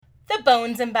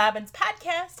Bones and Bobbins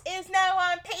podcast is now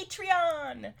on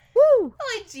Patreon. Woo!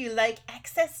 Would you like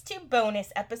access to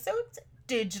bonus episodes,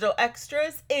 digital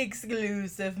extras,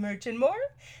 exclusive merch, and more?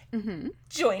 Mm-hmm.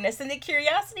 Join us in the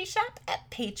Curiosity Shop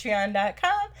at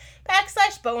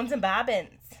patreon.com/Bones and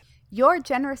Bobbins. Your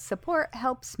generous support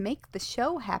helps make the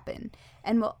show happen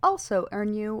and will also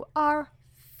earn you our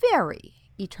very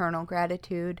eternal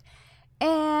gratitude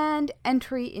and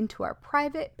entry into our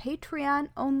private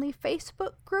Patreon-only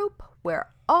Facebook group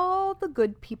where all the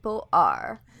good people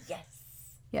are.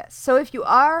 Yes, so if you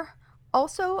are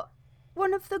also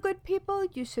one of the good people,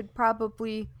 you should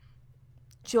probably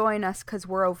join us because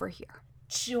we're over here.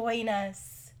 Join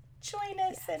us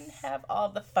and have all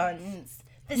the funds.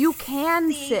 You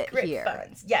can sit here.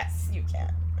 Funds. Yes, you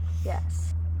can.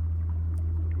 Yes.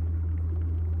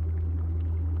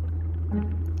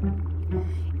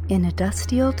 In a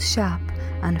dusty old shop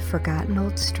on a forgotten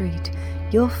old street,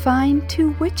 you'll find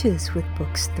two witches with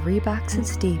books 3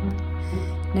 boxes deep.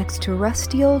 Next to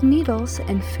rusty old needles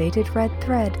and faded red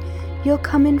thread, you'll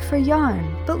come in for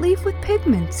yarn, but leave with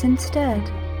pigments instead.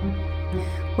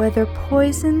 Whether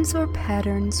poisons or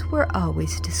patterns, we're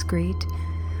always discreet,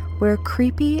 where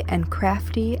creepy and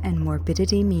crafty and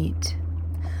morbidity meet.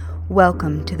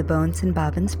 Welcome to the Bones and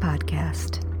Bobbins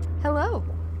podcast. Hello,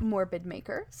 morbid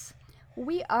makers.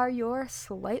 We are your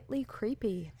slightly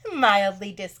creepy,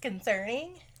 Mildly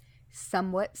disconcerting,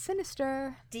 somewhat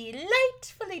sinister,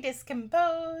 delightfully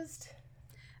discomposed,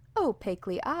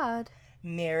 opaquely odd,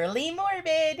 merrily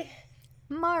morbid,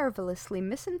 marvelously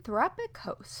misanthropic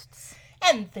hosts.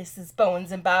 And this is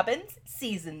Bones and Bobbins,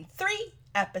 Season 3,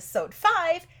 Episode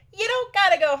 5, You Don't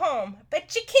Gotta Go Home,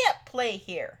 But You Can't Play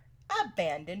Here,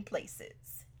 Abandoned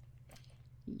Places.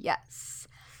 Yes.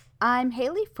 I'm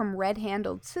Haley from Red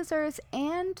Handled Scissors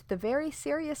and the Very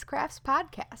Serious Crafts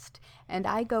podcast, and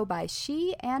I go by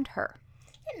she and her.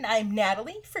 And I'm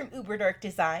Natalie from Uberdark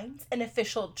Designs, an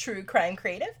official true crime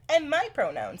creative, and my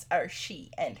pronouns are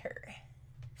she and her.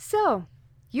 So,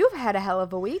 you've had a hell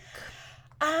of a week.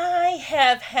 I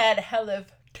have had a hell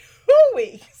of 2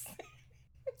 weeks.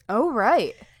 Oh,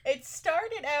 right. It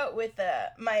started out with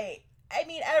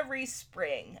every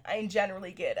spring, I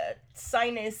generally get a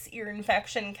sinus ear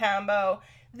infection combo.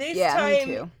 This time, me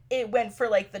too. It went for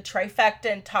like the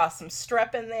trifecta and tossed some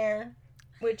strep in there,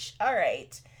 which, all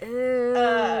right. Ew.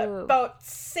 About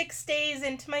 6 days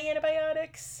into my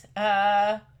antibiotics,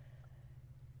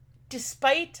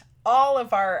 despite all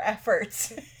of our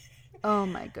efforts, oh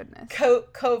my goodness.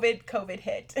 COVID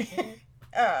hit.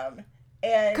 And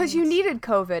because you needed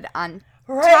COVID on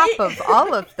right? top of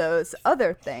all of those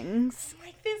other things.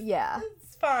 Like this, yeah. This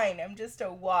is fine. I'm just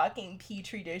a walking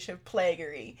petri dish of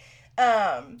plaguery.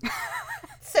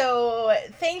 So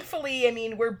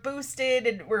thankfully, we're boosted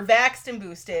and we're vaxxed and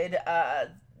boosted.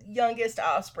 Youngest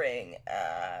offspring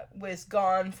was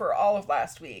gone for all of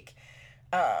last week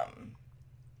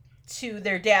to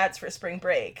their dads for spring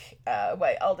break.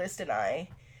 My eldest and I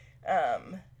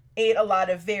ate a lot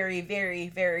of very, very,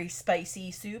 very spicy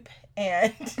soup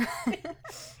and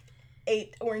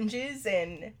ate oranges,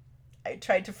 and I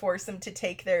tried to force them to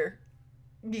take their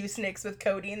Mucinex with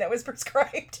codeine that was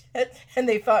prescribed, and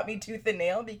they fought me tooth and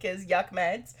nail because yuck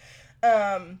meds.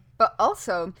 But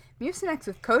also, Mucinex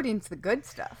with codeine's the good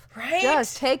stuff. Right?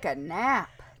 Just take a nap.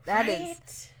 That is.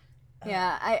 Right?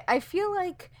 Yeah, I feel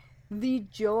like the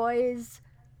joys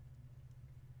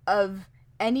of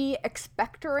any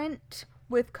expectorant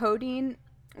with codeine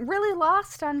really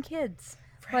lost on kids.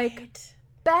 Right. Like,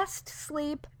 best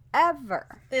sleep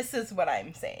ever. This is what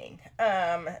I'm saying.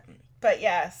 But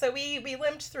yeah, so we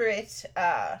limped through it.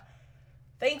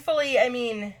 Thankfully,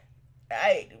 I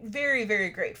very, very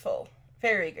grateful.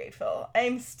 Very grateful.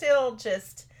 I'm still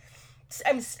just,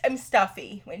 I'm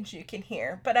stuffy, which you can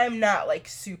hear, but I'm not like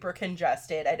super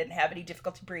congested. I didn't have any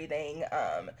difficulty breathing.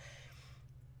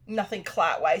 Nothing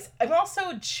clot-wise. I'm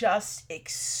also just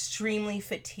extremely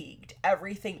fatigued.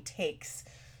 Everything takes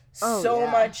so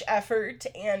much effort,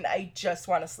 and I just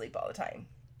want to sleep all the time.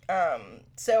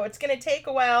 So it's going to take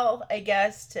a while, I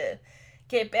guess, to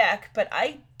get back, but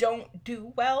I don't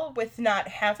do well with not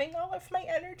having all of my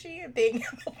energy and being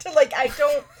able to, like, I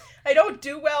don't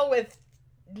do well with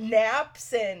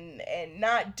naps and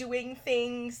not doing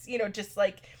things, just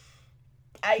like,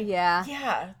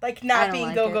 like not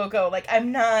being go. Like, I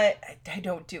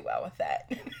don't do well with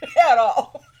that at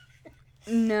all.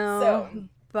 No,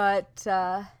 but,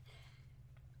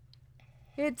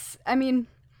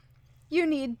 you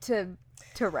need to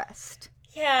rest.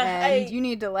 Yeah. And you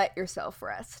need to let yourself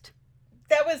rest.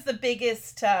 That was the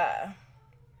biggest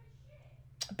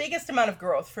amount of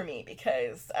growth for me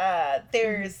because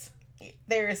there's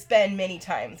there's been many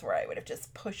times where I would have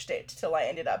just pushed it till I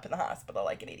ended up in the hospital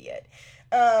like an idiot.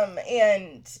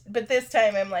 But this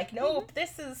time I'm like, nope,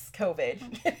 this is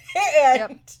COVID.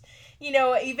 And, you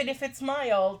know, even if it's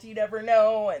mild, you never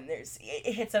know. And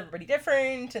it hits everybody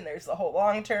different. And there's the whole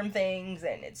long-term things.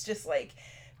 And it's just like,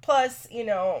 plus, you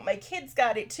know, my kids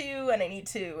got it too. And I need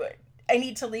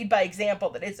to lead by example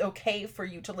that it's okay for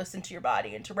you to listen to your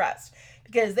body and to rest.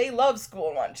 Because they love school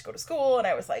and wanted to go to school. And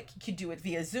I was like, you could do it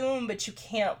via Zoom, but you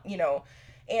can't, you know.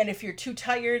 And if you're too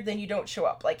tired, then you don't show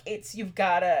up. Like, you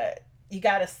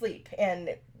gotta sleep.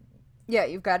 And yeah,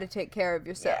 you've got to take care of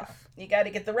yourself. Yeah, you got to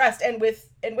get the rest. And with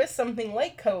something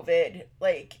like COVID,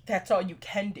 like, that's all you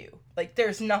can do. Like,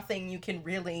 there's nothing you can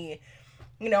really,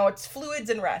 you know, it's fluids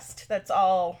and rest. That's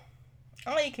all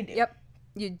you can do. Yep.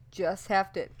 You just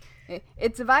have to.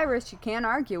 It's a virus. You can't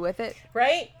argue with it.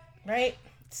 Right.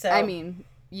 So I mean,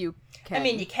 you can.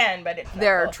 you can, but it's not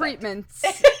there are treatments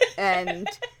and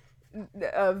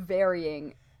of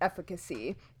varying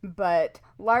efficacy, but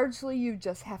largely you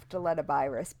just have to let a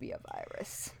virus be a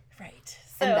virus. Right.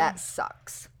 So, and that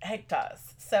sucks. It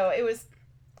does. So it was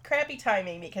crappy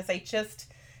timing because I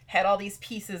just had all these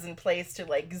pieces in place to,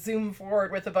 like, zoom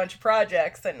forward with a bunch of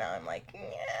projects, and now I'm like, yeah,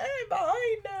 I'm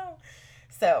behind now.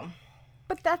 So.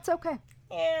 But that's okay.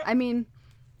 Yeah. I mean,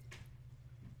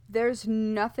 there's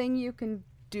nothing you can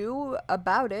do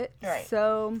about it. Right.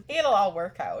 So it'll all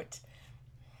work out.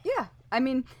 Yeah. I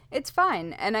mean, it's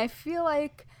fine. And I feel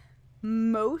like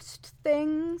most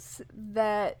things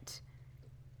that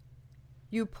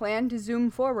you plan to zoom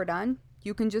forward on,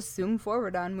 you can just zoom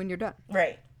forward on when you're done.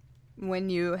 Right. When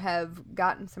you have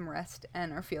gotten some rest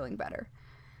and are feeling better.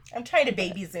 I'm trying to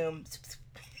baby zoom.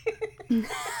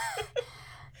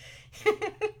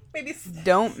 Maybe.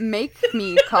 Don't make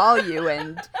me call you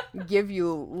and give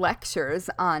you lectures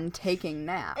on taking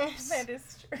naps. That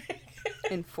is true.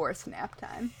 Enforced nap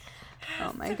time.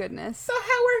 Oh my goodness. So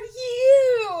how are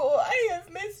you? I have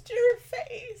missed your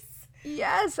face.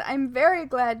 Yes, I'm very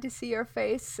glad to see your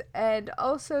face and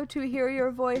also to hear your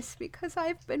voice because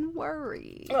I've been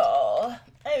worried. Oh,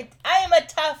 I am a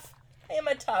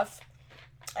tough.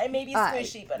 I may be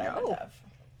squishy, but I'm a tough.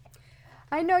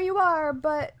 I know you are,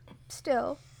 but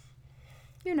still,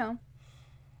 you know,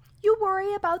 you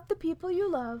worry about the people you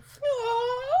love.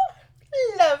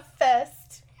 Aww, love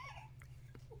fest.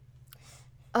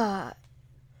 I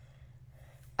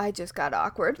just got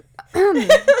awkward.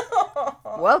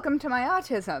 Welcome to my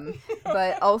autism.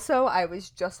 But also, I was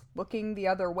just looking the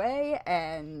other way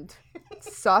and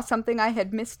saw something I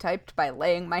had mistyped by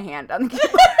laying my hand on the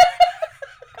keyboard.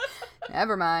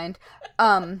 Never mind.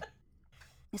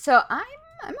 So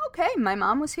I'm okay. My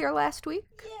mom was here last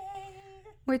week. Yay.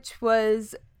 Which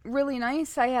was really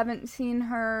nice. I haven't seen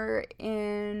her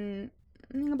in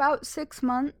about 6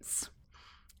 months.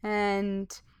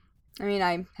 And I mean,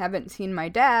 I haven't seen my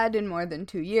dad in more than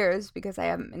 2 years because I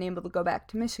haven't been able to go back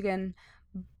to Michigan.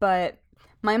 But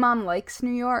my mom likes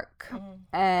New York,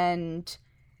 and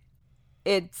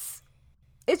it's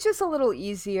just a little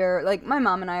easier. Like, my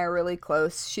mom and I are really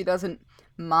close. She doesn't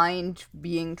mind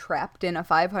being trapped in a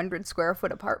 500 square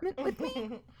foot apartment with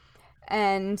me.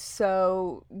 And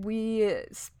so we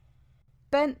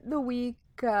spent the week,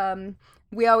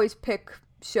 we always pick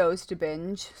shows to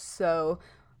binge, so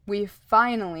we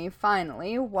finally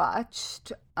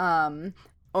watched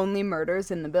Only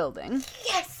Murders in the Building.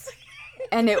 Yes!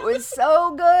 And it was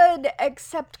so good,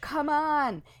 except, come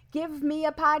on, give me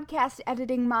a podcast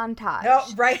editing montage.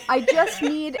 Oh, right. I just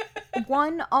need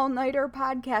one all-nighter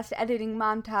podcast editing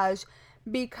montage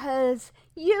because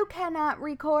you cannot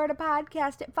record a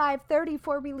podcast at 5:30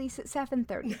 for release at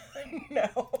 7:30.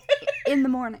 No. In the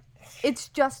morning. It's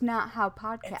just not how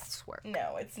podcasts work.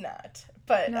 No, it's not.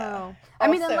 But no. I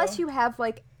mean, unless you have,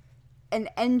 like, an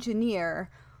engineer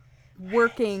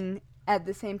working at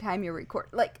the same time you record.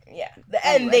 Like, yeah.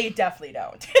 And they definitely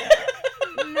don't.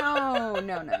 No.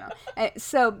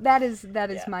 So that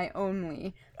is my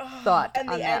only thought on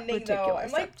that ending, particular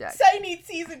subject. Like, I need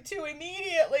season 2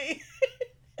 immediately.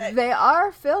 They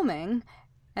are filming,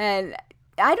 and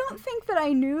I don't think that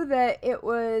I knew that it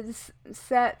was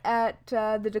set at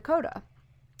the Dakota.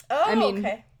 Oh, I mean,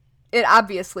 okay. It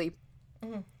obviously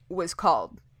was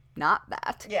called not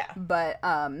that. Yeah. But,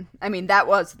 I mean, that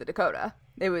was the Dakota.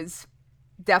 It was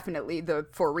definitely the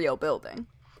for real building,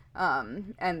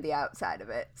 and the outside of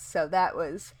it. So that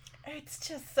was... It's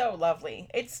just so lovely.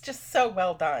 It's just so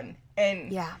well done.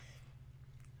 And yeah.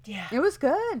 Yeah. It was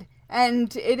good.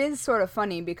 And it is sort of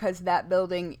funny because that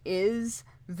building is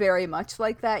very much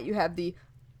like that. You have the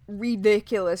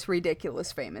ridiculous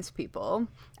famous people.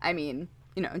 I mean,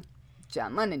 you know,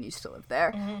 John Lennon used to live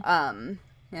there.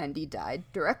 and he died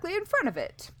directly in front of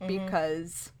it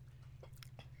because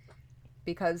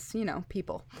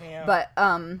people. Yeah. But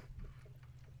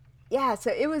yeah,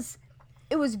 so it was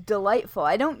delightful.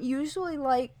 I don't usually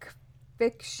like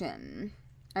fiction.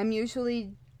 I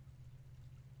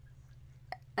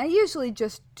usually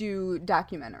just do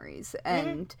documentaries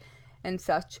and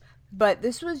such, but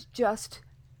this was just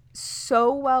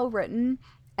so well written,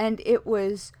 and it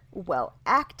was well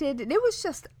acted, and it was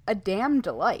just a damn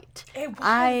delight. It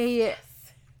was.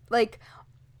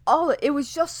 It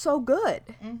was just so good.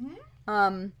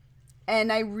 And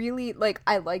I really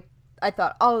I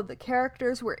thought all of the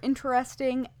characters were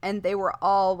interesting, and they were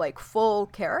all like full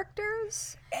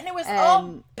characters. And it was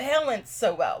all balanced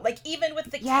so well. Like, even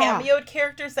with the cameoed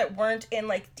characters that weren't in,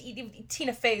 like,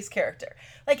 Tina Fey's character.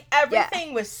 Like,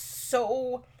 everything was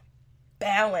so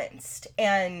balanced.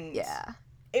 And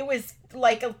it was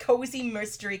like a cozy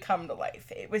mystery come to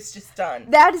life. It was just done.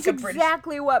 That is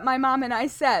exactly what my mom and I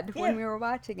said when we were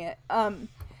watching it.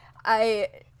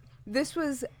 This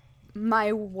was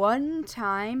my one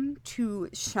time to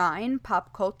shine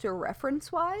pop culture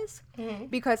reference-wise,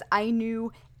 because I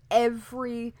knew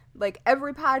every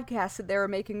podcast that they were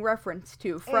making reference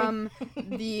to, from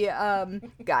the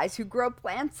guys who grow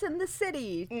plants in the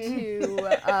city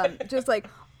to just like,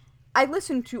 I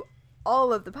listened to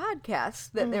all of the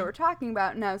podcasts that they were talking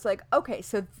about, and I was like, okay,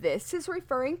 so this is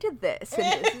referring to this,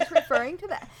 and this is referring to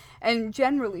that. And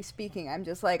generally speaking, I'm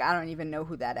just like, I don't even know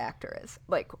who that actor is.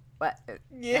 Like, what?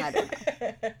 I don't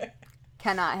know.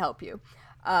 Cannot help you.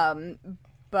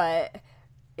 But,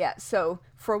 yeah, so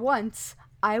for once,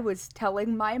 I was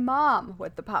telling my mom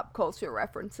what the pop culture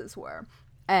references were,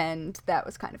 and that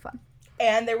was kind of fun.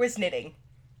 And there was knitting.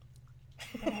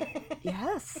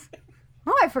 Yes.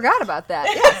 Oh, I forgot about that.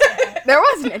 Yes, there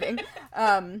was knitting.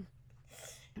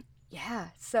 Yeah,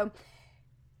 so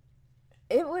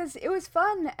it was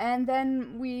fun, and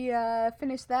then we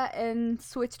finished that and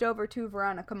switched over to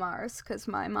Veronica Mars, because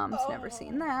my mom's never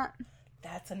seen that.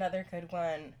 That's another good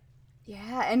one.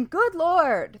 Yeah, and good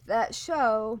Lord, that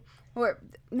show,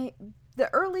 the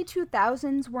early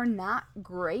 2000s were not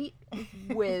great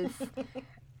with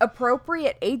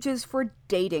appropriate ages for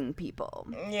dating people.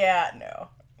 Yeah, no.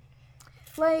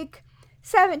 Like,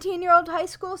 17-year-old high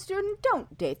school student,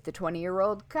 don't date the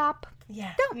 20-year-old cop.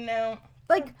 Yeah, don't. No.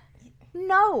 Like,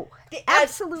 no,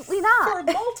 absolutely not.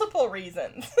 For multiple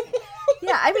reasons.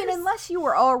 Yeah, I mean, unless you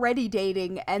were already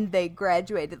dating and they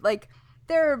graduated, like,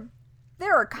 there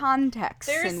are contexts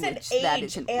in which that isn't weird.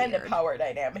 There's an age and a power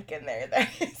dynamic in there that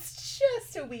is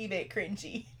just a wee bit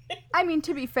cringy. I mean,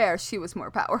 to be fair, she was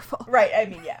more powerful. Right, I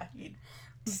mean, yeah.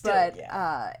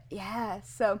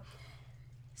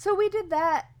 So we did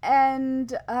that,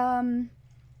 and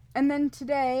then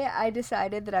today I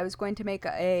decided that I was going to make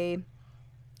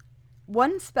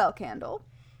one spell candle,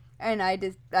 and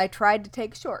I tried to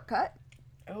take a shortcut.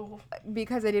 Oh.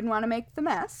 Because I didn't want to make the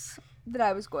mess that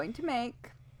I was going to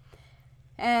make.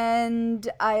 And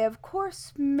I, of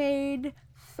course, made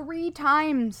 3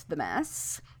 times the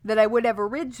mess that I would have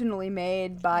originally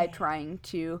made by trying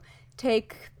to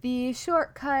take the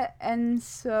shortcut. And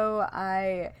so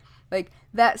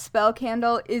that spell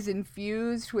candle is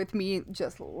infused with me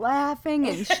just laughing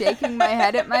and shaking my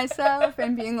head at myself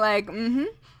and being like,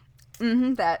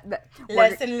 that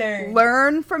lesson learned.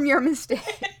 Learn from your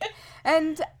mistake.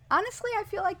 And honestly, I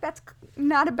feel like that's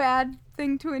not a bad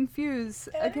thing to infuse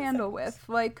a candle with.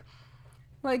 Like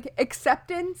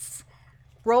acceptance,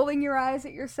 rolling your eyes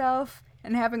at yourself,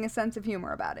 and having a sense of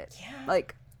humor about it. Yeah.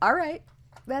 Like, all right,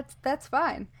 that's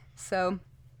fine. So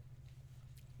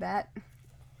that's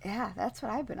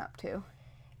what I've been up to.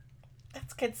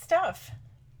 That's good stuff.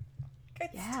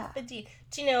 Good stuff indeed.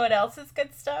 Do you know what else is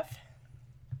good stuff?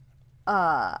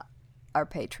 Our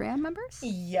Patreon members?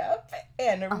 Yep.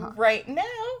 And right now,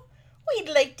 we'd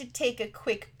like to take a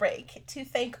quick break to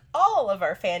thank all of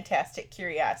our fantastic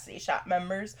Curiosity Shop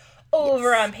members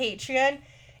over on Patreon,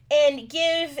 and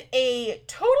give a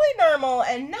totally normal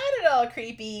and not at all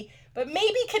creepy, but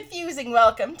maybe confusing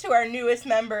welcome to our newest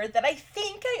member that I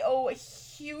think I owe a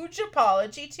huge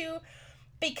apology to,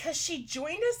 because she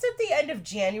joined us at the end of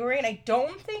January, and I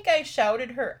don't think I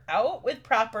shouted her out with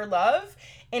proper love,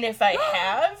 and if I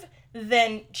have,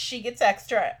 then she gets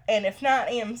extra, and if not,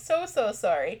 I am so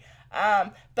sorry.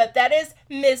 But that is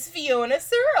Miss Fiona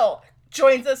Searle,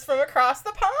 joins us from across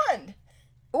the pond.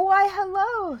 Why,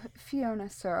 hello, Fiona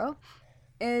Searle.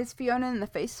 Is Fiona in the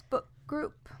Facebook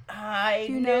group? I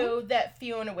know that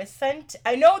Fiona was sent.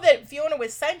 I know that Fiona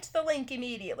was sent the link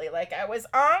immediately. Like, I was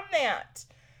on that.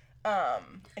 I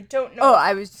don't know. Oh,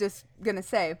 I was just gonna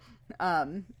say,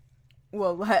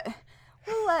 we'll let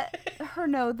her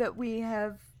know that we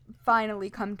have finally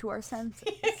come to our senses.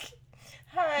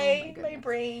 Hi, my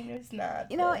brain is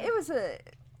not. You know, it was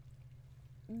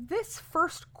this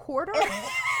first quarter.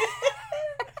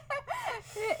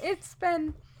 It's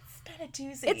been a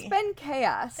doozy. It's been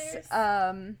chaos.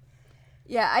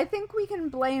 Yeah, I think we can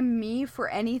blame me for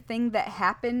anything that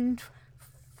happened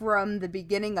from the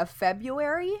beginning of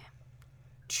February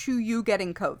to you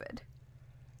getting COVID.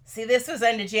 See, this was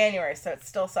end of January, so it's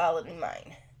still solid in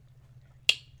mine.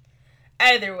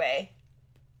 Either way,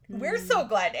 we're so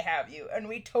glad to have you, and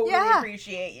we totally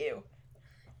appreciate you.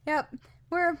 Yep,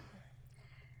 we're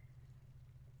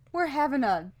having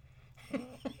a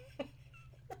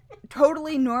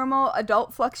totally normal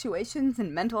adult fluctuations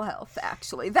in mental health,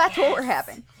 actually. That's what we're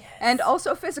having. Yes. And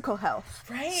also physical health.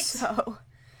 Right. So.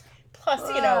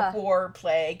 Plus, war,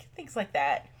 plague, things like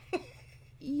that.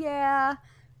 Yeah,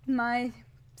 my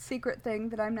secret thing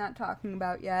that I'm not talking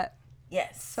about yet.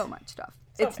 Yes. So much stuff.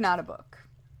 It's not a book.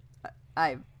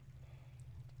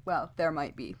 Well, there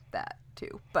might be that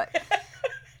too, but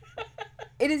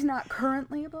it is not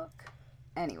currently a book.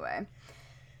 Anyway.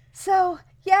 So,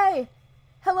 yay!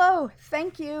 Hello,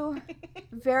 thank you.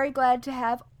 Very glad to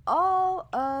have all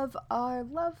of our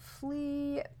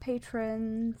lovely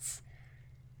patrons.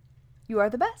 You are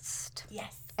the best.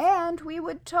 Yes. And we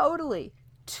would totally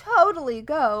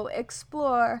go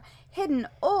explore hidden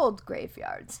old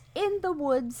graveyards in the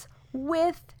woods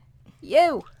with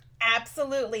you.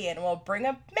 Absolutely, and we'll bring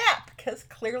a map, because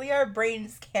clearly our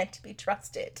brains can't be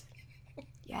trusted.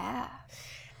 Yeah.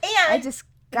 And I just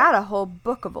got a whole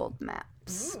book of old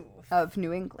maps of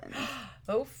New England.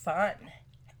 Oh, fun.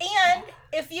 And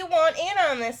if you want in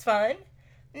on this fun,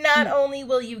 not only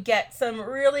will you get some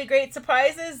really great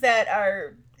surprises that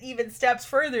are even steps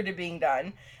further to being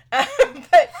done,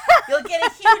 but you'll get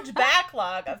a huge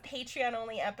backlog of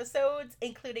Patreon-only episodes,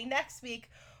 including next week,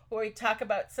 where we talk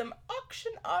about some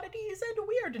auction oddities and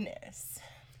weirdness.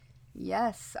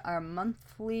 Yes, our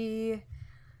monthly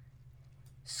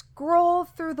scroll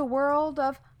through the world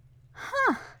of,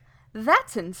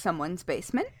 that's in someone's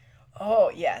basement.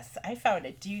 Oh, yes. I found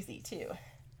a doozy, too.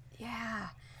 Yeah.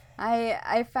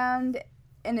 I found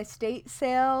an estate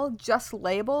sale just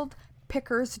labeled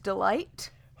Picker's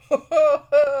Delight.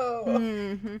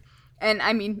 Mm-hmm. And,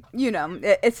 I mean,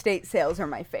 estate sales are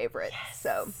my favorite,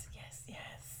 so... Yes.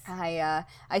 I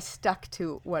stuck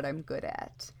to what I'm good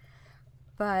at.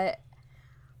 But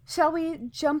shall we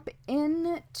jump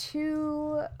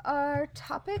into our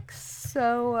topics?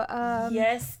 So,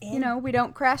 yes, we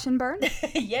don't crash and burn?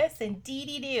 Yes,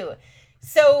 indeedy do.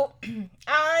 So,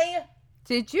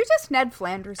 Did you just Ned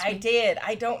Flanders me? I did.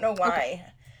 I don't know why.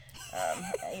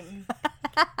 Okay.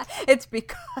 It's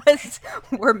because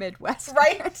we're Midwestern.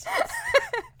 Right? It's the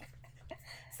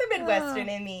Midwestern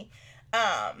in me.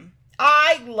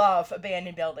 I love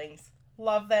abandoned buildings.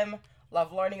 Love them.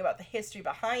 Love learning about the history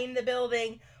behind the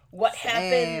building. What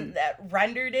happened that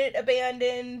rendered it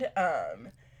abandoned.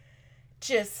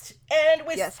 Yes,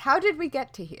 how did we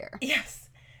get to here? Yes.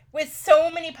 With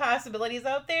so many possibilities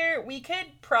out there, we could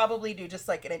probably do just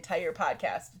like an entire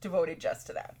podcast devoted just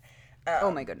to them.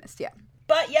 Oh my goodness, yeah.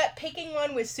 But yet, picking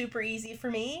one was super easy for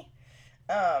me.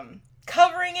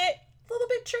 Covering it, a little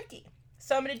bit tricky.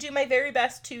 So I'm going to do my very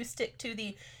best to stick to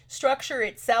the structure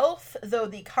itself, though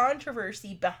the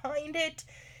controversy behind it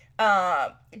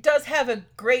does have a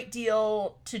great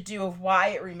deal to do with why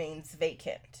it remains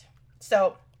vacant.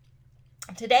 So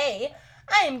today,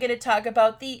 I am going to talk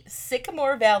about the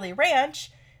Sycamore Valley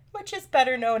Ranch, which is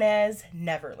better known as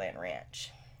Neverland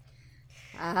Ranch.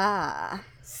 Ah.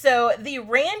 So the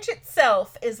ranch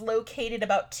itself is located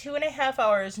about 2.5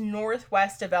 hours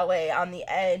northwest of LA on the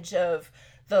edge of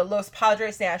the Los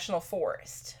Padres National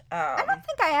Forest. I don't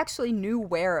think I actually knew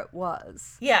where it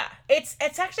was. Yeah, it's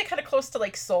actually kind of close to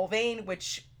like Solvang,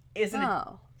 which is an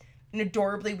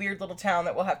adorably weird little town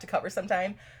that we'll have to cover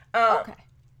sometime. Okay.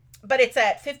 But it's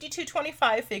at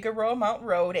 5225 Figueroa Mountain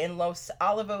Road in Los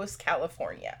Olivos,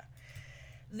 California.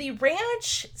 The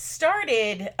ranch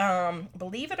started,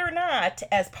 believe it or not,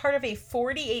 as part of a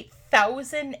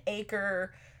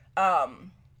 48,000-acre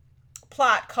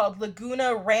plot called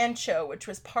Laguna Rancho, which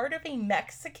was part of a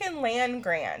Mexican land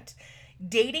grant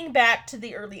dating back to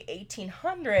the early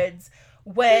 1800s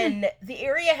when the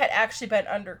area had actually been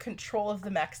under control of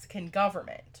the Mexican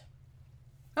government.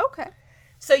 Okay.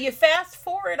 So you fast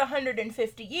forward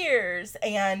 150 years,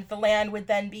 and the land would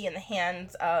then be in the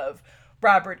hands of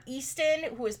Robert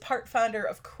Easton, who is part founder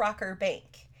of Crocker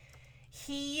Bank.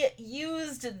 He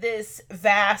used this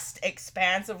vast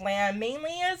expanse of land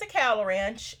mainly as a cattle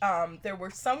ranch. There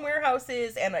were some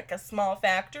warehouses and like a small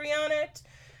factory on it.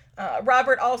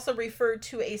 Robert also referred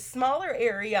to a smaller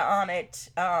area on it,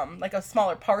 like a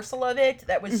smaller parcel of it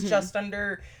that was just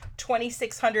under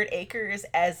 2,600 acres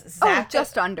as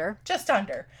just under. Just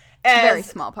under. As very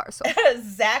small parcel.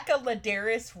 Zaca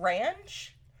Ladera's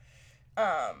Ranch.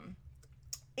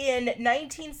 In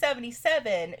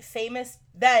 1977,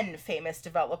 then famous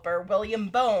developer William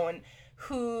Bone,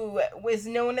 who was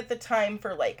known at the time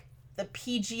for like the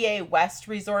PGA West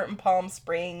Resort in Palm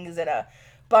Springs and a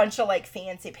bunch of like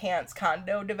fancy pants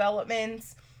condo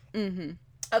developments,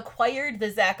 acquired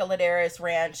the Zaca Ladera's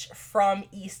Ranch from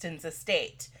Easton's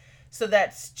estate. So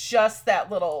that's just the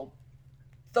little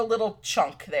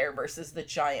chunk there versus the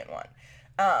giant one.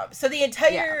 So the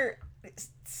entire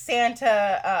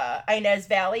Santa Ynez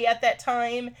Valley at that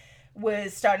time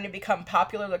was starting to become a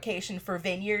popular location for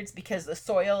vineyards because the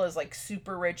soil is like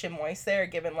super rich and moist there,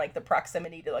 given like the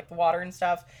proximity to like the water and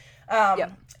stuff.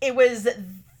 It was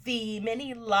the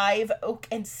many live oak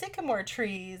and sycamore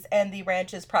trees and the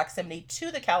ranch's proximity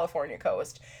to the California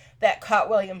coast that caught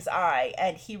William's eye,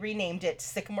 and he renamed it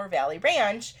Sycamore Valley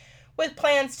Ranch with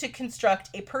plans to construct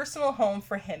a personal home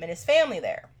for him and his family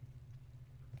there.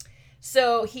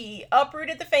 So he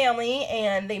uprooted the family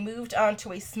and they moved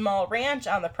onto a small ranch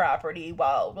on the property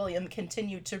while William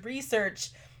continued to research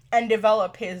and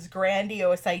develop his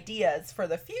grandiose ideas for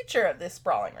the future of this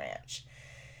sprawling ranch.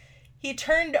 He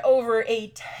turned over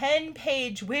a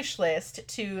 10-page wish list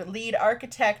to lead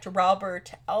architect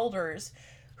Robert Elders,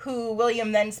 who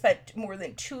William then spent more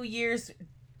than 2 years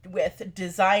with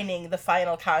designing the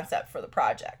final concept for the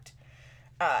project.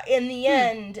 In the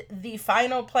end, the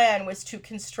final plan was to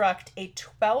construct a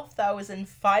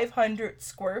 12,500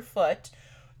 square foot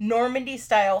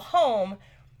Normandy-style home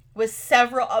with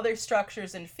several other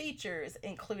structures and features,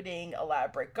 including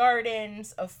elaborate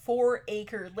gardens, a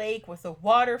 4-acre lake with a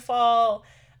waterfall,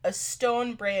 a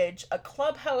stone bridge, a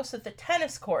clubhouse with a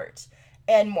tennis court,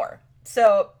 and more.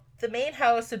 So the main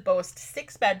house would boast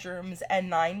 6 bedrooms and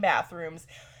 9 bathrooms,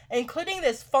 including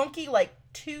this funky, like,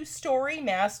 2-story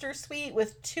master suite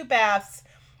with 2 baths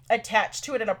attached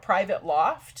to it in a private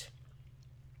loft.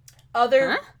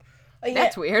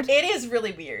 That's weird. It is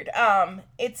really weird.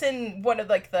 It's in one of,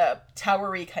 like, the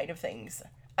towery kind of things.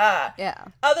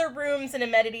 Other rooms and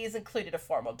amenities included a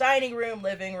formal dining room,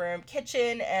 living room,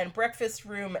 kitchen, and breakfast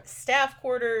room, staff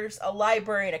quarters, a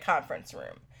library, and a conference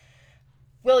room.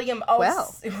 William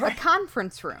also... Well, a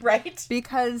conference room. Right?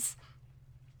 Because...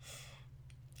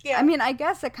 Yeah. I mean, I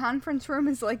guess a conference room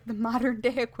is like the modern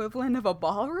day equivalent of a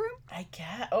ballroom? I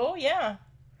guess. Oh, yeah.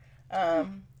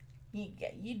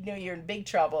 You'd know you're in big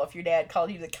trouble if your dad called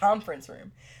you the conference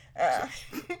room.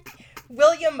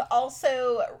 William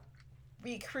also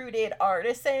recruited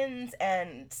artisans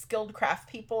and skilled craft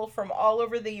people from all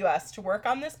over the U.S. to work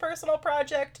on this personal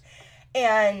project,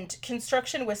 and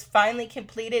construction was finally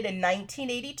completed in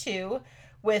 1982,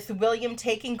 with William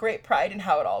taking great pride in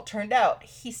how it all turned out.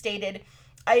 He stated,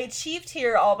 "I achieved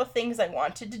here all the things I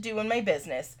wanted to do in my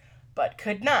business, but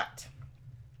could not."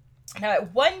 Now,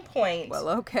 at one point... Well,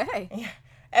 okay.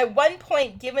 At one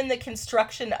point, given the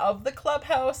construction of the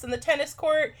clubhouse and the tennis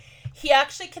court, he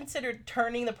actually considered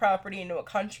turning the property into a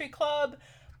country club,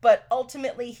 but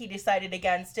ultimately he decided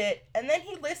against it, and then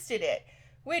he listed it,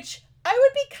 which I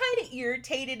would be kind of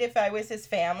irritated if I was his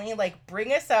family. Like,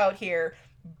 bring us out here,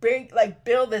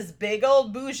 build this big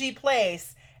old bougie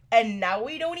place, and now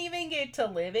we don't even get to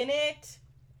live in it?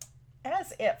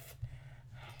 As if.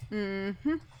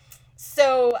 Mm-hmm.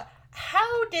 So,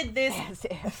 how did this... As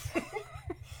if.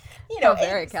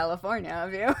 Very California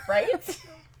of you. Right?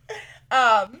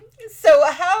 So,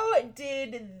 how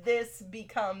did this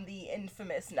become the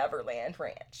infamous Neverland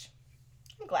Ranch?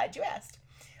 I'm glad you asked.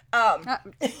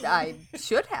 I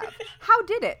should have. How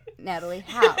did it, Natalie?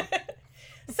 How?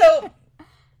 So...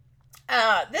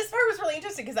 this part was really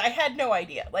interesting because I had no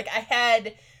idea.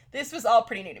 This was all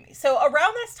pretty new to me. So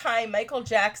around this time, Michael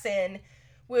Jackson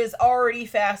was already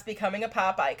fast becoming a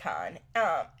pop icon.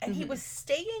 And he was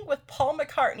staying with Paul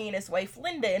McCartney and his wife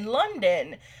Linda in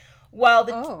London while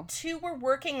the two were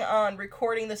working on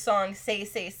recording the song Say,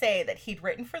 Say, Say that he'd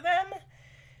written for them.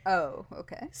 Oh,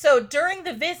 okay. So during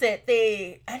the visit,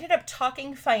 they ended up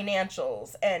talking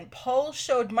financials, and Paul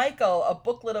showed Michael a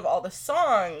booklet of all the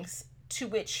songs to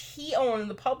which he owned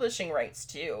the publishing rights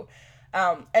to.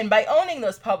 And by owning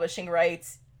those publishing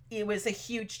rights, it was a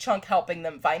huge chunk helping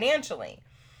them financially.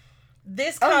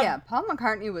 Paul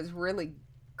McCartney was really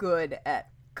good at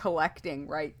collecting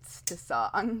rights to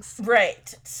songs.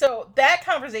 Right. So that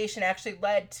conversation actually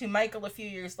led to Michael a few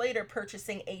years later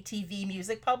purchasing ATV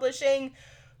Music Publishing,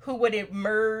 who would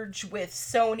merge with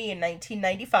Sony in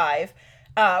 1995,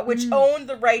 which owned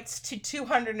the rights to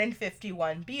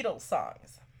 251 Beatles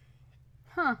songs.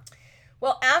 Huh.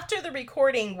 Well, after the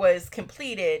recording was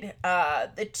completed,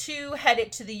 the two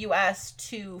headed to the U.S.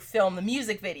 to film the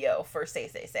music video for Say,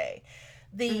 Say, Say.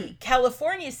 The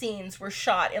California scenes were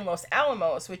shot in Los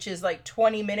Alamos, which is like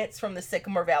 20 minutes from the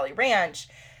Sycamore Valley Ranch,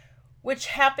 which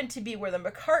happened to be where the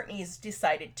McCartneys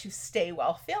decided to stay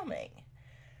while filming.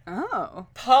 Oh.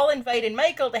 Paul invited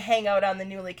Michael to hang out on the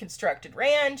newly constructed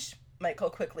ranch. Michael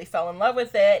quickly fell in love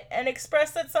with it and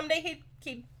expressed that someday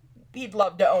he'd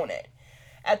love to own it.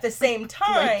 At the same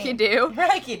time... Like you do.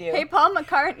 Like you do. Hey, Paul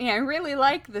McCartney, I really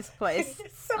like this place.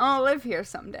 I'll live here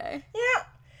someday.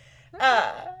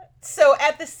 Yeah. So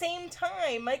at the same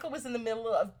time, Michael was in the middle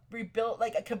of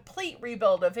a complete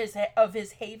rebuild of his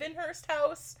Havenhurst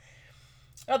house.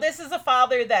 Now, this is a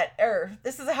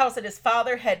house that his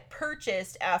father had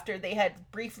purchased after they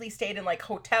had briefly stayed in like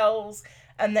hotels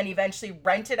and then eventually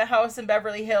rented a house in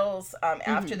Beverly Hills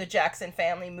after the Jackson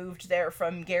family moved there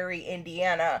from Gary,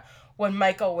 Indiana, when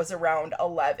Michael was around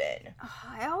 11. Oh,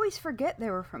 I always forget they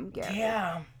were from Gary.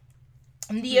 Yeah.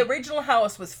 And the original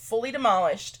house was fully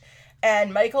demolished,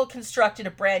 and Michael constructed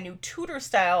a brand new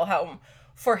Tudor-style home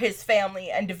for his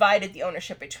family and divided the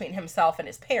ownership between himself and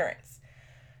his parents.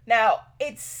 Now,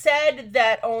 it's said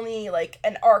that only like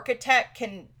an architect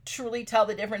can truly tell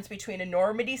the difference between a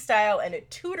Normandy style and a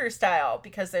Tudor style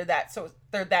because they're that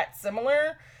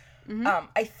similar.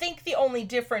 I think the only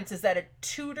difference is that a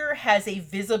Tudor has a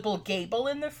visible gable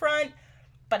in the front,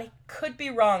 but I could be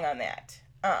wrong on that.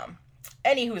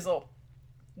 Anyhoozle.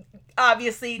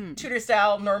 Obviously, Tudor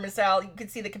style, Norman style, you can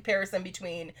see the comparison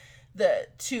between the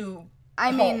two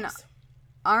homes. Mean,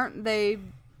 aren't they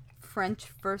French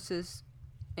versus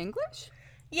English?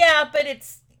 Yeah,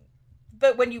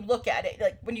 but when you look at it,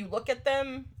 like when you look at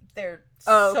them, they're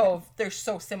so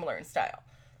similar in style.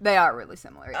 They are really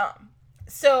similar. Yeah.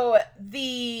 So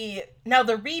the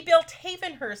rebuilt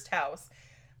Havenhurst house,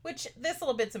 which this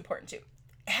little bit's important too,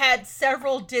 had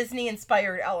several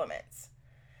Disney-inspired elements,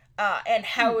 and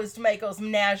housed Michael's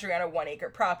menagerie on a 1-acre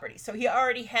property. So he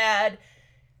already had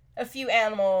a few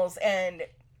animals and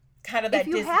kind of that.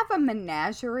 If you have a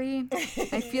menagerie,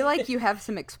 I feel like you have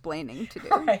some explaining to do.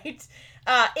 Right.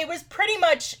 It was pretty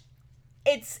much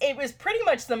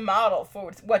the model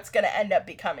for what's going to end up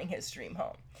becoming his dream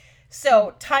home.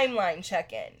 So, timeline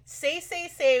check-in. Say, Say,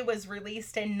 Say was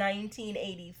released in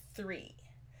 1983.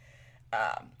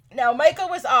 Now, Michael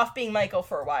was off being Michael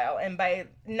for a while, and by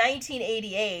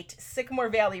 1988, Sycamore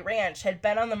Valley Ranch had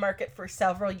been on the market for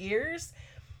several years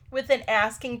with an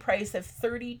asking price of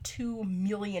 $32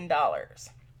 million.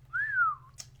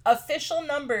 Official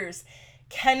numbers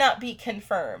cannot be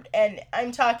confirmed, and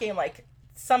I'm talking like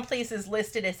some places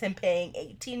listed as him paying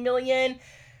 $18 million,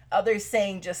 others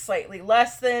saying just slightly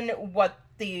less than what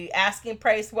the asking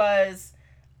price was.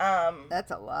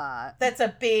 That's a lot. That's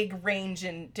a big range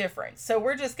in difference. So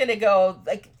we're just going to go,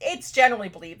 like, it's generally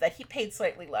believed that he paid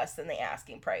slightly less than the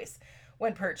asking price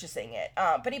when purchasing it.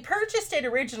 But he purchased it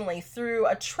originally through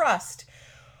a trust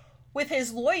with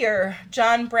his lawyer,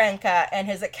 John Branca, and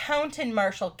his accountant,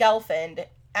 Marshall Gelfand,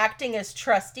 acting as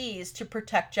trustees to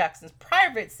protect Jackson's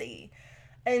privacy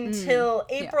until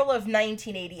April of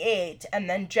 1988, and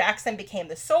then Jackson became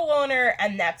the sole owner,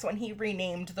 and that's when he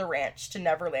renamed the ranch to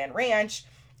Neverland Ranch,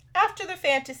 after the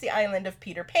fantasy island of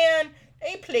Peter Pan,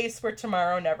 a place where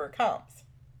tomorrow never comes.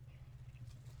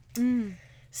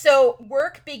 So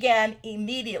work began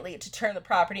immediately to turn the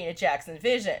property into Jackson's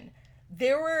vision.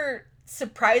 There were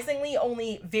surprisingly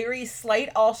only very slight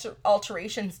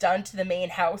alterations done to the main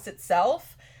house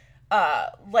itself,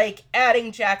 like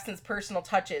adding Jackson's personal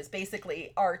touches,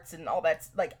 basically arts and all that's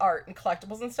like art and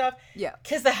collectibles and stuff. Yeah.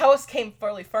 Because the house came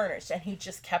fully furnished and he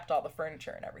just kept all the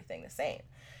furniture and everything the same.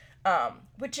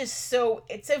 Which is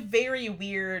it's a very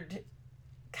weird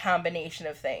combination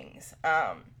of things.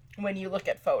 When you look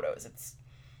at photos, it's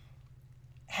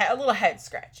a little head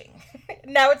scratching.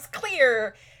 Now it's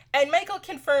clear, and Michael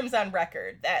confirms on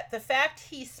record, that the fact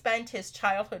he spent his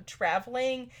childhood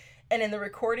traveling and in the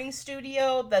recording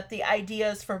studio, that the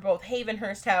ideas for both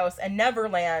Havenhurst House and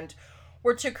Neverland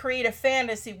were to create a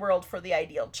fantasy world for the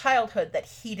ideal childhood that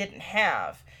he didn't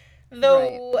have.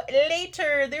 Though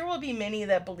later, there will be many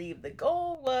that believe the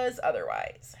goal was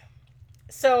otherwise.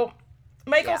 So,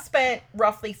 Michael spent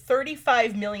roughly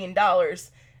 $35 million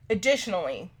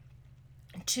additionally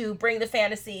to bring the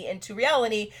fantasy into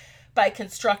reality by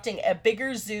constructing a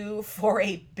bigger zoo for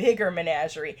a bigger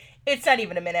menagerie. It's not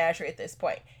even a menagerie at this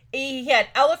point. He had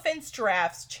elephants,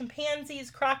 giraffes, chimpanzees,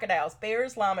 crocodiles,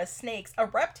 bears, llamas, snakes, a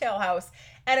reptile house,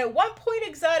 and at one point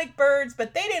exotic birds,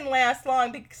 but they didn't last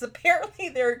long because apparently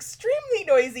they're extremely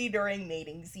noisy during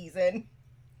mating season.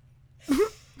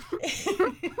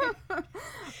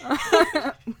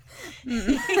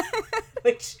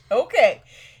 Which, okay.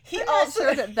 I'm not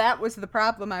sure that was the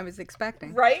problem I was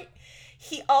expecting. Right?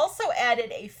 He also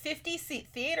added a 50-seat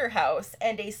theater house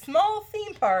and a small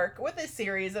theme park with a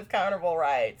series of carnival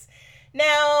rides.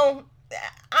 Now,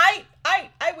 I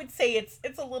would say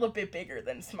it's a little bit bigger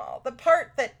than small. The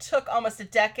park took almost a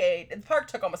decade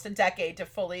to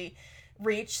fully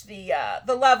reach the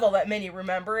level that many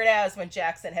remember it as when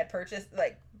Jackson had purchased,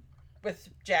 with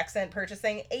Jackson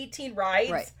purchasing 18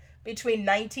 rides between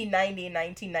 1990 and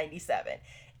 1997.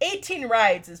 18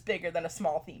 rides is bigger than a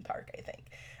small theme park, I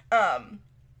think.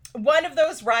 One of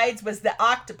those rides was the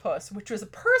Octopus, which was a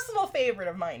personal favorite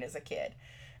of mine as a kid.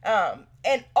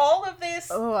 And all of this...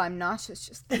 Oh, I'm nauseous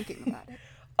just thinking about it.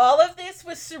 All of this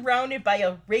was surrounded by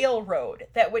a railroad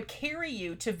that would carry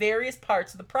you to various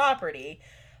parts of the property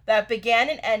that began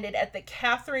and ended at the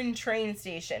Catherine train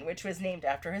station, which was named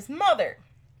after his mother.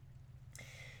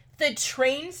 The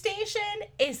train station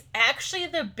is actually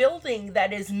the building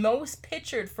that is most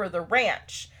pictured for the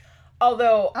ranch.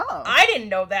 Although, I didn't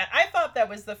know that. I thought that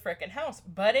was the frickin' house,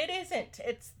 but it isn't.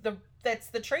 That's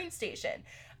the train station.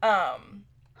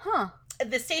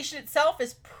 The station itself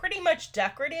is pretty much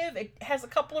decorative. It has a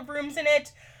couple of rooms in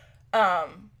it.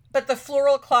 But the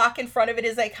floral clock in front of it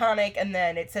is iconic, and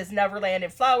then it says Neverland in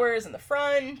flowers in the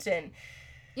front, and...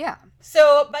 Yeah.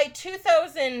 So, by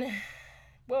 2000...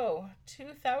 Whoa,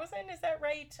 2000? Is that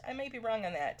right? I may be wrong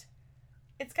on that.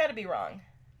 It's gotta be wrong.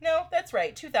 No, that's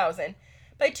right, 2000.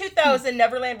 By 2000,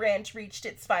 Neverland Ranch reached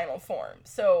its final form,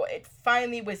 so it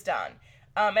finally was done.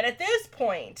 And at this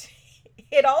point,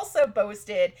 it also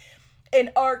boasted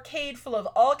an arcade full of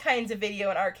all kinds of video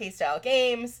and arcade-style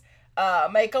games.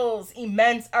 Michael's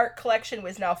immense art collection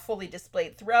was now fully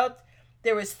displayed throughout.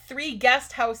 There was 3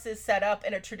 guest houses set up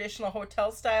in a traditional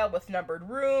hotel style with numbered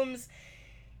rooms.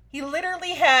 He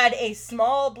literally had a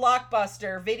small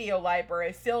blockbuster video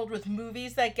library filled with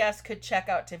movies that guests could check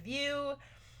out to view.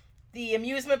 The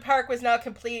amusement park was now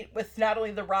complete with not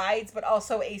only the rides, but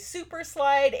also a super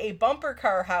slide, a bumper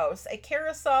car house, a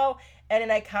carousel, and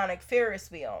an iconic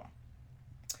Ferris wheel.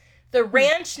 The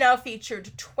ranch now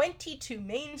featured 22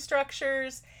 main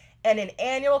structures and an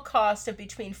annual cost of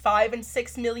between $5 and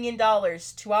 $6 million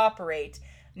to operate,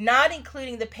 not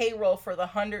including the payroll for the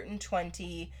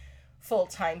 120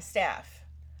 full-time staff.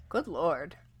 Good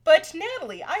Lord. But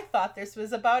Natalie, I thought this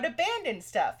was about abandoned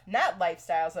stuff, not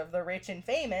lifestyles of the rich and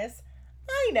famous.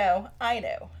 I know.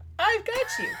 I've got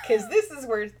you, because this is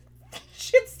where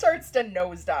shit starts to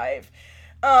nosedive.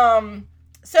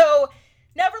 So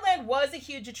Neverland was a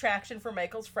huge attraction for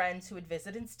Michael's friends who would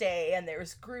visit and stay, and there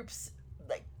was groups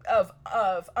of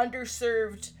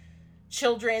underserved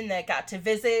children that got to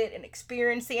visit and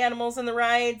experience the animals in the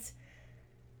rides.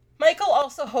 Michael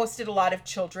also hosted a lot of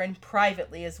children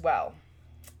privately as well.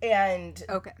 And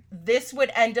this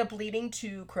would end up leading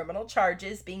to criminal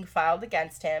charges being filed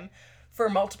against him for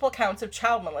multiple counts of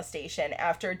child molestation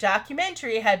after a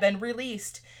documentary had been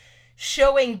released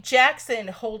showing Jackson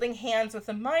holding hands with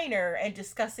a minor and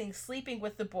discussing sleeping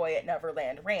with the boy at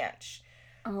Neverland Ranch.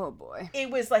 Oh, boy. It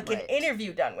was like an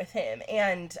interview done with him,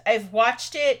 and I've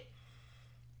watched it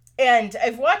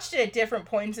at different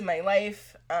points in my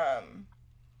life,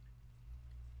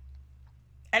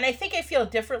 and I think I feel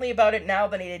differently about it now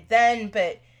than I did then,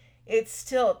 but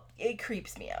it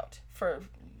creeps me out, for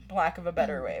lack of a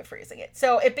better way of phrasing it.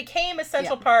 So it became a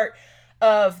central part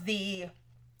of the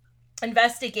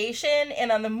investigation,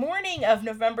 and on the morning of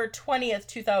November 20th,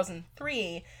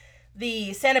 2003,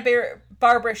 the Santa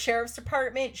Barbara Sheriff's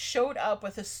Department showed up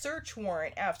with a search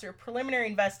warrant after a preliminary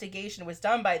investigation was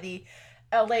done by the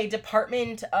LA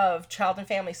Department of Child and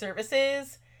Family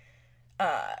Services.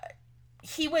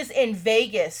 He was in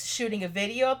Vegas shooting a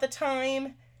video at the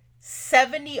time.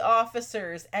 70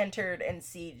 officers entered and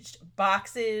sieged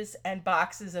boxes and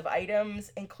boxes of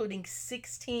items, including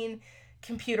 16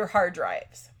 computer hard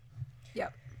drives.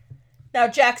 Yep. Now,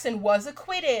 Jackson was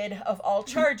acquitted of all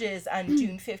charges on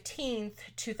June 15th,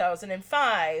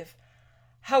 2005.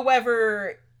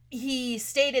 However, he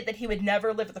stated that he would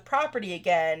never live at the property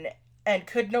again and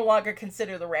could no longer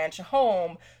consider the ranch a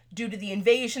home due to the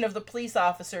invasion of the police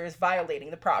officers violating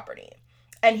the property.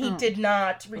 And he did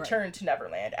not return to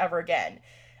Neverland ever again.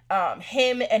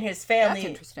 Him and his family... That's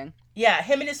interesting. Yeah,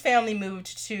 him and his family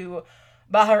moved to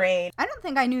Bahrain. I don't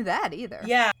think I knew that either.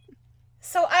 Yeah.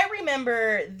 So I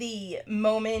remember the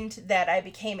moment that I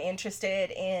became interested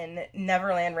in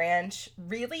Neverland Ranch,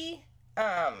 really.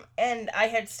 And I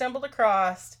had stumbled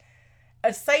across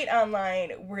a site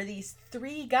online where these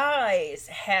 3 guys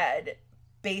had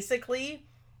basically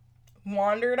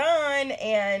wandered on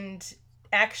and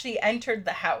actually entered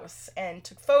the house and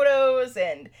took photos,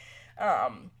 and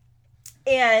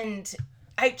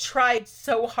I tried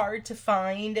so hard to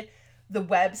find the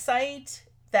website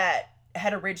that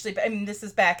had originally, I mean, this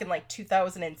is back in like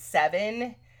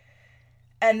 2007,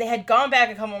 and they had gone back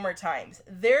a couple more times.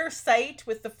 Their site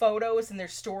with the photos and their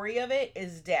story of it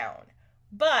is down.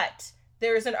 But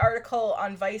there's an article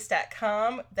on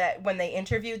Vice.com that when they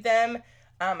interviewed them,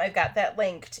 I've got that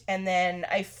linked. And then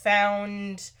I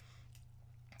found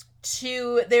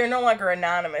they're no longer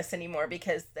anonymous anymore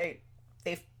because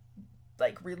they've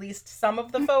like released some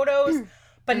of the photos,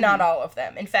 but not all of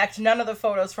them. In fact, none of the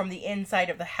photos from the inside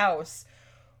of the house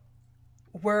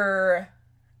were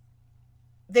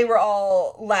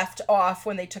all left off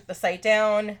when they took the site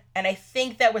down. And I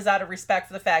think that was out of respect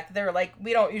for the fact that they were like,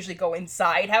 we don't usually go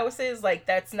inside houses. Like,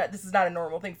 this is not a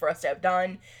normal thing for us to have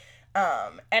done.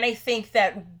 And I think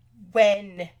that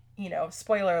when,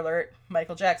 spoiler alert,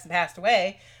 Michael Jackson passed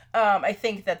away, I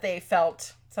think that they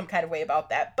felt some kind of way about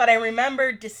that. But I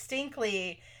remember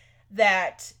distinctly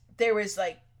that there was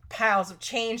like piles of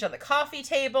change on the coffee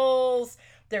tables.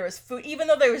 There was food, even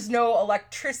though there was no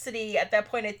electricity at that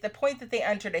point. At the point that they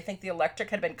entered, I think the electric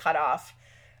had been cut off.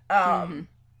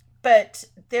 But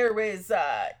there was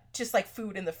just like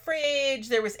food in the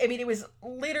fridge. It was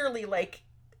literally like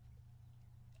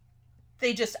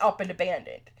they just up and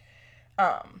abandoned.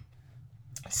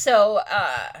 So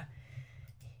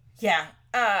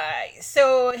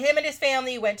him and his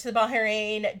family went to the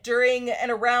Bahrain during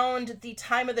and around the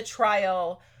time of the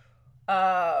trial.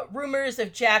 Rumors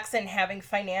of Jackson having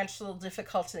financial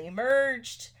difficulty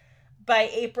emerged. By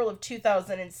April of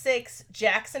 2006,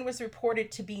 Jackson was reported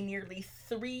to be nearly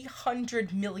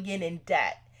 $300 million in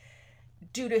debt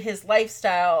due to his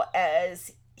lifestyle,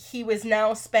 as he was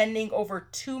now spending over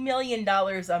 $2 million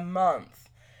a month,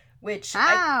 which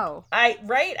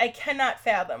I cannot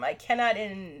fathom. I cannot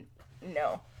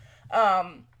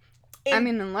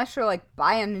unless you're like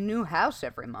buying a new house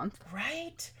every month.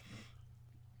 Right?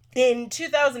 In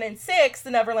 2006,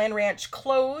 the Neverland Ranch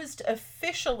closed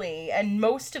officially, and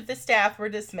most of the staff were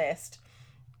dismissed,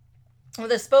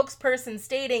 with a spokesperson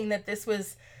stating that this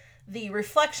was the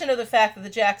reflection of the fact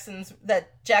that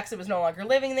Jackson was no longer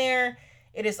living there.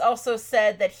 It is also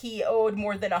said that he owed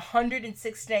more than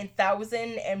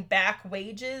 $169,000 in back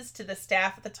wages to the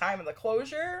staff at the time of the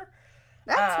closure.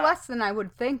 That's less than I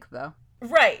would think, though.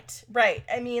 Right.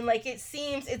 I mean, like,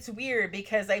 it's weird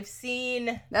because I've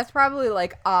seen... That's probably,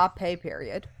 like, a pay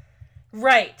period.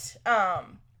 Right.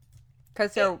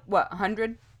 Because they're,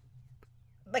 100?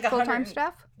 Like full-time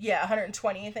staff? Yeah,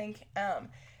 120, I think. And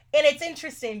it's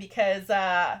interesting because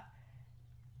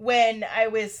when I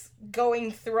was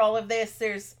going through all of this,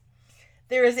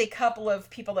 there is a couple of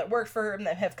people that work for him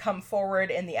that have come forward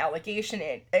in the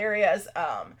allegation areas.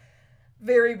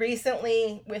 Very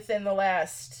recently, within the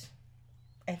last...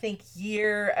 I think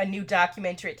year, a new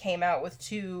documentary came out with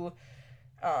two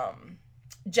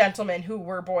gentlemen who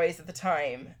were boys at the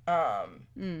time. And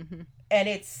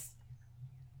it's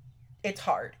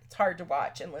hard. It's hard to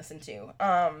watch and listen to.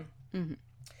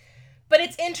 But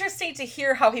it's interesting to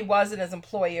hear how he was in his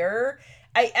employer.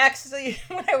 I actually,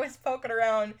 when I was poking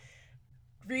around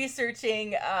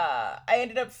researching, I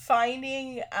ended up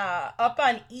finding up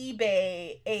on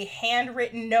eBay a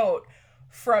handwritten note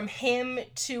from him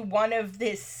to one of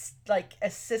this, like,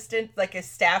 assistant, like, a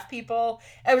staff people.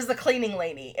 It was the cleaning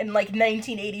lady in, like,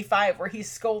 1985, where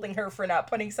he's scolding her for not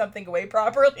putting something away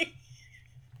properly.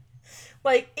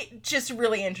 Like, just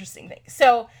really interesting thing.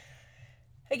 So,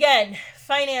 again,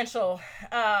 financial.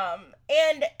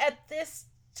 And at this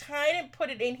time, I didn't put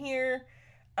it in here,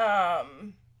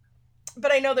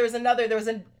 but I know there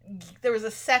was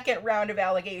a second round of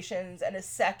allegations and a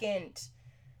second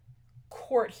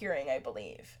court hearing, I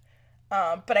believe.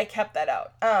 But I kept that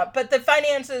out. But the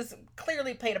finances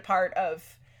clearly played a part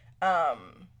of why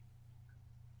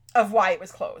it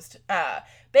was closed.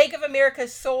 Bank of America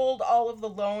sold all of the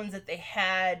loans that they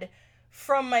had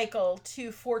from Michael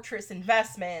to Fortress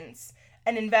Investments,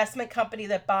 an investment company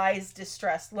that buys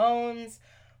distressed loans.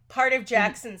 Part of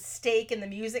Jackson's stake in the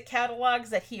music catalogs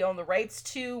that he owned the rights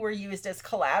to were used as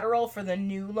collateral for the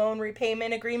new loan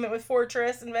repayment agreement with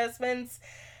Fortress Investments.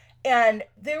 And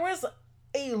there was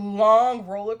a long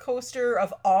roller coaster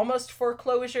of almost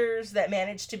foreclosures that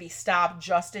managed to be stopped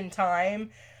just in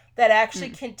time that actually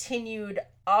continued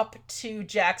up to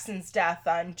Jackson's death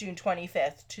on June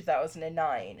 25th,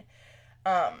 2009.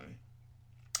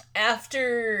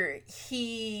 After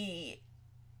he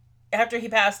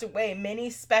passed away, many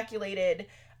speculated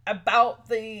about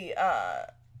the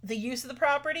use of the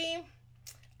property.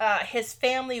 His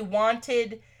family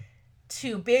wanted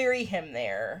to bury him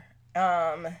there.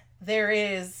 There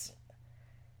is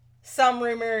some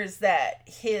rumors that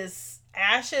his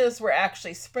ashes were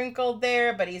actually sprinkled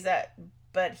there, but he's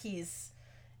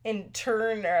in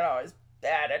turn, I don't know, is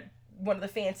at one of the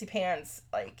fancy pants,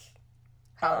 like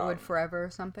Hollywood Forever or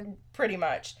something. Pretty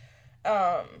much.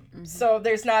 So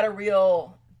there's not a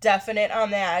real definite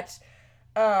on that.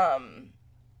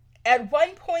 At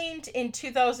one point in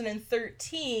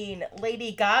 2013,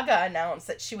 Lady Gaga announced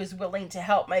that she was willing to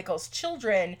help Michael's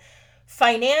children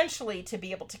financially to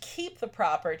be able to keep the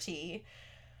property.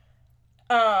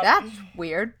 That's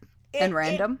weird and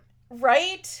random.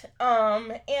 Right?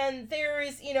 And there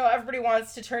is, everybody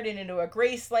wants to turn it into a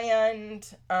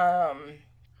Graceland.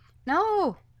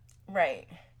 No. Right.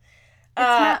 It's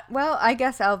not, well, I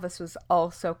guess Elvis was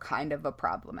also kind of a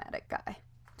problematic guy.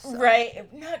 So.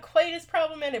 Right. Not quite as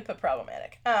problematic, but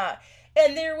problematic.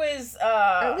 And there was...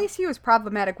 at least he was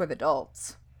problematic with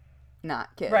adults,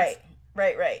 not kids. Right.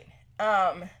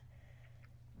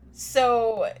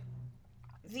 So,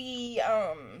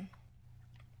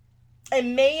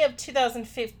 in May of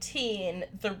 2015,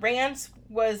 the ranch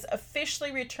was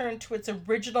officially returned to its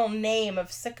original name of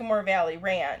Sycamore Valley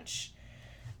Ranch.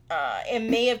 In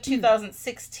May of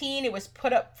 2016, it was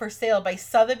put up for sale by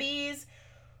Sotheby's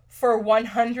for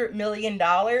 $100 million.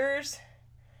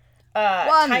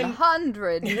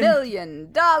 $100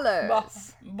 million.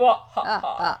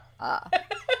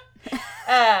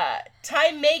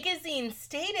 Time magazine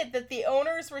stated that the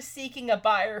owners were seeking a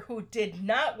buyer who did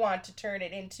not want to turn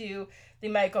it into the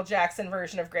Michael Jackson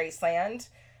version of Graceland.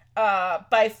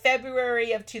 By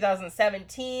February of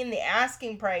 2017, the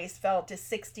asking price fell to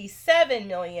 $67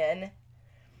 million.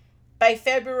 By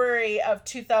February of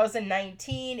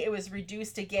 2019, it was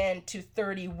reduced again to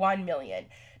 $31 million.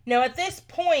 Now, at this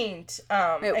point...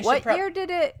 Wait, what year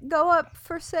did it go up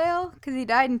for sale? Because he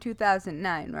died in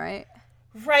 2009, right?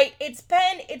 Right. It's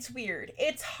weird.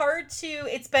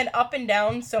 It's been up and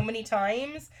down so many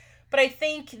times, but I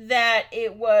think that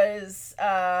it was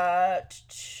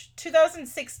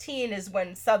 2016 is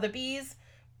when Sotheby's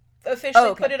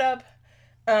officially put it up.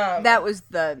 That was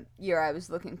the year I was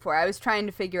looking for. I was trying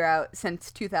to figure out,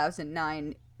 since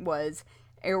 2009 was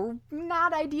a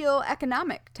not ideal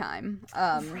economic time.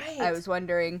 Right. I was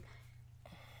wondering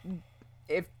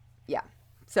if, yeah.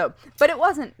 So, but it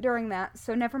wasn't during that,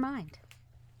 so never mind.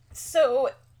 So,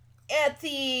 at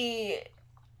this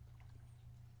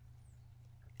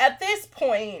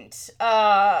point,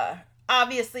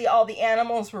 obviously all the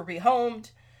animals were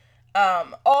rehomed.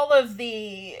 All of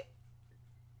the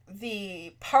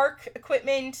park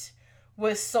equipment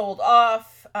was sold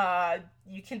off.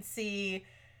 You can see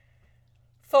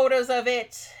photos of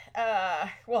it.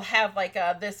 We'll have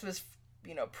this was,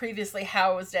 previously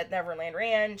housed at Neverland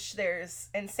Ranch. There's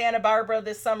in Santa Barbara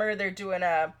this summer, they're doing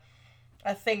a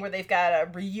thing where they've got a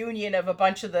reunion of a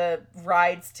bunch of the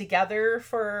rides together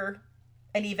for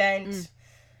an event.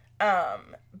 But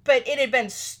it had been,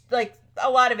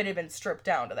 a lot of it had been stripped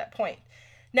down to that point.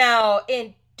 Now,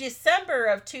 in December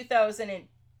of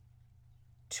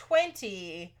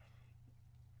 2020,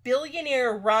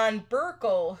 billionaire Ron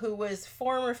Burkle, who was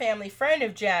former family friend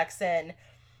of Jackson,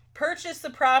 purchased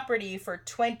the property for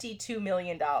 $22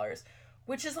 million,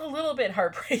 which is a little bit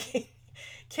heartbreaking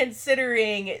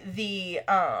considering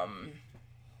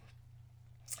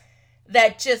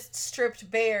that just stripped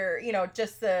bare,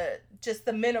 just the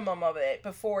minimum of it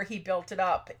before he built it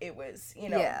up. It was,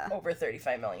 over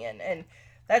 $35 million, and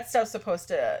that stuff's supposed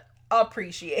to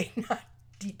appreciate, not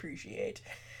depreciate.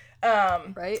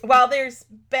 Right. While there's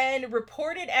been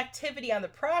reported activity on the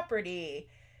property,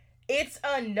 it's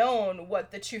unknown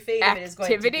what the true fate of it is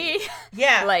going to be.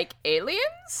 Yeah. Like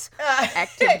aliens?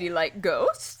 Activity like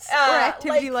ghosts? Or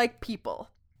activity like people?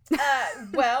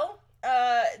 Well,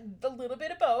 a little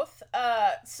bit of both.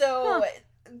 The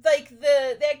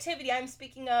activity I'm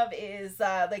speaking of is,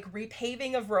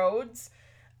 repaving of roads.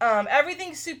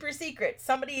 Everything's super secret.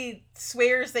 Somebody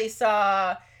swears they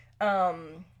saw,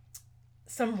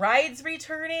 some rides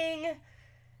returning.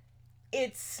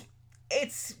 It's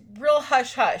real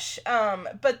hush-hush.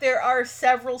 But there are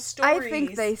several stories. I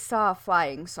think they saw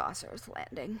flying saucers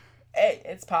landing.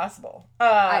 It's possible.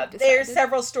 There's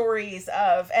several stories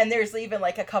of, and there's even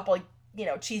a couple,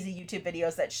 cheesy YouTube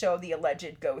videos that show the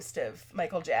alleged ghost of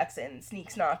Michael Jackson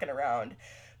sneaks knocking around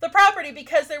the property,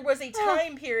 because there was a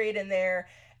time period in there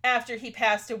after he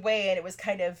passed away and it was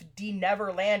kind of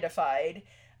de-Neverlandified,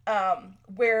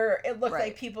 where it looked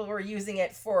like people were using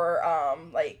it for,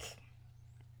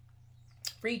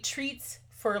 retreats,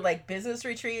 for business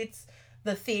retreats.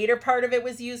 The theater part of it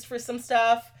was used for some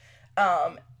stuff.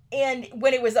 And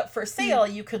when it was up for sale,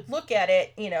 you could look at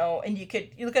it, and you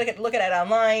could look at it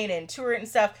online and tour it and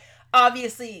stuff.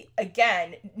 Obviously,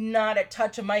 again, not a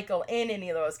touch of Michael in any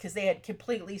of those because they had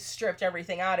completely stripped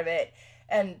everything out of it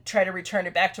and tried to return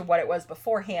it back to what it was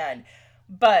beforehand.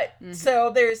 But so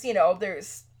there's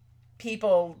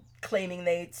people claiming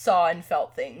they saw and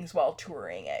felt things while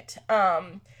touring it.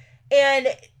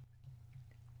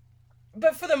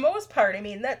 But for the most part, I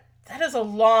mean, that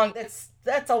is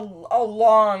that's a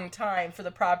long time for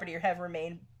the property to have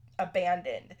remained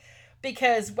abandoned.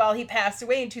 Because while he passed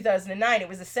away in 2009, it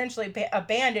was essentially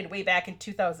abandoned way back in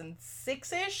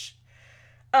 2006-ish.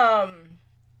 And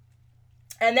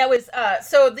that was,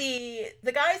 so the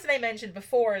guys that I mentioned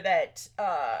before that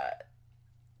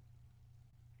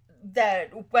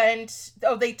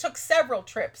they took several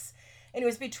trips. And it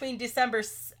was between December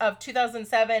of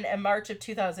 2007 and March of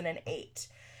 2008.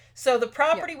 So the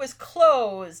property was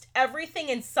closed. Everything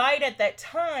inside at that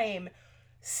time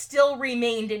still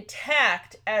remained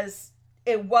intact as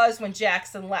it was when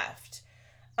Jackson left.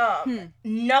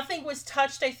 Nothing was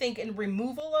touched, I think, in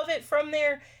removal of it from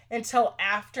there until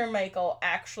after Michael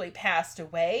actually passed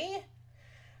away.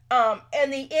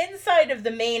 And the inside of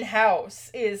the main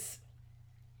house is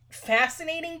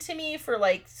fascinating to me for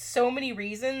like so many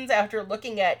reasons after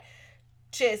looking at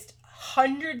just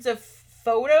hundreds of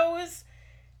photos.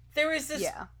 There was this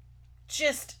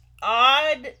just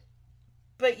odd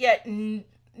but yet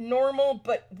normal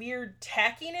but weird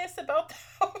tackiness about the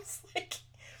house, like,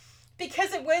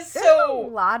 because it was There's a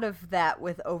lot of that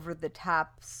with over the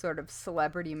top sort of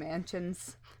celebrity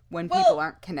mansions when people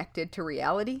aren't connected to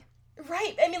reality.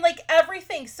 Right. I mean, like,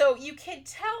 everything. So you can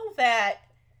tell that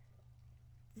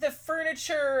the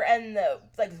furniture and the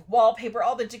like wallpaper,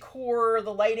 all the decor,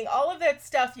 the lighting, all of that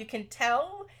stuff you can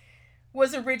tell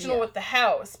was original with the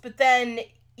house. But then,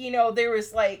 there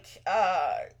was like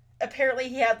apparently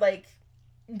he had like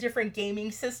different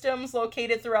gaming systems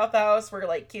located throughout the house where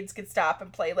like kids could stop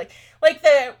and play like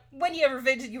when you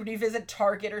visit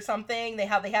Target or something, they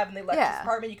have in the electric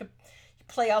department, you could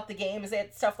play out the games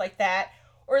and stuff like that.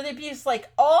 Or they'd be just like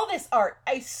all this art.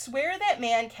 I swear that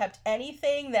man kept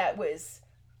anything that was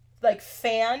like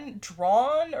fan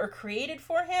drawn or created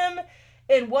for him.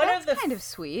 And that's kind of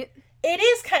sweet. It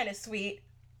is kind of sweet.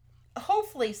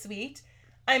 Hopefully sweet.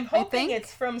 I'm hoping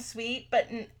it's from Sweet, but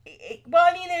well,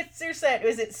 I mean, there's that.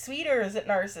 Is it sweet or is it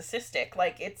narcissistic?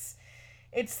 Like it's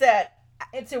a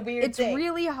weird thing. It's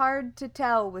really hard to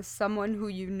tell with someone who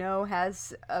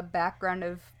has a background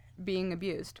of being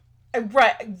abused.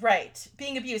 Right.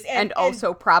 Being abused and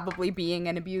also probably being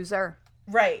an abuser.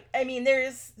 Right. I mean,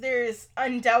 there's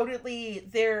undoubtedly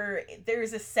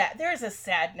there's a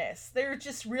sadness. There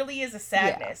just really is a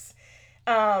sadness.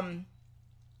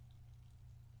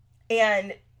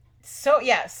 And so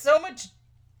much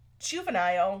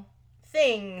juvenile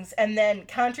things and then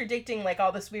contradicting like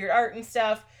all this weird art and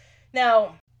stuff.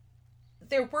 Now,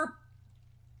 there were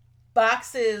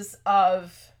boxes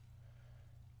of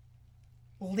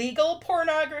legal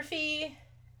pornography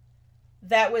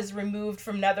that was removed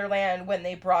from Netherland when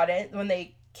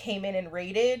they came in and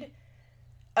raided.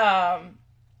 And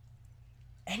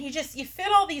you fit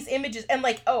all these images and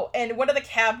like, and one of the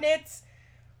cabinets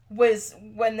was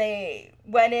when they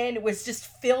went in was just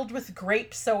filled with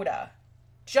grape soda.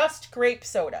 Just grape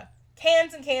soda.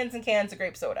 Cans and cans and cans of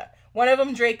grape soda. One of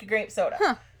them drank a grape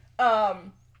soda.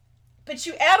 But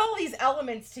you add all these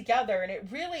elements together and it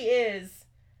really is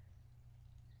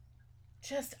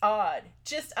just odd.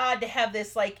 Just odd to have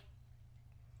this, like,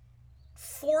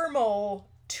 formal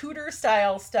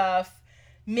Tudor-style stuff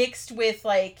mixed with,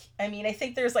 like, I mean, I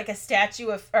think there's, like,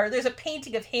 there's a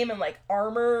painting of him in, like,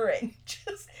 armor and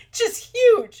just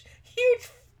huge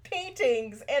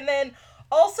paintings. And then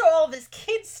also all this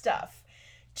kid stuff.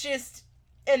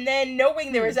 And then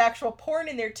knowing there was actual porn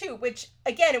in there, too, which,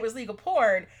 again, it was legal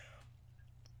porn.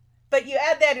 But you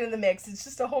add that into the mix, it's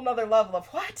just a whole nother level of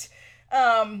what?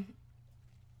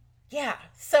 Yeah,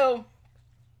 so,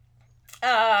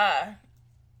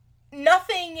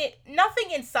 nothing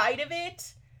inside of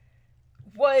it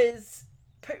was,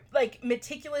 like,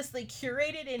 meticulously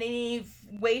curated in any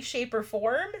way, shape, or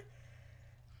form.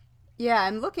 Yeah,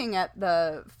 I'm looking at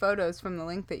the photos from the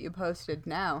link that you posted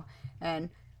now, and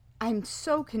I'm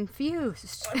so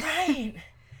confused. Right.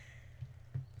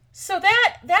 So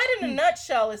that in a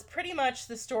nutshell is pretty much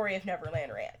the story of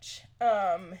Neverland Ranch.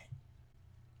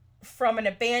 From an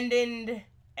abandoned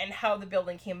and how the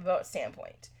building came about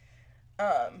standpoint.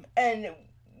 And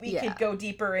we could go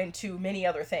deeper into many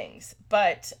other things.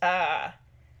 But I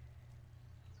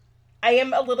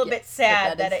am a little bit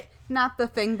sad that it... not the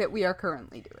thing that we are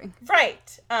currently doing.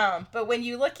 Right. But when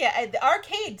you look at... the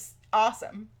arcade's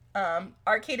awesome.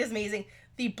 Arcade is amazing.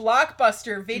 The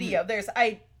Blockbuster video, there's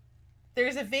a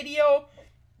video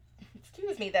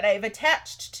that I've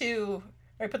attached to,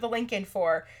 or I put the link in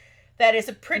for, that is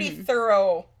a pretty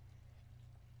thorough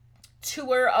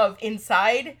tour of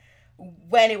inside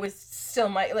when it was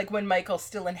still when Michael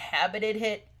still inhabited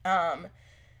it. And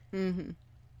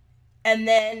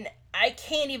then I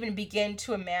can't even begin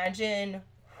to imagine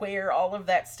where all of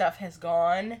that stuff has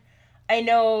gone. I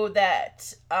know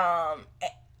that,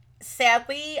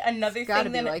 sadly, another It's gotta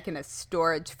thing be that... in a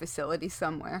storage facility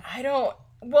somewhere.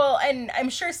 Well, and I'm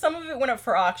sure some of it went up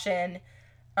for auction.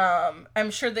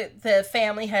 I'm sure that the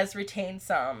family has retained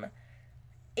some.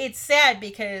 It's sad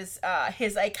because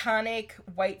his iconic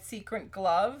white sequin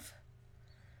glove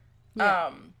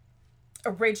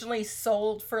originally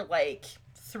sold for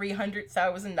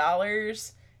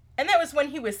 $300,000, and that was when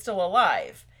he was still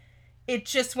alive. It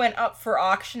just went up for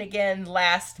auction again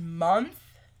last month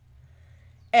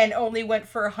and only went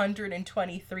for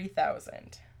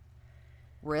 $123,000.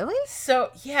 Really? So,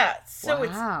 yeah. So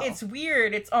Wow. it's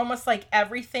weird. It's almost like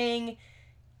everything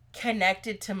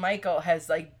connected to Michael has,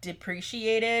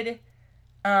 depreciated.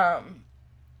 And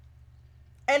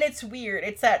it's weird.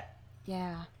 It's that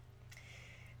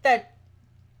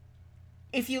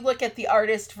if you look at the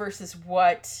artist versus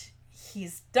what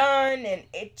he's done, and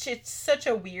it's such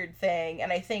a weird thing.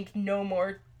 And I think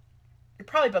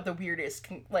probably about the weirdest,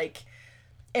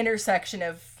 intersection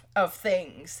of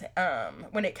things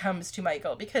when it comes to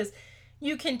Michael, because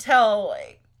you can tell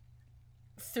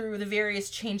through the various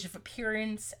change of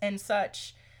appearance and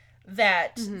such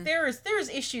that there's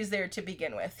issues there to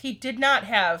begin with. He did not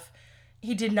have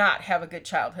a good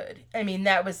childhood. I mean,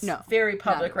 that was very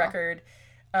public record.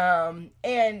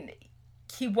 And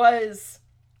he was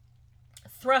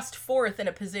thrust forth in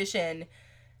a position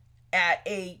at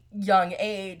a young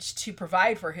age to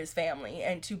provide for his family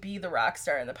and to be the rock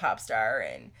star and the pop star,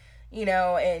 and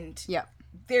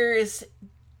there is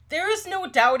no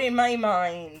doubt in my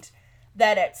mind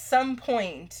that at some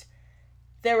point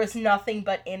there was nothing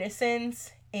but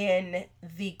innocence in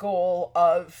the goal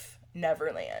of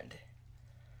Neverland.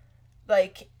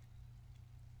 That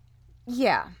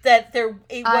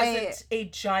it wasn't a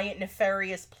giant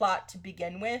nefarious plot to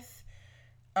begin with.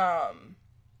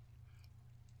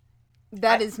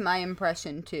 That is my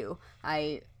impression too.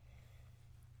 I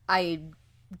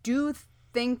do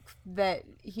think that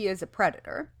he is a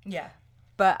predator. Yeah.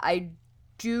 But I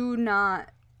do not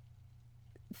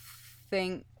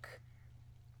think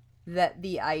that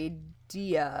the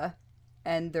idea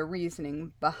and the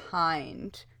reasoning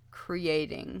behind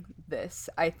creating this,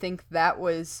 I think that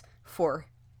was for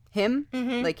him,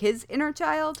 his inner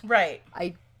child. Right.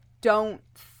 I don't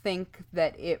think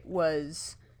that it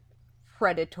was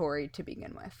predatory to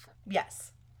begin with.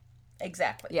 Yes.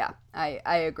 Exactly. Yeah, I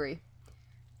agree.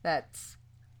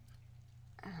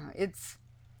 It's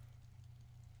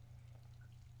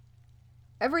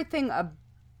everything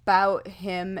about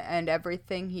him and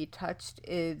everything he touched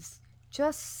is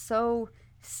just so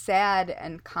sad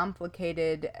and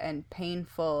complicated and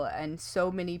painful, and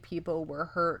so many people were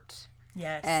hurt.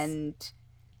 Yes. And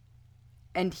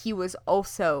he was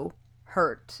also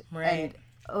hurt. Right.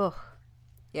 And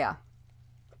yeah.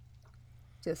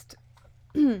 Just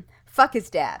fuck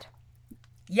his dad.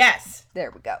 Yes.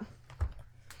 There we go.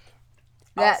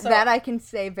 That I can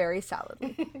say very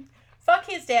solidly. Fuck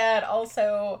his dad.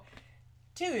 Also,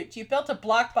 dude, you built a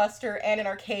Blockbuster and an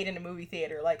arcade and a movie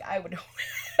theater. I would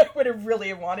have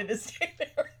really wanted to stay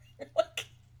there.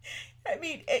 And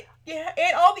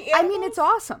all the animals. I mean, it's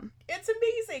awesome. It's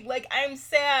amazing. I'm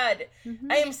sad.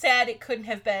 I am sad it couldn't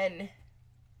have been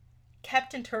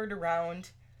kept and turned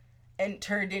around and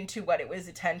turned into what it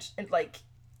was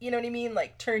you know what I mean?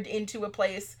 Turned into a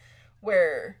place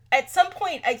where at some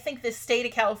point I think the state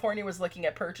of California was looking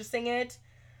at purchasing it.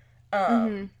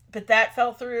 But that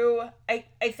fell through. I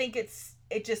think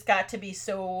it just got to be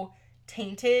so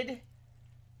tainted.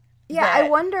 Yeah, I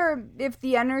wonder if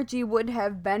the energy would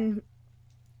have been...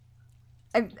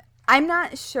 I'm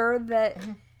not sure that...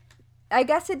 I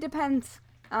guess it depends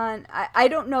on... I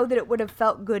don't know that it would have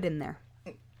felt good in there.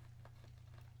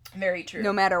 Very true.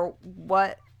 No matter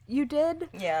what you did.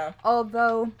 Yeah.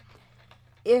 Although,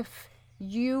 if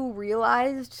you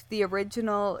realized the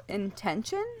original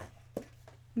intention,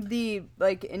 the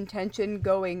intention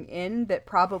going in that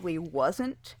probably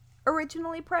wasn't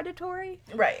originally predatory,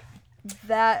 right,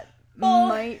 that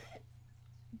might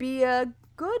be a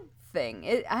good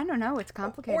thing. I don't know, it's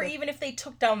complicated. Or even if they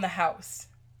took down the house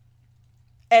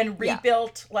and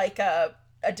rebuilt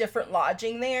a different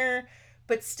lodging there,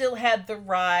 but still had the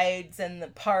rides and the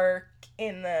park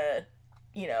and the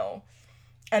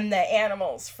and the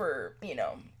animals for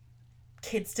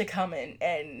kids to come in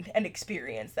and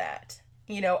experience that.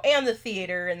 and the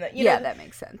theater and the, that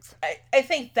makes sense. I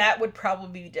think that would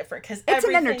probably be different because it's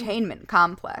an entertainment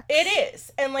complex. It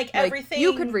is. And everything.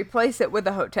 You could replace it with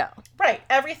a hotel. Right.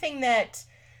 Everything that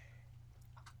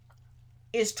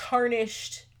is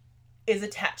tarnished is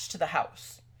attached to the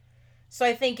house. So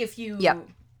I think if you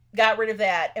got rid of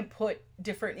that and put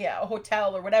different, a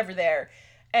hotel or whatever there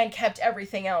and kept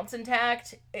everything else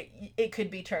intact, it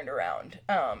could be turned around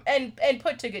and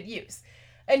put to good use.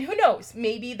 And who knows,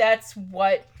 maybe that's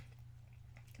what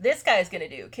this guy's going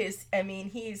to do. Because, I mean,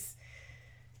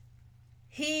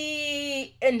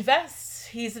 he invests.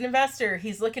 He's an investor.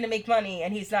 He's looking to make money,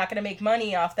 and he's not going to make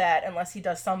money off that unless he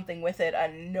does something with it.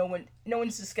 And no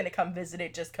one's just going to come visit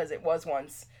it just because it was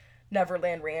once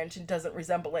Neverland Ranch and doesn't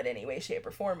resemble it in any way, shape,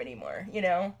 or form anymore,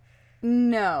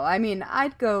 No, I mean,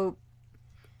 I'd go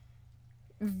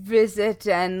visit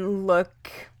and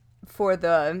look for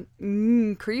the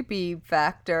creepy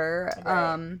factor.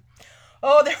 Right.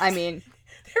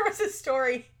 There was a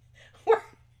story where,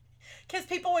 because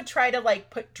people would try to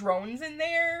put drones in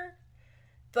there,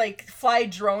 fly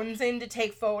drones in to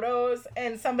take photos,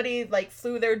 and somebody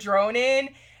flew their drone in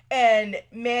and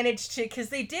managed to, because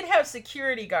they did have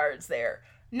security guards there,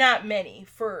 not many,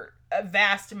 for a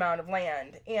vast amount of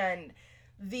land, and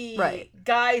the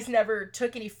guys never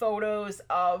took any photos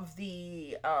of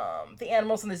the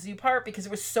animals in the zoo part because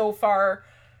it was so far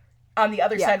on the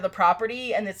other side of the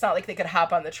property, and it's not like they could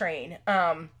hop on the train.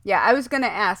 I was gonna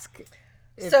ask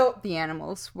if the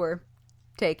animals were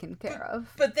taken care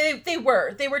of, but they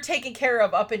were taken care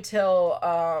of up until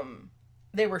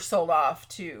they were sold off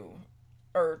to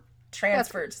or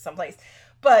transferred to someplace.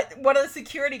 But one of the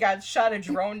security guards shot a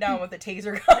drone down with a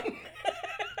taser gun.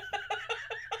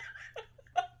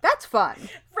 That's fun.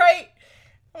 Right?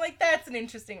 That's an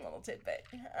interesting little tidbit.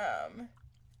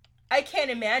 I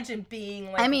can't imagine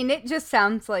being I mean, it just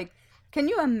sounds like... Can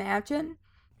you imagine...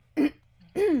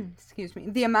 excuse me,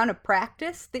 the amount of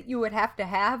practice that you would have to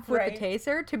have with a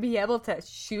taser to be able to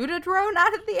shoot a drone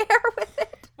out of the air with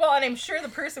it? Well, and I'm sure the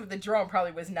person with the drone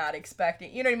probably was not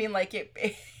expecting... You know what I mean?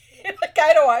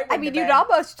 I mean, you'd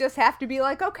almost just have to be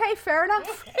like, okay, fair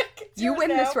enough. You win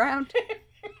this round.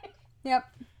 Yep.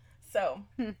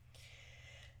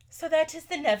 So that is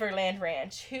the Neverland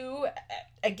Ranch, who,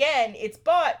 again, it's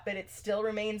bought, but it still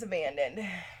remains abandoned.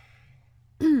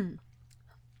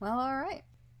 Well, all right.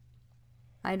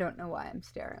 I don't know why I'm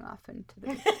staring off into the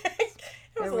distance.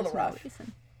 It was a little rough.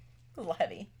 A little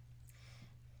heavy.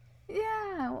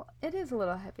 Yeah, well, it is a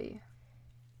little heavy.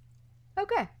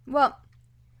 Okay, well,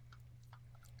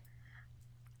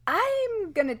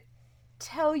 I'm gonna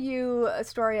tell you a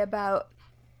story about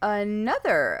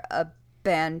another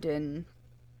abandoned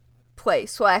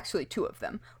place. Well, actually, two of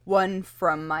them. One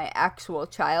from my actual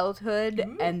childhood,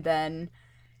 and then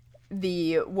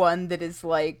the one that is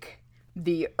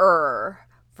the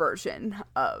version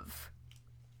of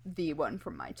the one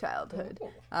from my childhood.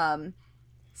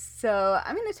 So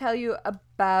I'm going to tell you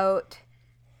about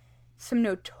some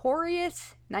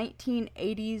notorious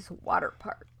 1980s water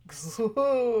parks.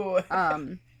 Ooh.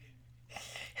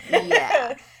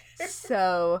 Yeah.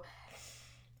 So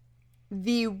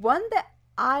the one that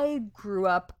I grew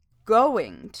up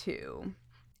going to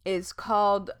is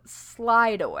called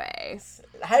Slideaway.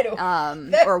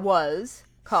 Or was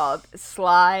called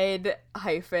Slide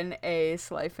hyphen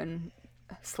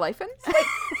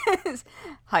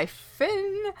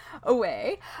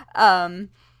away.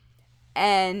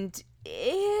 And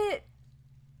it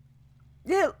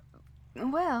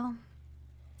well,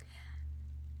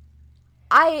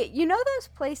 you know those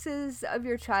places of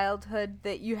your childhood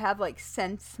that you have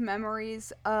sense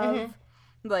memories of?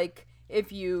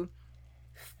 If you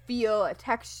feel a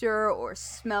texture or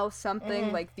smell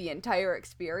something, the entire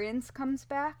experience comes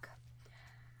back.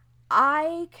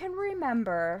 I can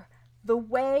remember the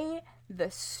way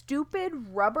the stupid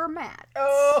rubber mats,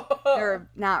 or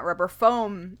not rubber,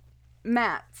 foam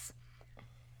mats,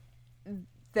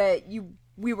 that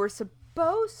we were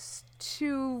supposed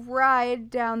to ride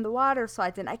down the water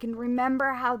slides, and I can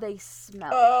remember how they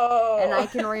smelled. And I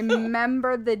can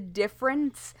remember the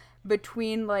difference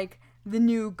between the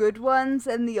new good ones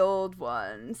and the old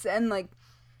ones, and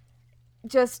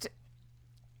this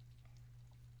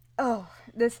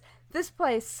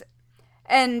place.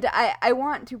 And I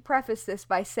want to preface this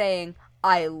by saying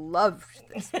I loved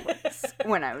this place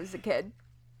when I was a kid,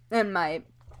 and my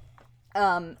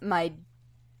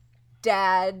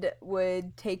dad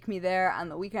would take me there on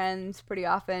the weekends pretty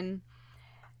often,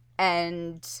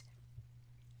 and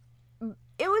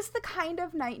it was the kind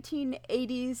of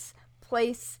 1980s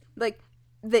place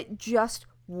that just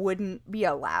wouldn't be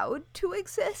allowed to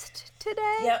exist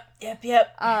today.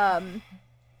 Yep.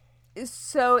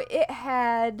 So it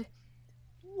had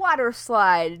water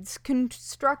slides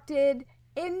constructed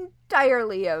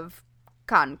entirely of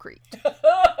concrete.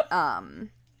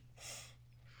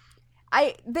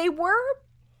 They were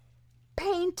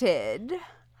painted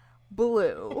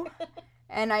blue,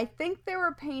 and I think they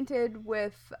were painted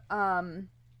with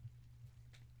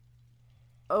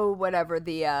whatever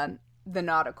the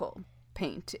nautical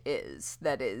paint is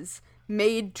that is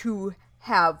made to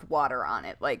have water on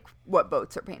it, like what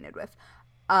boats are painted with.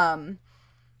 And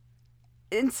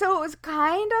so it was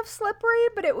kind of slippery,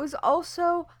 but it was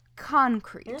also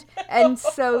concrete. And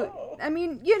so, I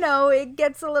mean, it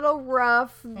gets a little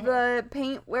rough. The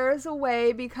paint wears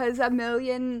away because a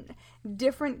million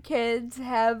different kids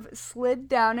have slid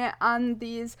down it on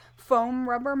these foam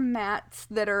rubber mats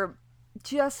that are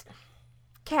just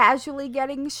casually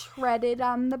getting shredded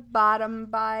on the bottom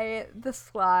by the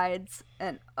slides.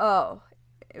 And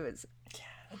it's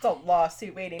a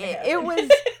lawsuit waiting to happen. It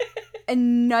was a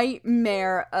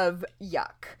nightmare of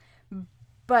yuck.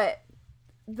 But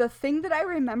the thing that I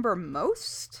remember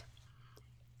most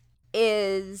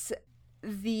is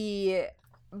the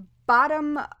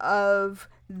bottom of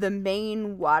the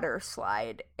main water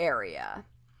slide area.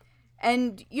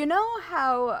 And you know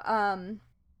how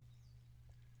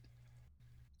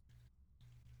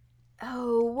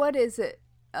what is it?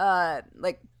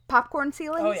 Like popcorn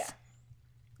ceilings? Oh yeah.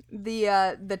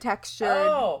 The textured.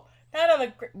 Oh, not on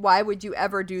the. Why would you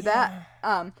ever do that?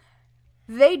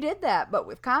 They did that, but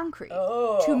with concrete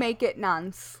to make it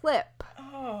non-slip.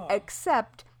 Oh.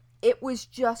 Except it was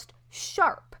just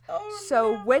sharp. Oh,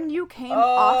 so no. when you came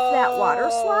off that water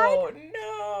slide,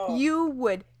 no. you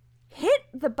would hit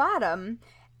the bottom,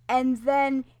 and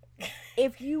then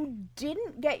if you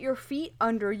didn't get your feet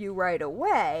under you right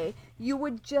away, you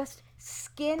would just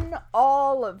skin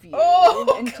all of you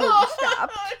until you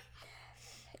stopped.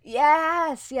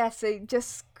 Yes, so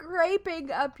just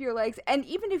scraping up your legs. And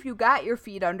even if you got your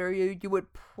feet under you, you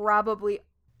would probably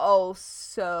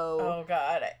also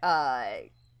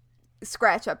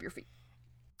scratch up your feet.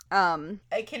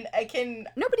 I can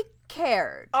Nobody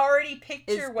cared. Already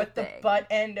picture what the butt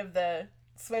end of the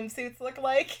swimsuits look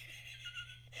like.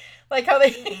 Like how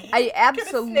they I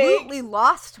absolutely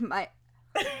lost my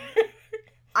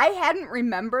I hadn't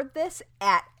remembered this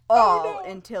at all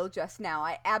until just now.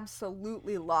 I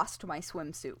absolutely lost my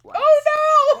swimsuit once.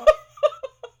 Oh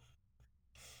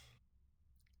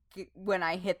no! When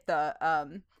I hit the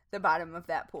bottom of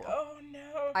that pool. Oh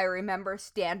no! I remember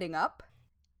standing up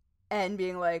and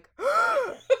being like,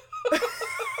 oh no!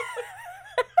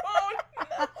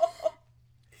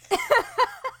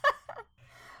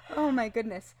 Oh my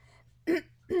goodness.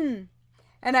 And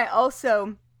I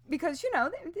also, because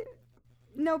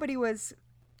nobody was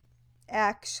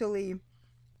actually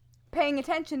paying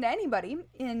attention to anybody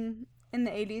in the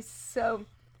 80s, so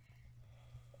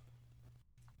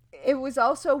it was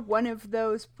also one of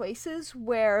those places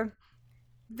where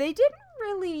they didn't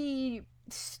really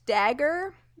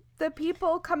stagger the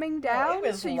people coming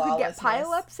down, so you could get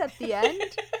pile-ups at the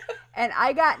end. And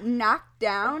I got knocked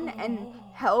down and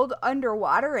held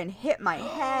underwater and hit my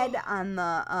head on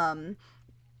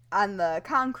the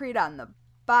concrete on the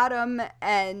bottom.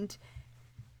 And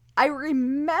I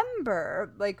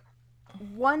remember, like,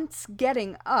 once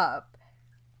getting up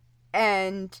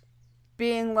and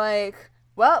being like,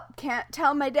 well, can't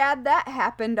tell my dad that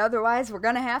happened, otherwise we're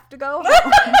gonna have to go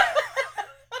home.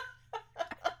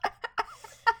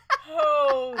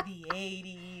 Oh, the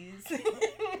 80s.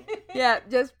 Yeah,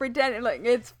 just pretending like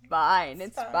it's fine.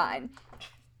 It's fine.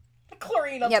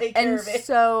 Chlorine will take care of it. And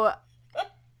so,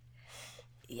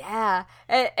 yeah.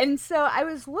 And so I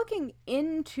was looking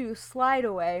into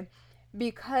Slideaway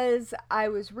because I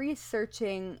was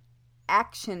researching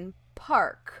Action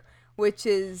Park, which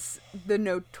is the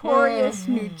notorious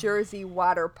New Jersey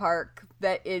water park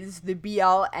that is the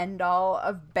be-all, end-all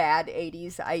of bad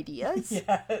 80s ideas.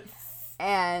 Yes.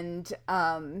 And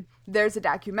there's a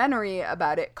documentary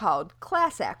about it called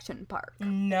Class Action Park.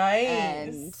 Nice.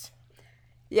 And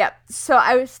yeah, so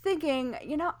I was thinking,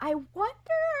 I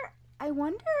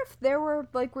wonder if there were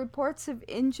like reports of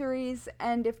injuries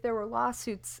and if there were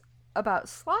lawsuits about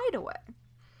Slideaway.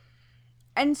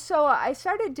 And so I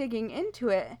started digging into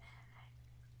it,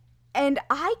 and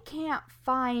I can't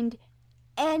find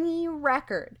any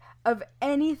record of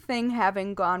anything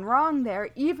having gone wrong there,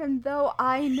 even though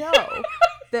I know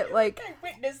that, like,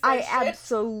 I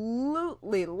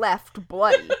absolutely left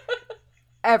bloody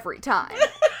every time.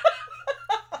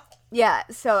 Yeah,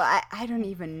 so I don't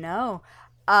even know.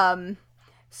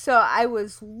 So I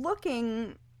was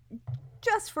looking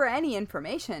just for any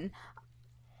information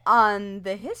on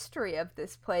the history of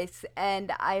this place,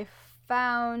 and I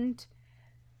found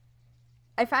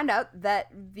out that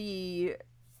the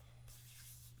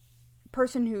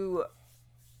person who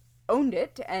owned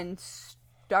it and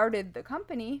started the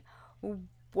company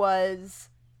was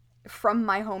from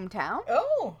my hometown.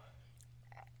 Oh.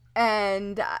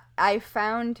 And I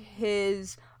found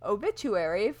his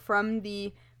obituary from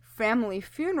the family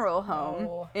funeral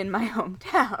home in my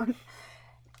hometown.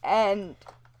 And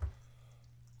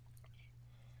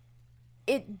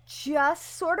it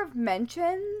just sort of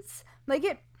mentions, like,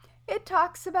 it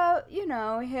talks about, you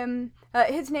know, him,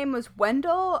 his name was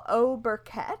Wendell O.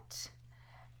 Burkett,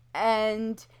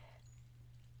 and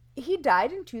he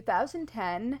died in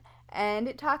 2010, and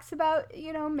it talks about,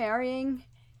 you know, marrying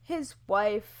his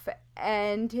wife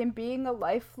and him being a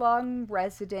lifelong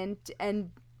resident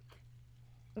and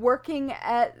working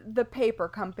at the paper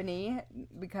company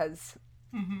because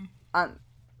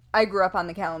I grew up on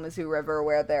the Kalamazoo River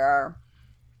where there are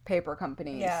paper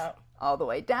companies all the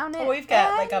way down it. Well, we've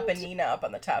got like up in Neenah up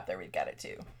on the top there. We've got it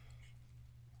too.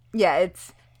 Yeah, it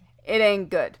ain't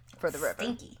good for the river.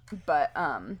 Stinky. But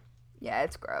yeah,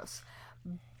 it's gross.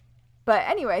 But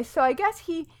anyway, so I guess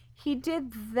he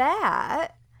did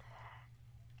that.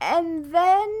 And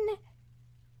then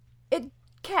it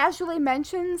casually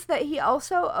mentions that he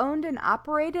also owned and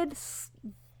operated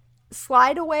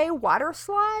Slide Away Water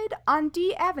Slide on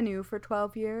D Avenue for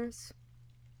 12 years.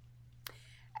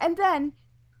 And then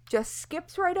just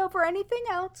skips right over anything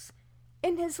else.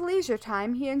 In his leisure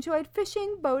time, he enjoyed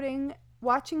fishing, boating,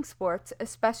 watching sports,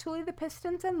 especially the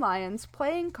Pistons and Lions,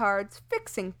 playing cards,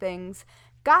 fixing things,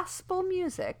 gospel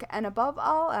music, and above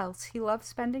all else, he loved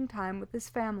spending time with his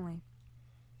family.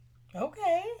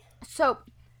 Okay. So,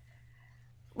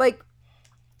 like,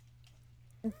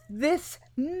 this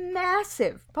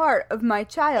massive part of my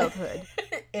childhood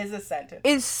is a sentence.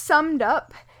 Is summed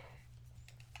up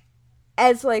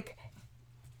as, like,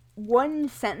 one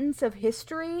sentence of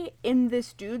history in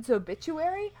this dude's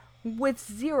obituary with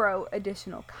zero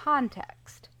additional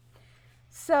context.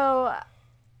 So,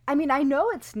 I mean, I know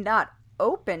it's not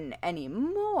open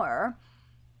anymore,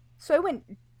 so I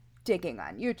went digging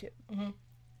on YouTube. Mm-hmm.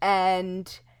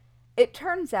 And it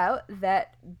turns out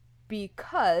that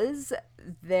because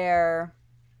there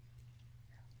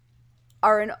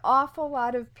are an awful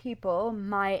lot of people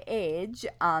my age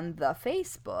on the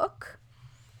Facebook,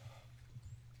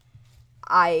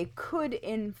 I could,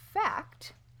 in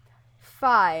fact,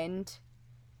 find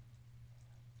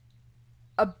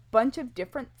a bunch of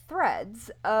different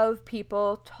threads of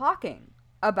people talking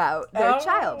about their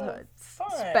childhoods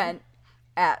spent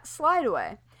at Slide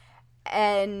Away.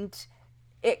 And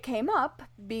it came up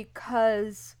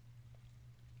because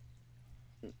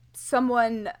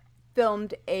someone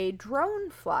filmed a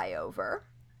drone flyover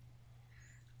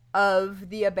of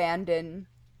the abandoned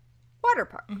water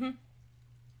park. Mm-hmm.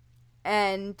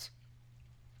 And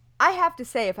I have to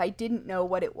say, if I didn't know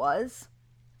what it was,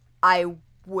 I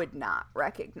would not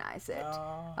recognize it.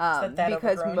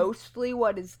 Because overgrown? Mostly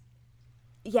what is...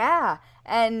 Yeah.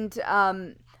 And,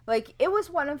 like, it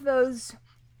was one of those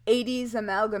 80s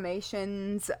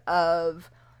amalgamations of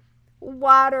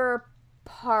water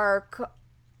park,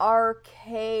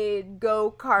 arcade,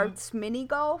 go-karts, mini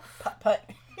golf. Putt-putt.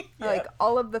 Yep. Like,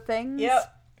 all of the things.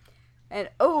 Yep. And,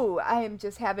 I am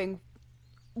just having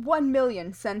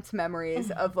 1,000,000 sense memories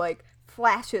of, like,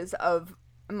 flashes of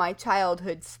my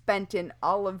childhood spent in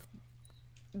all of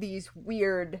these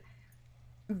weird,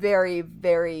 very,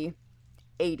 very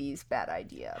 80s bad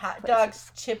idea hot places.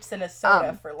 Dogs, chips, and a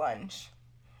soda for lunch.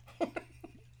 Kind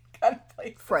of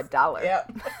places. For $1.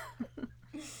 Yep.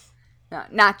 No,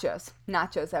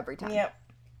 nachos every time. Yep.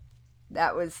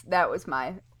 That was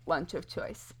my lunch of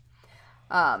choice.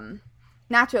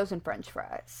 Nachos and French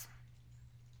fries.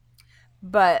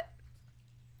 But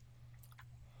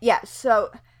yeah,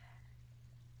 so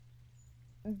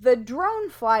the drone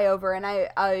flyover, and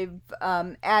I've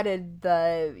added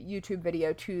the YouTube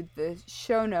video to the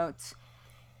show notes,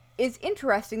 is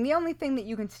interesting. The only thing that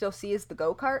you can still see is the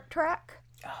go-kart track.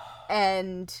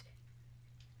 And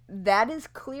that is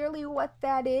clearly what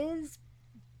that is.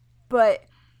 But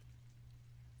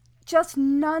just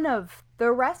none of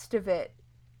the rest of it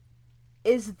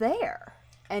is there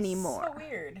anymore. So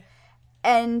weird.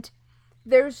 And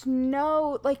there's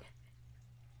no, like,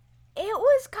 it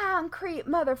was concrete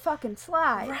motherfucking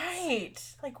slides. Right.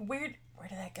 Like, where did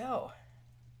that go?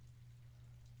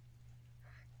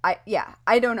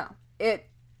 I don't know.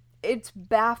 It's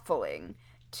baffling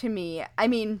to me. I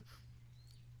mean,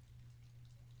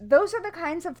 those are the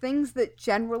kinds of things that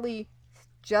generally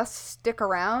just stick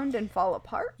around and fall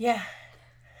apart. Yeah.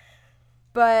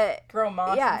 But grow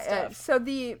moss and stuff.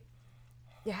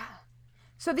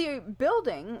 So the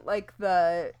building, like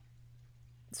the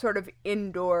sort of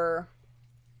indoor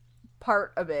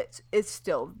part of it, is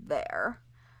still there.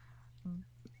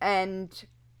 And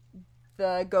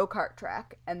the go-kart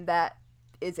track, and that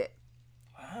is it.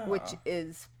 Wow. Which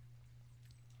is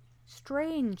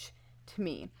strange to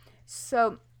me.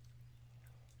 So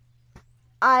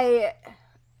I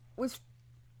was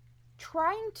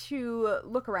trying to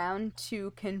look around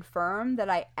to confirm that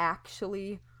I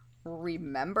actually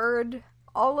remembered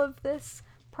all of this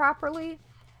properly,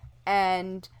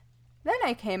 and then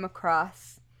I came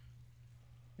across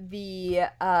the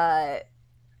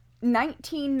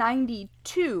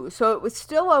 1992, so it was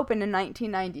still open in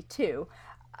 1992,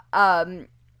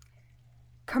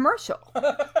 commercial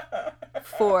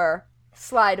for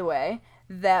Slide Away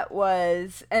that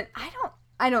was, and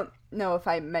I don't know if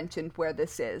I mentioned where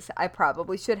this is. I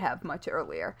probably should have much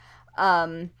earlier.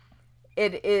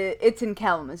 It's in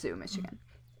Kalamazoo, Michigan.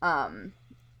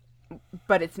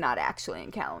 But it's not actually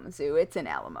in Kalamazoo. It's in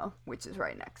Alamo, which is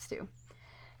right next to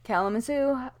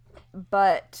Kalamazoo.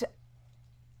 But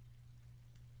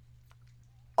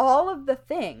all of the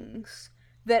things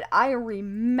that I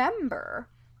remember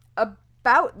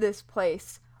about this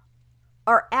place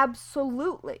are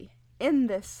absolutely in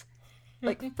this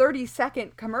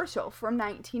 30-second commercial from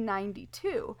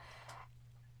 1992.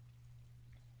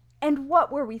 And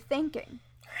what were we thinking?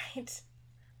 Right.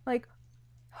 Like,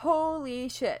 holy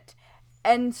shit.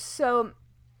 And so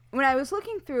when I was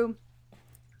looking through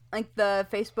like the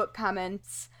Facebook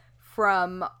comments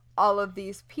from all of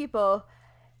these people,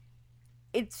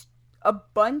 it's a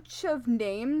bunch of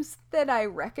names that I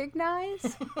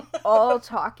recognize, all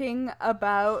talking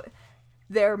about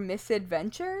their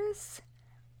misadventures.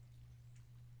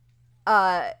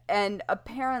 And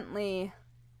apparently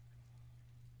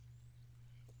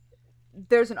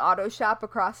there's an auto shop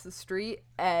across the street,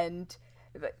 and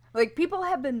like people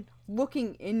have been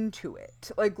looking into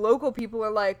it. Like local people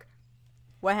are like,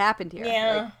 what happened here?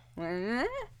 Yeah.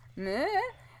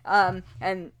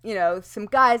 And you know, some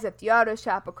guys at the auto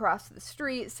shop across the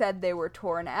street said they were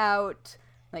torn out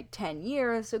like 10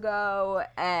 years ago,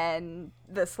 and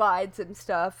the slides and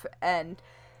stuff. And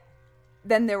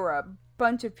then there were a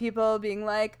bunch of people being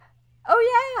like,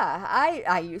 oh yeah,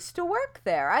 I used to work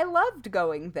there. I loved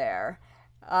going there.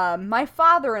 My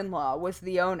father-in-law was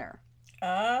the owner.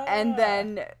 And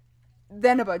then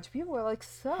a bunch of people were like,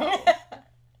 so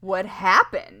what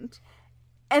happened?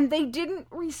 And they didn't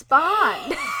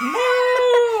respond.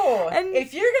 No! And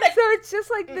if you're gonna, so it's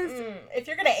just like this. If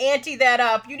you're gonna ante that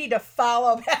up, you need to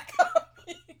follow back up.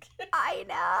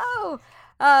 I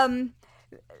know.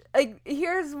 Like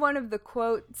here's one of the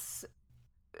quotes.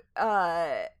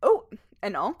 An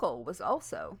uncle was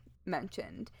also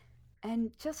mentioned,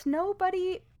 and just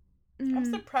nobody. I'm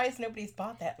surprised nobody's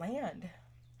bought that land.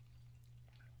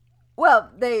 Well,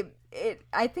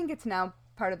 I think it's now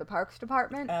part of the Parks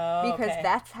Department, because okay.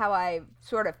 that's how I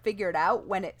sort of figured out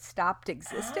when it stopped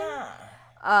existing.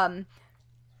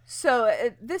 So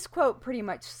this quote pretty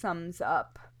much sums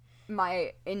up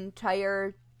my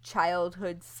entire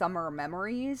childhood summer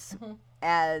memories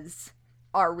as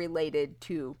are related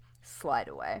to Slide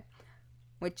Away,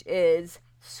 which is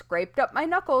scraped up my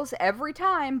knuckles every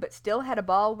time, but still had a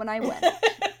ball when I went.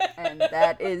 And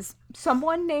that is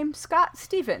someone named Scott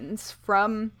Stevens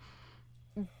from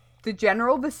the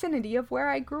general vicinity of where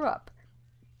I grew up.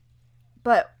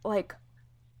 But, like,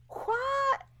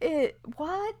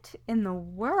 what in the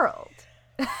world?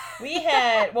 We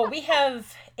have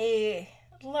a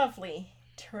lovely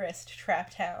tourist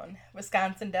trap town,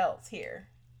 Wisconsin Dells, here.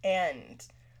 And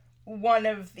one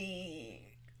of the,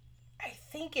 I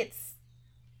think it's,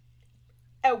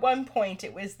 at one point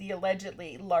it was the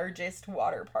allegedly largest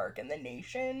water park in the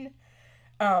nation.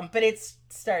 But it's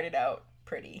started out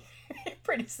pretty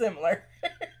similar.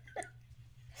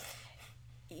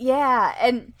 Yeah,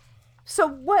 and so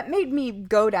what made me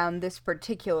go down this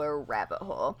particular rabbit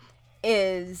hole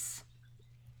is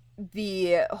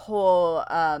the whole,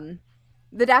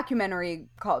 the documentary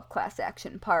called Class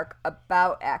Action Park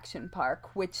about Action Park,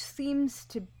 which seems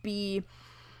to be,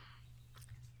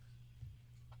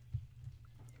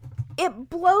 it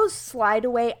blows Slide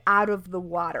Away out of the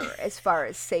water as far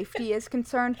as safety is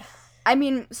concerned. I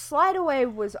mean, Slide Away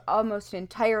was almost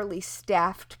entirely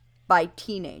staffed by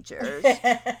teenagers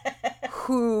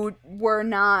who were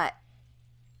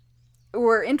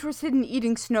interested in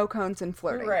eating snow cones and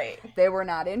flirting. Right. They were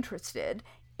not interested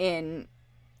in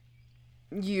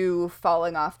you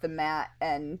falling off the mat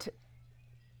and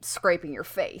scraping your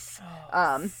face.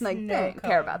 Like, they didn't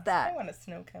care about that. I want a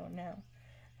snow cone now.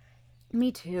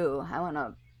 Me too. I want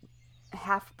a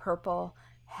half purple,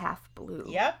 half blue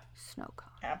Yep. snow cone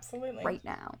Absolutely. right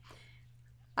now.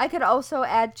 I could also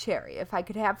add cherry. If I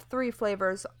could have 3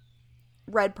 flavors,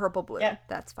 red, purple, blue, Yep.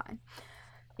 that's fine.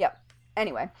 Yep.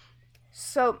 Anyway,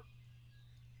 so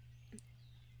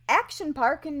Action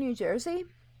Park in New Jersey,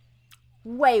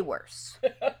 way worse.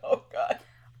 Oh, God.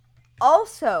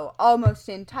 Also almost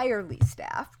entirely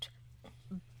staffed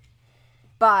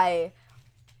by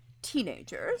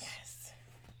teenagers. Yes.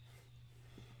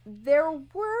 There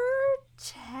were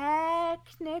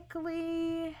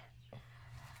technically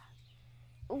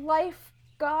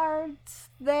lifeguards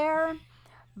there,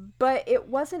 but it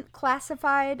wasn't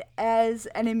classified as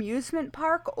an amusement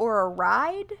park or a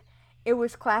ride. It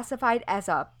was classified as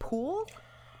a pool.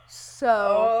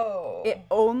 So it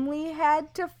only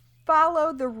had to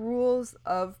follow the rules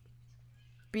of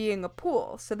being a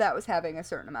pool. So that was having a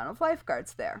certain amount of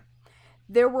lifeguards there.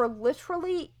 There were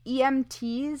literally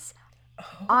EMTs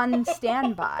on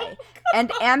standby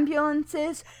and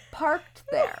ambulances parked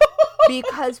there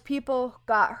because people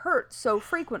got hurt so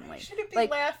frequently. I shouldn't be like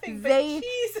laughing, they but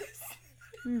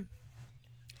Jesus.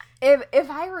 if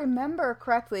I remember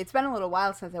correctly, it's been a little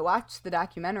while since I watched the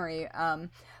documentary,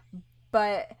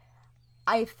 but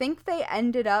I think they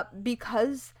ended up,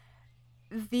 because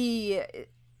the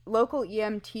local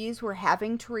EMTs were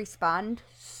having to respond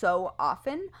so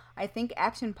often, I think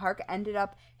Action Park ended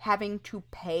up having to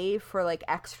pay for like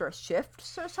extra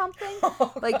shifts or something.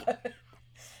 Like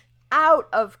out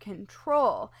of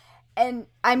control. And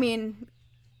I mean,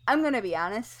 I'm gonna be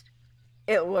honest,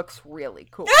 it looks really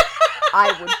cool.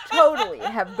 I would totally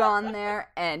have gone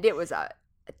there, and it was a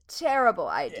terrible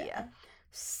idea. Yeah.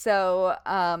 So,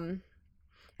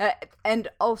 and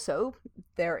also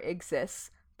there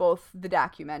exists both the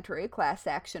documentary Class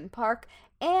Action Park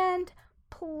and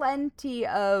plenty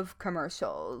of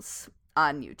commercials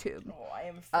on YouTube. Oh, I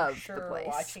am of for the sure place.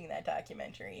 watching that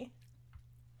documentary.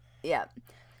 Yeah.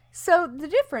 So the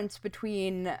difference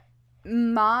between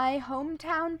my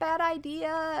hometown bad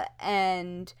idea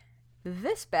and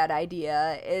this bad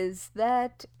idea is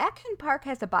that Action Park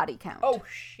has a body count. Oh,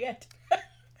 shit.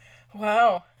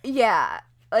 Wow. Yeah.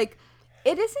 Like,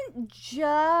 it isn't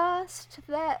just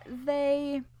that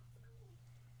they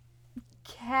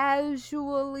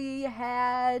casually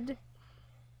had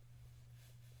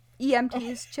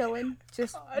EMTs chilling,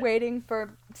 just waiting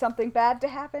for something bad to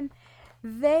happen.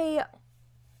 They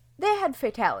had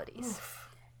fatalities.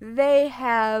 Oof. They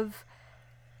have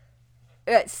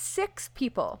 6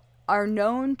 people are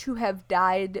known to have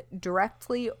died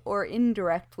directly or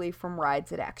indirectly from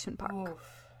rides at Action Park. Oof.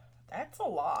 That's a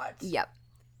lot. Yep.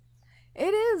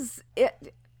 It is.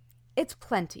 It's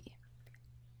plenty.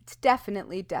 It's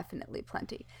definitely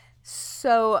plenty.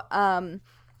 So,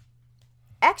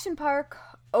 Action Park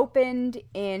opened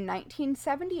in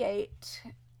 1978,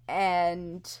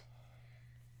 and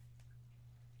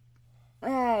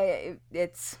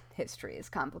its history is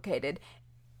complicated.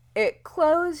 It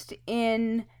closed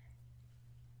in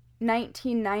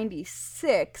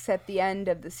 1996 at the end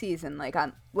of the season, like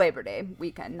on Labor Day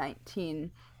weekend,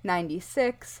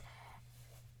 1996.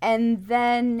 And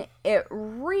then it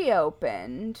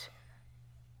reopened,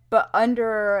 but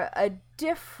under a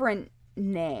different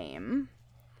name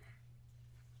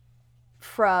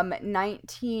from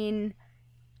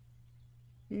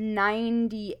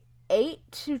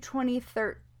 1998 to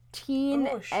 2013.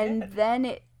 Oh, shit. And then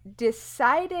it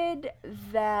decided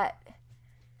that,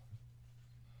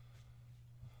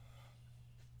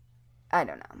 I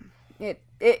don't know,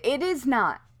 it is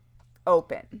not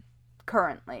open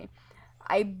currently.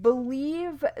 I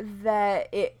believe that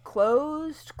it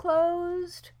closed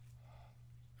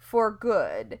for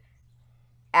good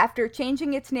after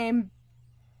changing its name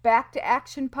back to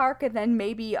Action Park and then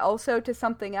maybe also to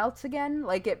something else again.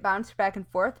 Like, it bounced back and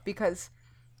forth because,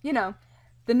 you know,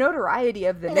 the notoriety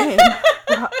of the name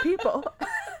brought people.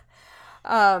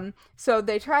 So when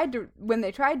they tried to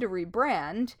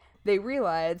rebrand, they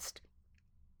realized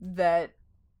that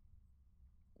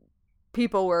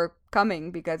people were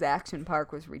coming because Action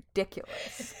Park was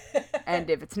ridiculous. And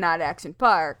if it's not Action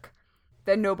Park,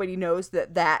 then nobody knows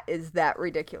that is that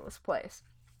ridiculous place.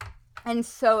 And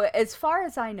so, as far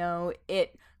as I know,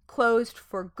 it closed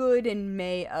for good in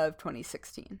May of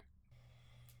 2016.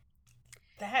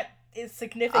 That is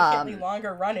significantly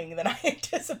longer running than I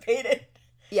anticipated.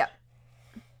 Yeah.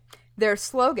 Their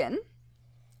slogan,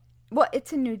 well,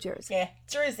 it's in New Jersey. Yeah,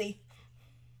 Jersey.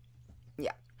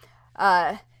 Yeah.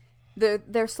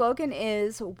 Their slogan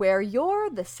is, where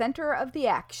you're the center of the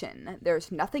action.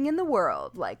 There's nothing in the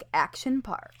world like Action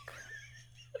Park.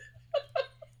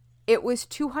 It was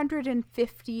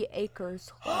 250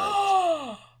 acres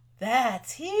large.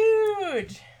 That's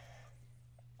huge.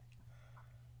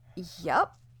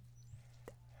 Yep.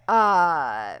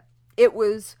 It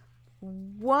was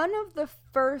one of the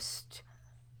first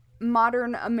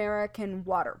modern American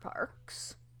water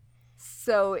parks.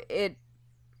 So it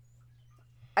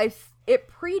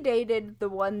predated the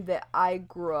one that I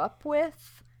grew up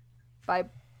with by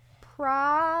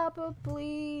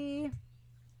probably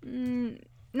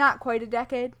not quite a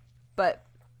decade, but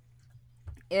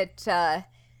it, well,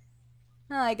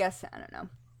 I guess, I don't know,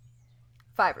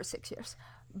 5 or 6 years.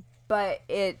 But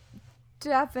it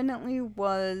definitely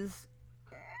was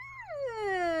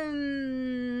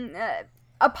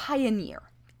a pioneer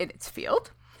in its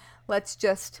field. Let's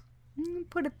just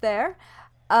put it there.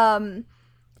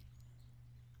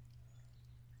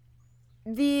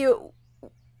 The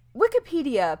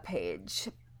Wikipedia page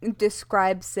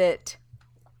describes it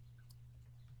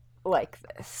like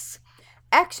this.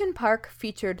 Action Park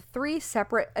featured 3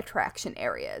 separate attraction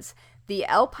areas: the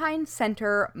Alpine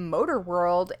Center, Motor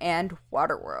World, and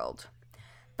Water World.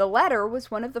 The latter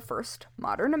was one of the first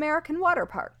modern American water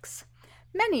parks.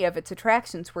 Many of its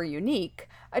attractions were unique,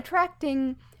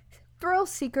 attracting thrill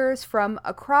seekers from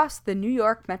across the New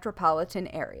York metropolitan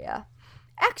area.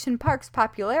 Action Park's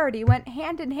popularity went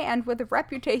hand in hand with a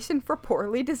reputation for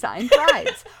poorly designed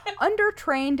rides,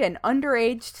 undertrained and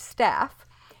underaged staff,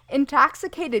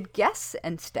 intoxicated guests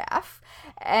and staff,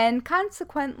 and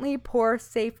consequently poor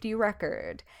safety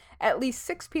record. At least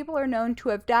 6 people are known to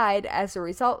have died as a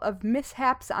result of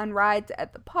mishaps on rides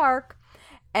at the park,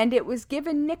 and it was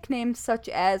given nicknames such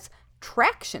as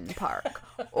Traction Park,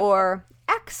 or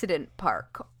Accident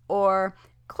Park, or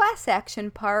Class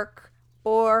Action Park,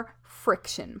 or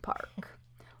Friction Park.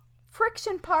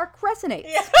 Friction Park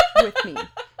resonates with me.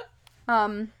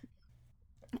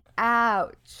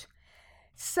 Ouch.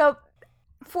 So,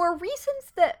 for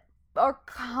reasons that are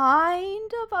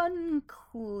kind of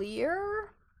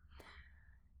unclear,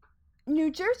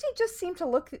 New Jersey just seemed to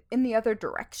look in the other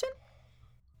direction.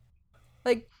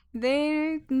 Like,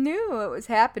 they knew it was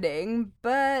happening,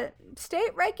 but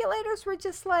state regulators were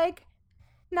just like,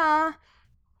 nah.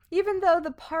 Even though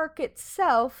the park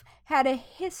itself had a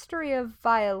history of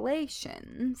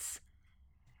violations,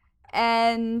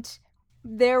 and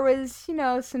there was,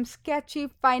 some sketchy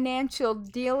financial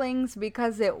dealings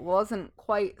because it wasn't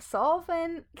quite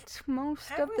solvent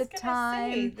most of the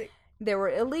time. There were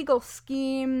illegal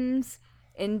schemes,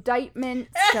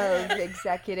 indictments of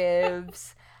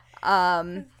executives.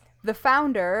 The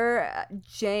founder,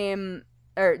 Gene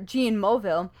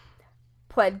Mulville,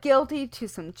 pled guilty to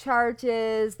some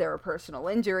charges. There were personal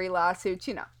injury lawsuits,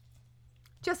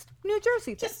 just New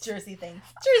Jersey things. Just Jersey things.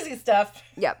 Jersey stuff.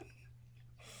 Yep.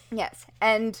 Yes.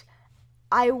 And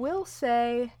I will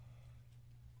say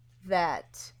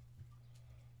that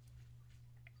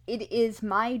it is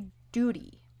my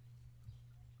duty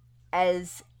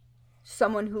as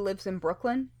someone who lives in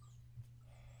Brooklyn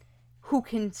who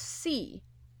can see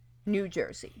New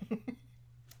Jersey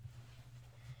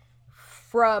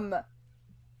from,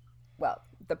 well,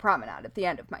 the promenade at the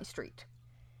end of my street,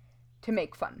 to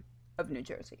make fun of New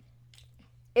Jersey.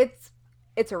 It's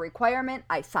a requirement.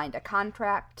 I signed a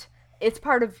contract. It's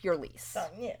part of your lease.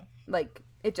 Yeah. Like,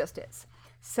 it just is.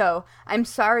 So, I'm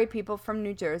sorry, people from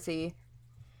New Jersey,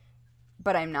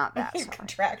 but I'm not that You're sorry.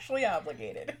 Contractually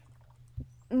obligated.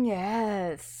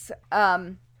 Yes.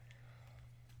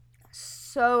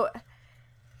 So,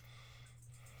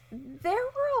 there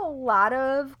were a lot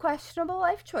of questionable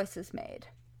life choices made.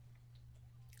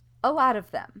 A lot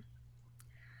of them.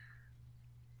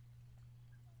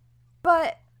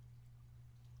 But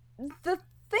the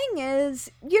thing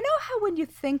is, you know how when you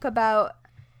think about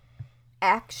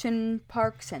action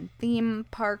parks and theme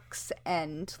parks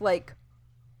and, like,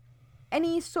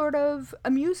 any sort of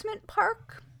amusement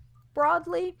park,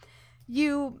 broadly,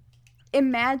 you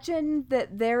imagine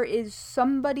that there is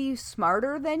somebody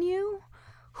smarter than you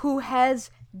who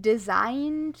has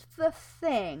designed the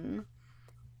thing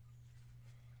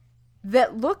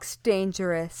that looks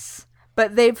dangerous,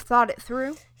 but they've thought it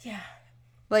through. Yeah.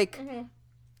 Like,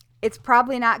 it's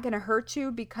probably not going to hurt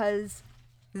you because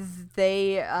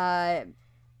they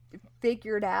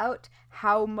figured out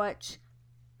how much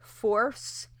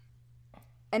force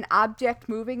an object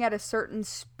moving at a certain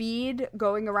speed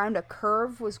going around a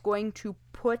curve was going to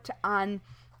put on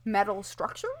metal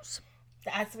structures.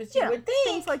 That's what you would think.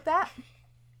 Things like that.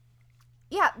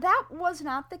 Yeah, that was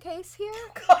not the case here.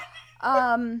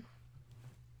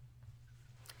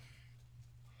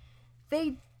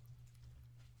 They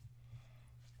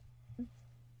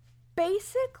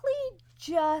basically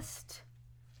just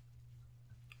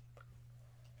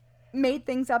made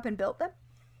things up and built them.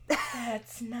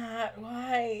 That's not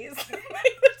wise. That's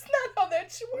not how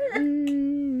that should work.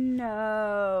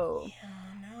 no.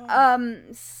 Yeah,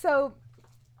 no. So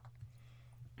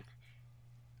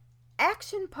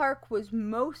Action Park was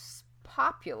most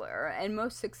popular and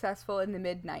most successful in the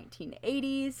mid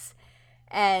 1980s,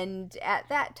 and at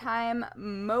that time,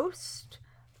 most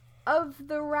of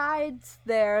the rides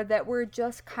there that were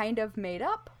just kind of made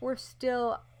up were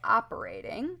still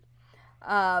operating.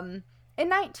 In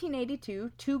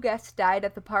 1982, 2 guests died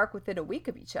at the park within a week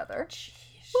of each other.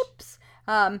 Jeez. Whoops.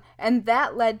 And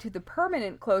that led to the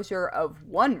permanent closure of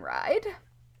 1 ride.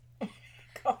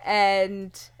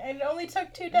 And it only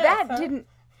took 2 deaths. That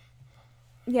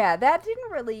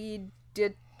didn't really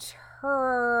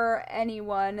deter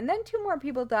anyone. And then 2 more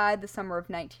people died the summer of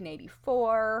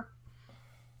 1984.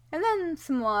 And then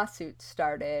some lawsuits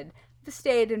started. The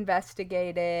state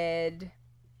investigated.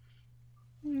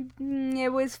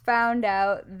 It was found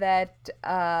out that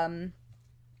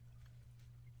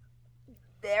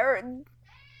there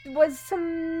was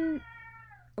some...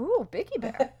 Ooh, Biggie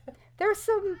Bear. There was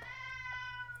some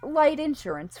light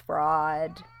insurance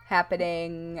fraud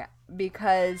happening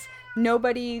because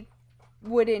nobody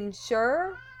would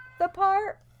insure the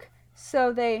park,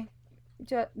 so they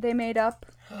made up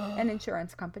an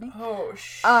insurance company. Oh,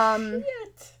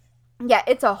 shit. Yeah,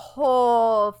 it's a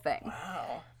whole thing.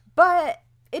 Wow. But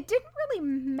it didn't really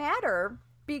matter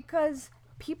because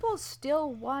people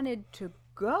still wanted to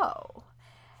go.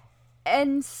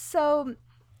 And so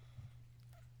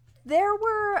there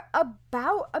were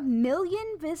about 1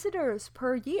 million visitors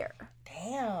per year.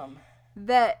 Damn.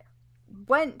 That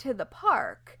went to the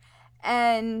park.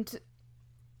 And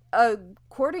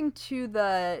according to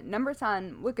the numbers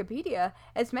on Wikipedia,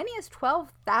 as many as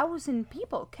 12,000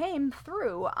 people came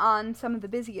through on some of the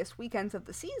busiest weekends of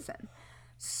the season.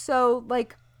 So,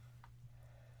 like,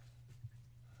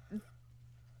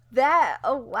 that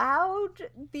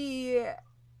allowed the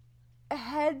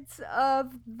heads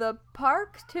of the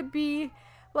park to be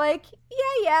like,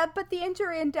 yeah, but the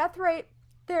injury and death rate,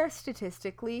 they're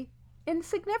statistically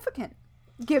insignificant,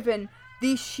 given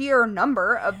the sheer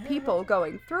number of people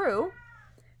going through.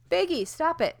 Biggie,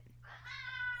 stop it.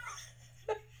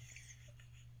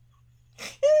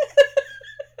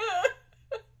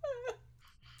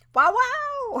 Wow,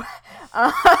 wow!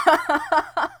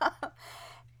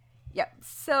 Yep,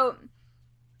 so...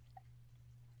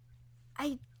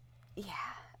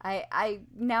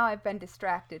 now I've been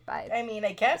distracted by it. I mean,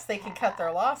 I guess they can cut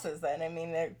their losses then. I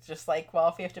mean, they're just like, well,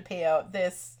 if we have to pay out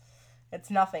this, it's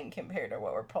nothing compared to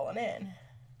what we're pulling in.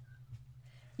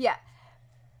 Yeah.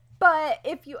 But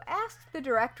if you ask the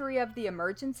directory of the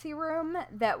emergency room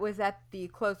that was at the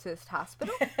closest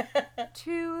hospital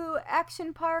to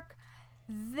Action Park,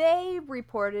 they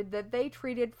reported that they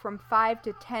treated from 5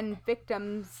 to 10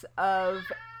 victims of...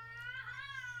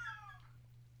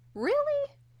 Really?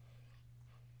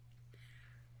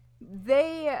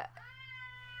 They...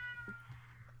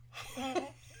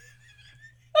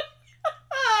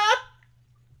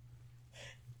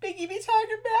 Biggie be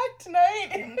talking back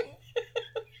tonight.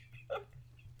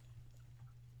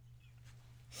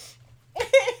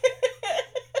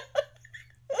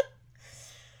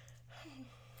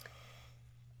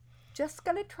 Just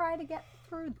gonna try to get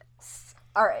through this.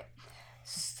 Alright.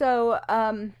 So,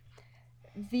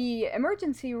 the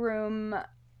emergency room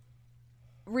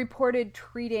reported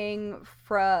treating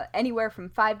anywhere from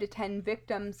 5 to 10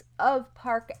 victims of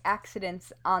park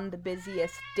accidents on the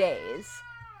busiest days.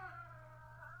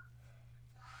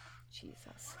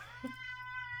 Jesus.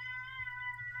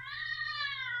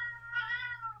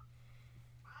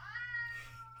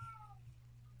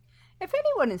 If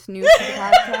anyone is new to the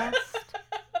podcast,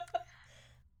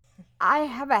 I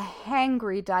have a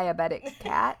hangry diabetic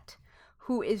cat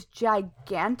who is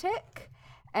gigantic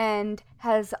and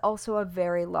has also a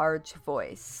very large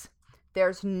voice.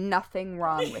 There's nothing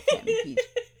wrong with him. He's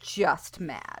just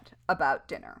mad about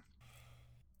dinner.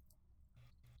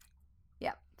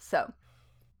 Yep, so.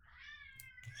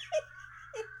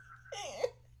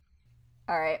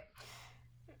 Alright.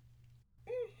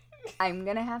 I'm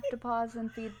gonna have to pause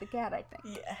and feed the cat, I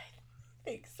think. Yeah, I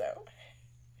think so.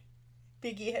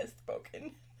 Biggie has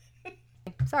spoken.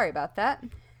 Sorry about that.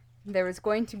 There was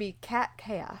going to be cat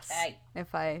chaos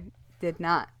if I did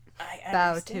not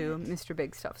bow to Mr.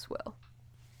 Big Stuff's will.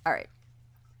 Alright.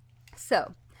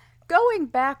 So, going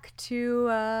back to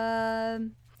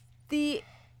the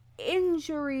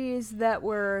injuries that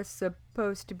were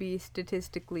supposed to be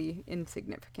statistically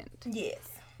insignificant. Yes.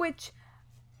 Which,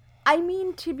 I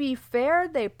mean, to be fair,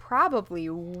 they probably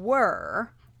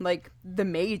were, like, the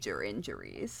major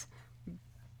injuries.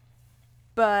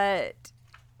 But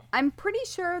I'm pretty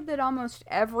sure that almost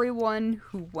everyone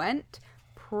who went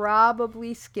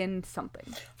probably skinned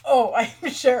something. Oh, I'm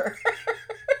sure.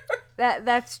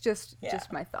 That's just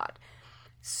my thought.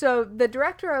 So the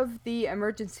director of the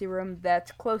emergency room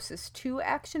that's closest to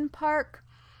Action Park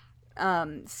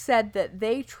said that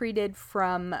they treated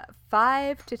from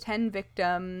 5 to 10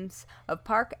 victims of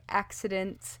park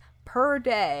accidents per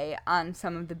day on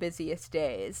some of the busiest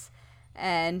days,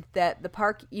 and that the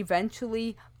park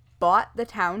eventually bought the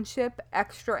township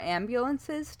extra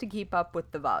ambulances to keep up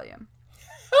with the volume.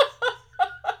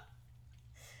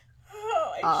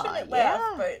 Oh, I shouldn't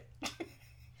laugh, but...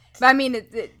 I mean,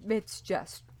 it's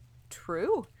just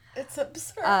true. It's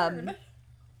absurd.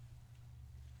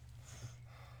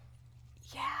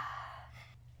 Yeah.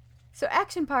 So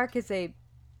Action Park is a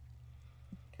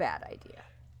bad idea.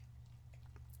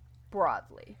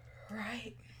 Broadly.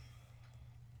 Right.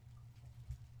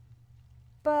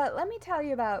 But let me tell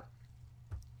you about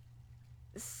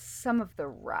some of the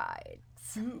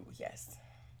rides. Ooh, yes.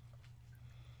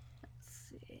 Let's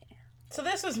see. So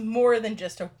this was more than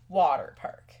just a water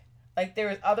park. Like, there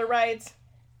was other rides?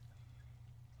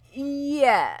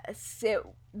 Yes,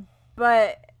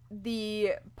 but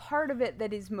the part of it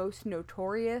that is most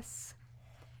notorious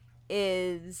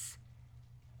is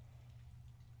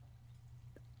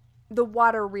the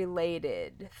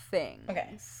water-related things.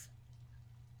 Okay.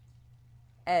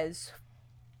 As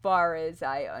far as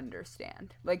I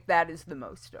understand. Like, that is the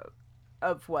most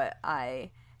of what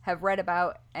I have read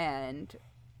about and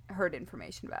heard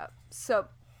information about. So,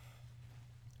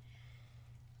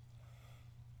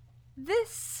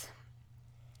 this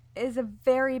is a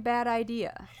very bad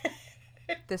idea,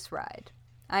 this ride.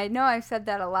 I know I've said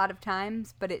that a lot of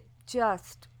times, but it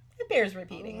just... It bears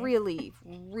repeating. Really,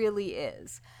 really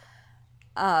is.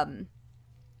 There's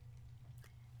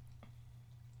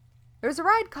a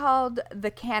ride called the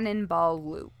Cannonball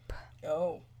Loop.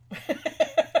 Oh.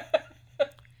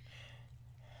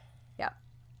 Yeah.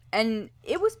 And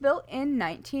it was built in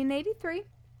 1983.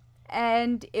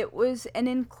 And it was an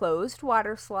enclosed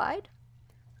water slide,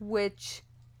 which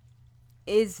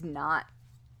is not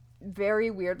very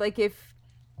weird. Like, if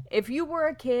you were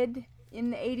a kid in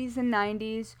the 80s and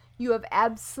 90s, you have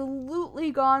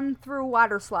absolutely gone through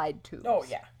water slide tubes. Oh,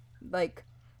 yeah. Like,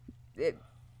 it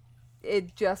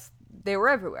just, they were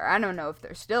everywhere. I don't know if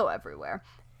they're still everywhere,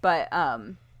 but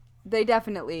they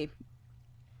definitely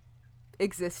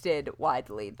existed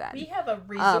widely then. We have a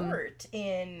resort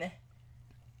in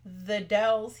the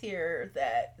Dells here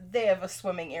that they have a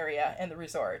swimming area in the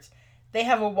resort. They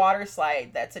have a water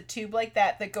slide that's a tube like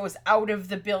that goes out of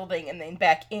the building and then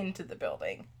back into the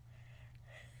building.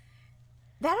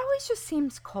 That always just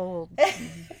seems cold.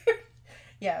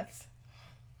 Yes.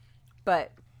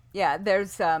 But yeah,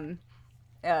 there's a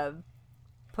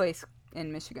place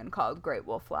in Michigan called Great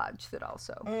Wolf Lodge that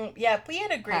also yeah, we had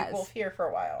a Great Wolf here for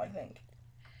a while, I think.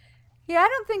 Yeah, I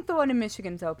don't think the one in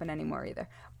Michigan's open anymore either.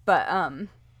 But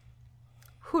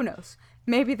who knows?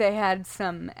 Maybe they had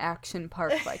some Action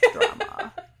Park-like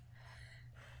drama.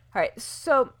 All right,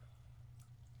 so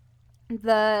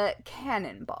the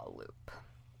Cannonball Loop.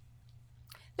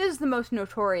 This is the most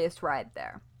notorious ride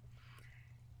there.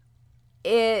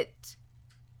 It...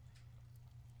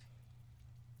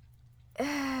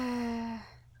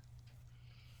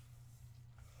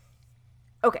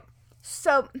 Okay,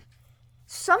 so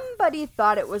somebody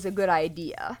thought it was a good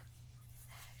idea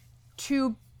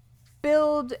to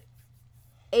build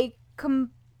a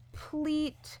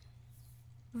complete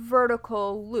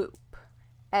vertical loop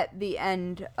at the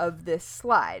end of this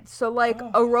slide. So like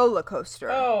a roller coaster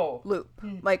loop,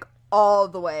 like all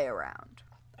the way around,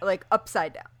 like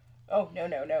upside down. Oh,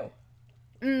 no.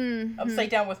 Mm-hmm. Upside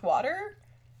down with water?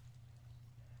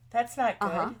 That's not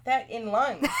good. That in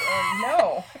lungs.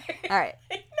 No. All right.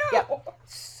 No. Yep.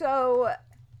 So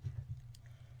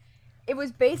it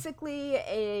was basically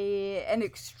an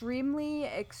extremely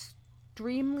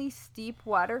steep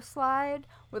water slide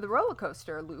with a roller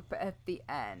coaster loop at the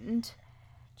end.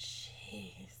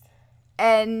 Jeez.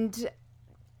 And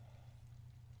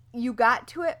you got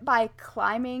to it by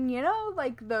climbing,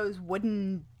 like those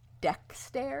wooden deck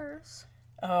stairs.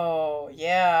 Oh,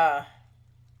 yeah.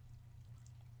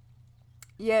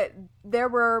 Yeah, there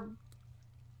were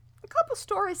a couple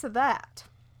stories of that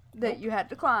you had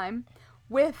to climb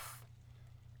with...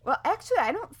 Well, actually,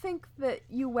 I don't think that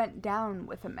you went down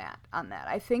with a mat on that.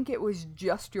 I think it was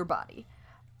just your body.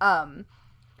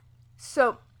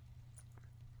 So,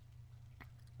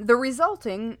 the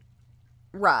resulting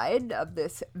ride of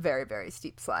this very, very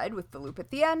steep slide with the loop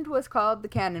at the end was called the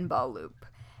Cannonball Loop.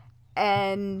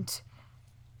 And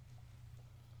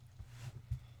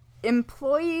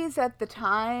employees at the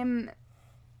time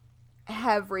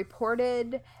have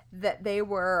reported that they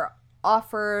were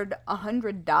offered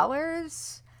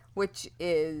 $100 which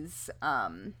is,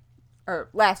 or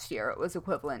last year it was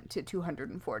equivalent to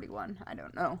 241. I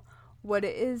don't know what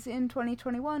it is in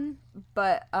 2021,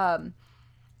 but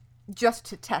just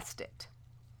to test it.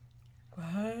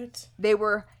 What? They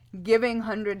were giving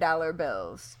 $100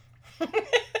 bills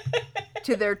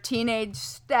to their teenage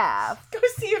staff. Go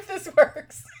see if this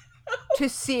works. To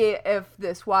see if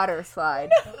this water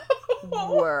slide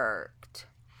worked.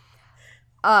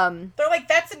 They're like,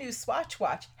 that's a new Swatch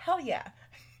watch. Hell yeah.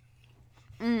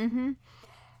 Mm-hmm.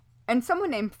 And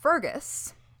someone named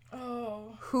Fergus,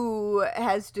 who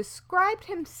has described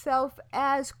himself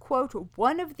as, quote,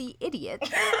 one of the idiots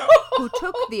who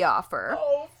took the offer,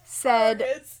 said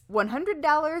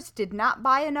 $100 did not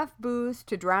buy enough booze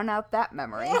to drown out that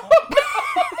memory.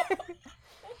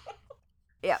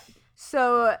 Yeah.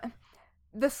 So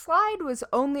the slide was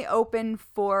only open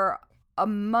for a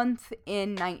month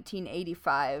in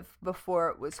 1985 before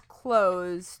it was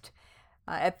closed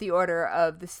at the order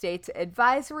of the state's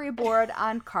Advisory Board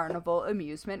on Carnival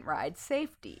Amusement Ride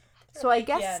Safety. So I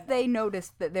guess they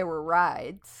noticed that there were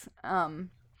rides,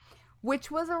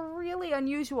 which was a really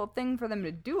unusual thing for them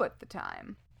to do at the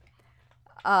time.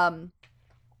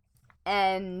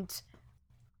 And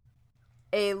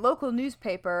a local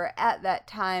newspaper at that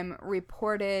time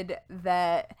reported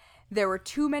that there were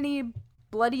too many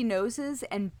bloody noses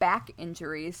and back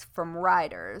injuries from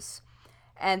riders,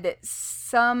 and that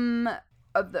some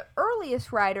of the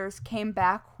earliest riders came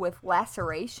back with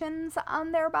lacerations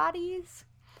on their bodies.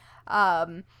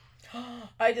 I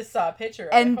just saw a picture of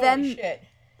and it. then, Holy shit.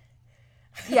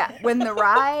 Yeah, when the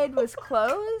ride was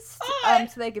closed, so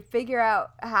they could figure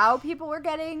out how people were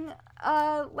getting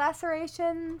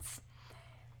lacerations,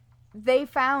 they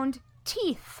found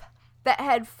teeth that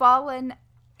had fallen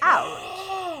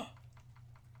out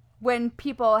when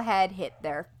people had hit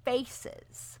their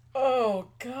faces. Oh,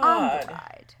 God. On the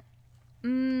ride.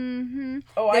 Mm-hmm.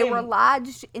 Oh, they were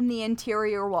lodged in the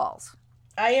interior walls.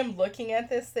 I am looking at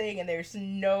this thing, and there's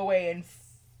no way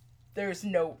there's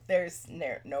no.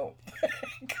 Oh,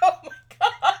 my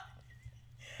God.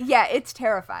 Yeah, it's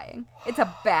terrifying. It's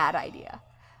a bad idea.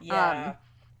 Yeah.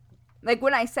 Like,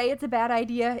 when I say it's a bad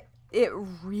idea, it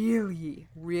really,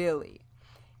 really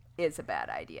is a bad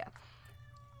idea.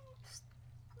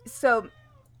 So,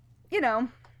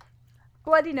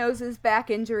 bloody noses, back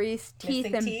injuries,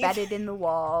 teeth embedded in the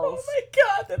walls. Oh my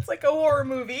God, that's like a horror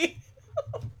movie.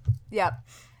 Yep.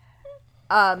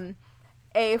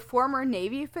 A former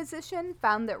Navy physician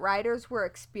found that riders were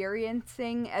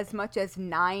experiencing as much as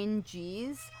 9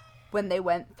 Gs when they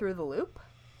went through the loop.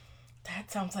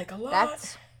 That sounds like a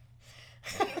lot.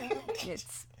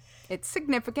 It's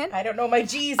significant. I don't know my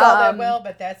G's all that well,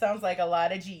 but that sounds like a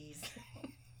lot of G's.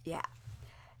 Yeah.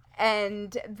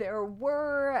 And there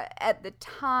were, at the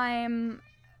time,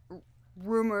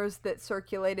 rumors that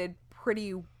circulated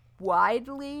pretty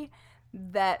widely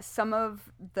that some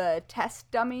of the test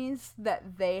dummies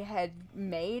that they had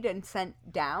made and sent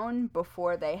down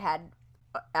before they had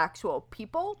actual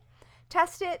people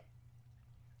test it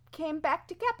came back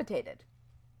decapitated.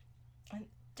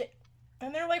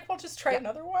 And they're like, well, just try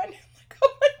another one. Like,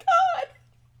 oh my God.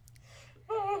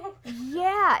 Oh.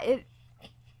 Yeah, it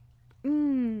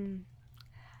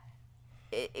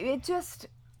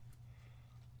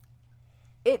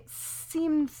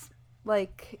seems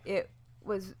like it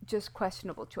was just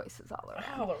questionable choices all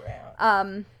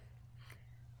around.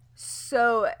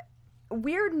 So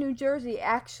Weird New Jersey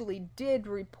actually did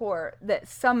report that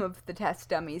some of the test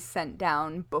dummies sent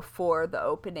down before the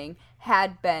opening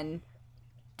had been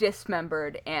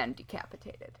dismembered and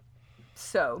decapitated.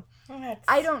 So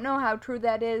I don't know how true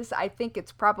that is. I think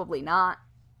it's probably not,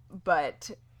 but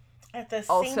at the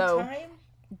also, same time,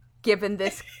 given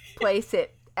this place,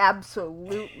 it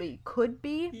absolutely could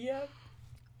be. Yep.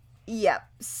 Yep.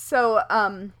 So,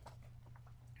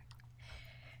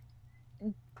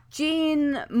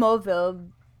 Jean Mulvihill,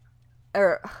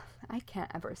 or I can't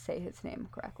ever say his name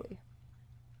correctly.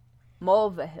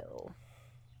 Mulvihill.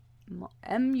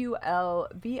 Mulvihill.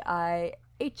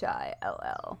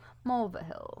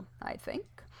 Mulvihill, I think.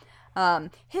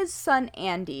 His son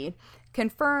Andy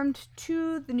confirmed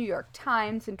to the New York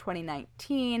Times in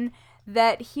 2019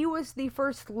 that he was the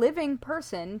first living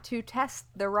person to test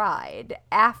the ride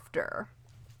after.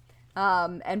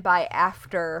 And by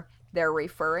after, they're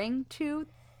referring to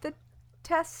the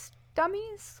test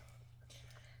dummies.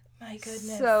 My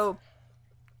goodness. So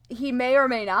he may or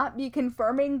may not be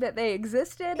confirming that they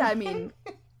existed. I mean,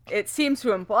 it seems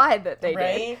to imply that they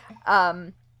did.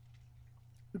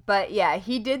 But yeah,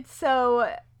 he did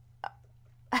so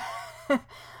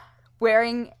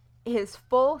wearing his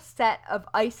full set of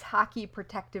ice hockey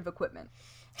protective equipment.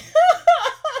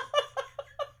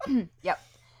 Yep.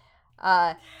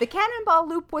 The Cannonball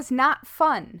Loop was not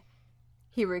fun,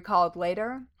 he recalled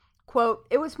later. Quote,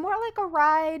 "It was more like a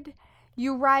ride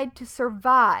you ride to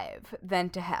survive than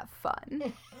to have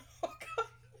fun."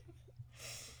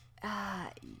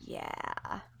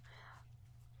 Yeah.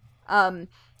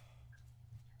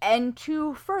 And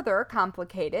to further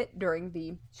complicate it, during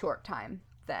the short time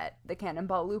that the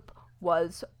Cannonball Loop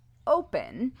was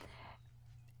open,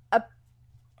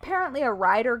 apparently a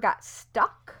rider got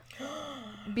stuck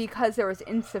because there was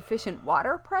insufficient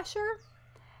water pressure.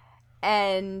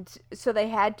 And so they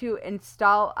had to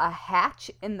install a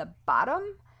hatch in the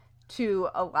bottom to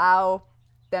allow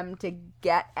them to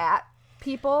get at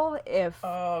people if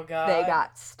they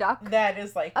got stuck. That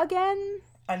is like again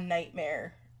a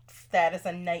nightmare. That is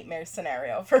a nightmare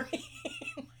scenario for me.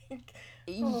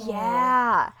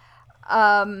 Yeah.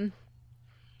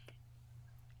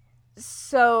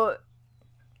 So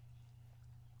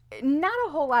not a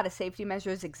whole lot of safety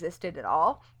measures existed at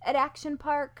all at Action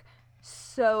Park.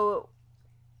 So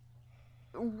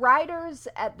riders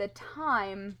at the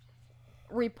time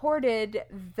reported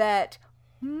that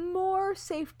more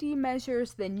safety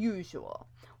measures than usual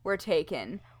were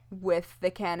taken with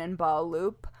the Cannonball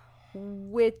Loop,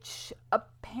 which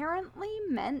apparently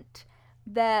meant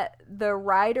that the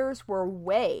riders were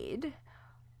weighed,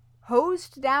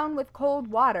 hosed down with cold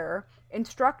water,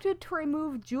 instructed to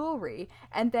remove jewelry,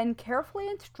 and then carefully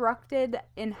instructed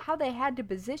in how they had to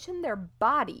position their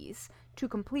bodies to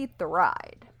complete the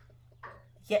ride.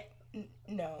 Yeah,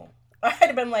 no. I'd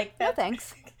have been like, no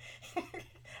thanks.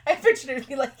 I pictured it to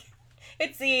be like,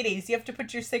 it's the 80s. You have to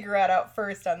put your cigarette out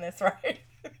first on this ride.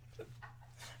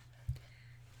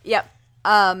 Yep.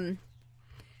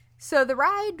 So the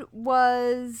ride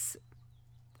was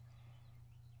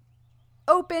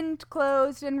opened,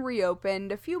 closed, and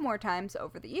reopened a few more times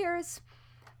over the years,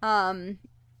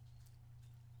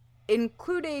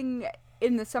 including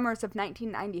in the summers of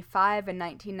 1995 and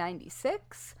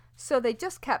 1996. So they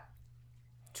just kept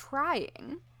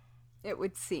trying, it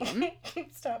would seem.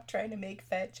 Stop trying to make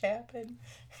fetch happen.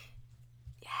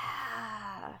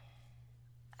 Yeah.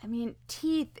 I mean,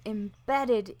 teeth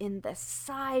embedded in the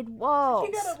side walls.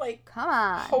 You gotta, like, come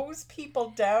on, hose people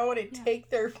down and take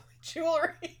their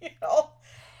jewelry, you know?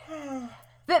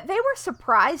 That they were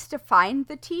surprised to find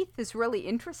the teeth is really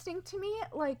interesting to me.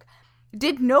 Like,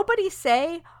 did nobody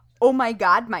say, "Oh my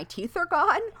God, my teeth are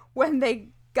gone," when they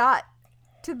got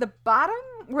to the bottom?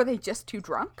 Were they just too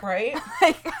drunk? Right?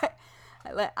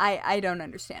 Like, I don't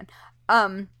understand.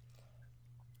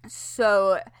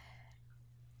 So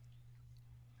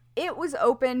it was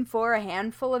open for a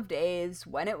handful of days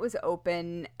when it was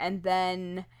open, and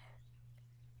then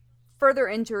further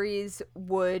injuries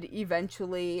would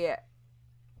eventually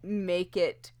make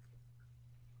it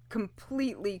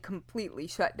completely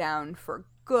shut down for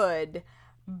good,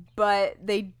 but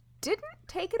they didn't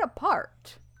take it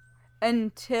apart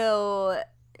until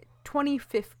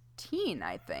 2015,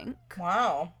 I think.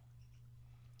 Wow.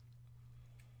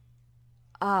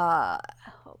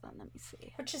 Hold on, let me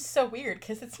see. Which is so weird,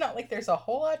 because it's not like there's a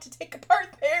whole lot to take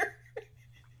apart there.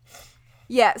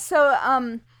 Yeah,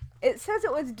 so, it says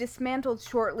it was dismantled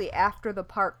shortly after the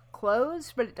park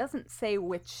closed, but it doesn't say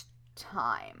which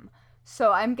time.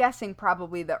 So I'm guessing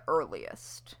probably the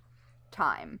earliest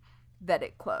time that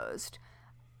it closed.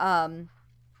 But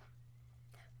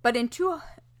in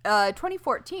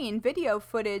 2014, video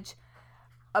footage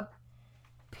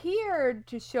appeared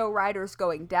to show riders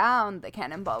going down the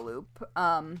Cannonball Loop,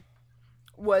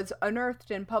 was unearthed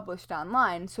and published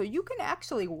online, so you can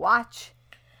actually watch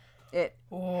it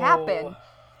happen.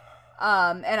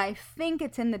 And I think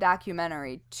it's in the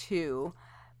documentary too,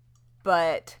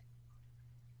 but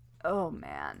oh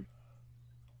man.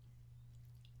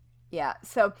 Yeah,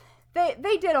 so they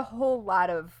did a whole lot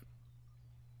of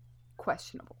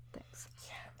questionable things.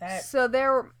 Yeah, So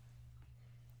there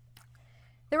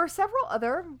were several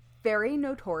other very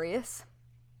notorious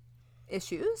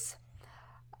issues,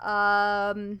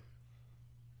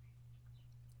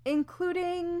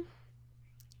 including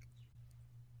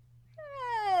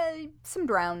some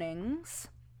drownings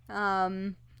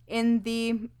in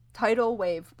the tidal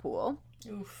wave pool.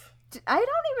 Oof. I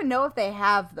don't even know if they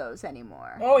have those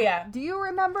anymore. Oh, yeah. Do you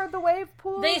remember the wave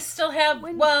pool? They still have,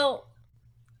 well,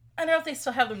 I don't know if they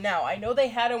still have them now. I know they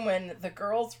had them when the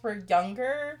girls were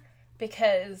younger,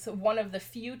 because one of the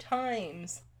few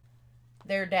times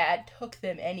their dad took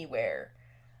them anywhere,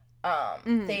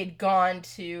 they'd gone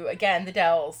to, again, the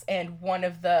Dells, and one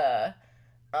of the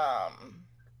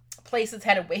places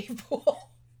had a wave pool,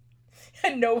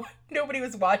 and nobody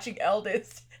was watching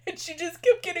Eldest, and she just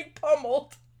kept getting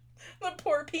pummeled. The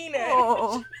poor peanut.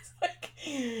 Oh. She was like,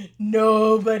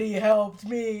 Nobody helped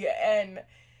me. And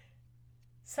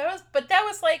so but that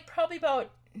was like probably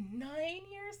about 9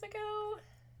 years ago.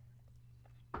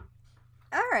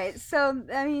 All right, so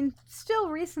I mean, still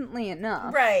recently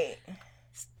enough. Right.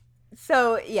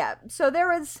 So yeah, so there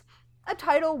was a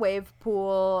tidal wave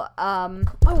pool.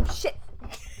 Oh shit,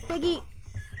 Biggie.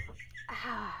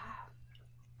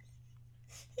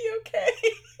 You okay?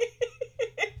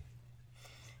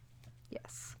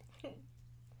 Yes.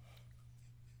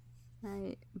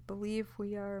 I believe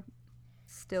we are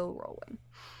still rolling.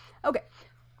 Okay.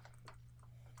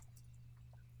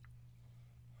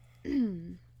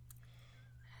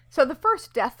 So the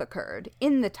first death occurred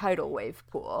in the tidal wave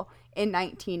pool in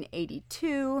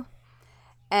 1982,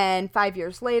 and 5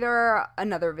 years later,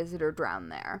 another visitor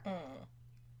drowned there.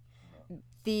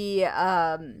 The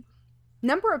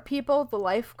number of people the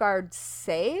lifeguards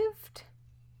saved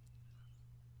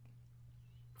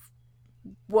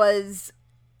was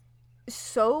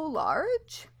so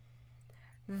large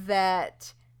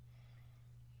that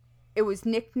it was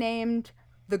nicknamed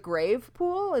the grave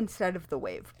pool instead of the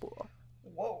wave pool.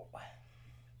 Whoa.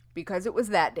 Because it was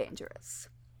that dangerous.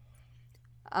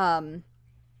 Yeah,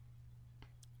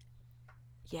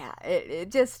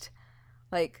 it just,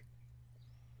 like,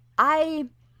 I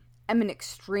am an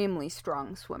extremely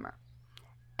strong swimmer.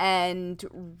 And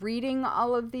reading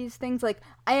all of these things, like,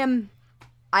 I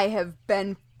have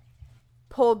been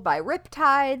pulled by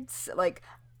riptides. Like,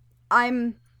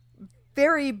 I'm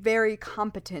very, very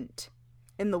competent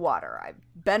in the water. I've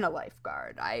been a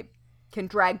lifeguard. I can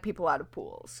drag people out of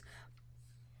pools.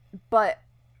 But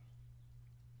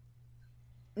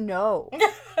no,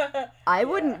 I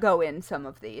wouldn't go in some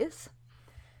of these.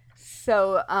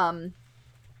 So,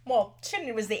 well, shit,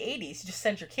 it was the 80s. You just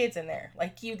sent your kids in there.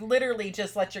 Like, you'd literally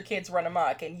just let your kids run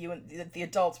amok, and you and the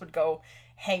adults would go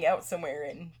hang out somewhere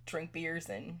and drink beers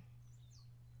and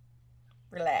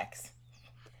relax.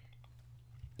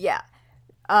 Yeah.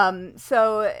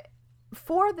 So,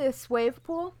 for this wave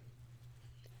pool,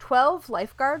 12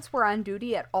 lifeguards were on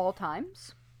duty at all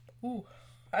times. Ooh,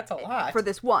 that's a lot. For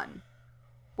this one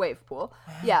wave pool.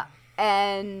 Yeah.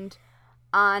 And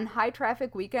on high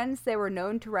traffic weekends, they were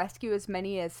known to rescue as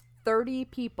many as 30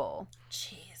 people.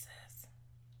 Jesus.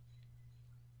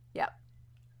 Yep.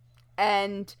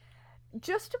 And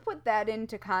just to put that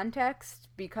into context,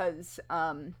 because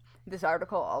this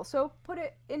article also put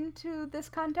it into this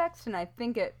context, and I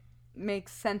think it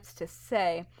makes sense to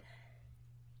say,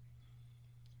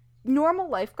 normal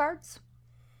lifeguards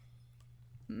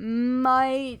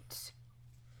might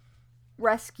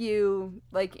rescue,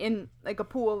 like, in, like, a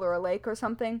pool or a lake or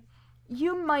something.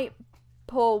 You might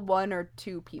pull 1 or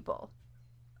 2 people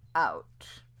out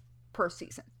per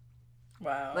season.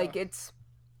 Wow. Like, it's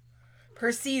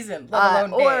per season, let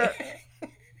alone day.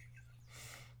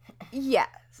 Yes.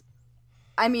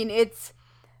 I mean, it's,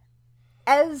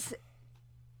 as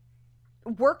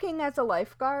working as a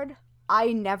lifeguard,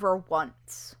 I never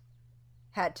once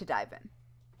had to dive in.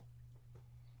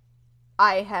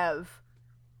 I have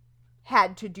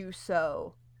had to do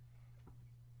so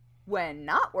when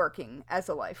not working as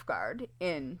a lifeguard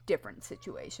in different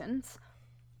situations,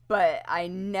 but I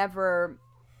never,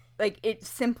 like, it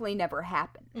simply never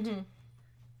happened. Mm-hmm.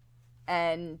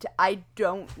 And I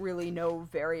don't really know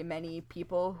very many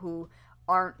people who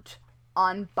aren't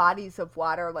on bodies of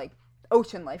water, like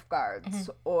ocean lifeguards,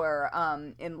 or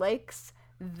in lakes,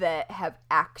 that have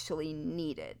actually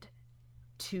needed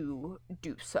to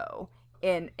do so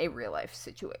in a real life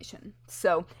situation.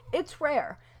 So it's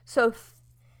rare. So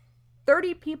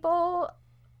 30 people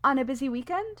on a busy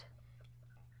weekend?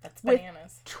 That's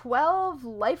bananas. With 12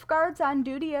 lifeguards on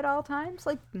duty at all times?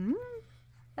 Like,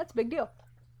 that's a big deal.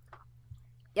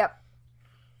 Yep.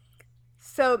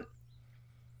 So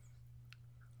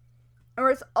there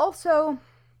was also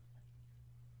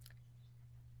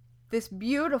this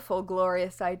beautiful,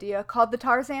 glorious idea called the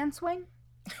Tarzan swing.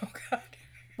 Oh, God.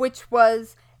 Which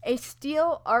was a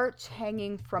steel arch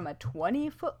hanging from a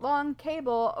 20-foot-long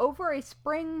cable over a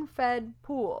spring-fed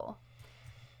pool.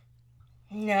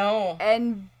 No.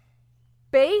 And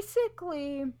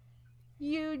basically,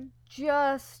 you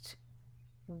just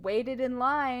waited in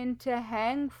line to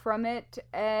hang from it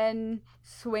and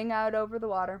swing out over the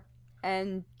water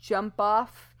and jump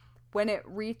off when it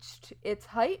reached its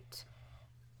height.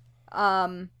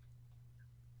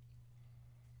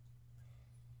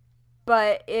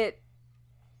 But it,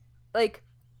 like,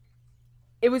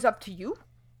 it was up to you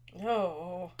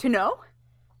to know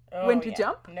when to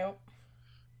jump. Nope.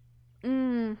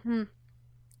 Mm-hmm.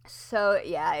 So,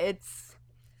 yeah, it's...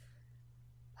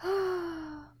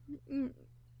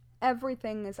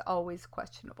 everything is always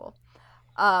questionable.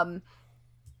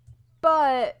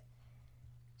 but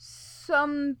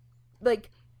so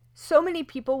many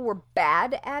people were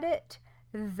bad at it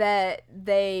that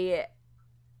they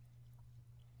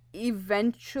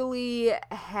eventually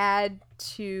had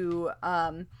to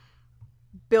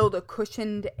build a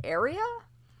cushioned area.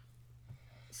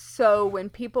 So when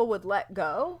people would let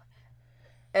go,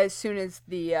 as soon as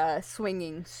the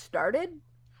swinging started,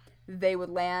 they would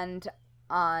land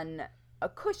on a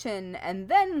cushion and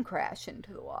then crash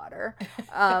into the water.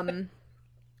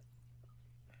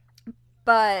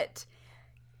 But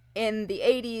in the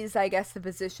 80s, I guess the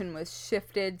position was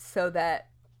shifted so that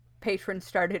patrons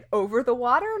started over the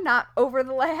water, not over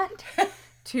the land,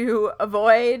 to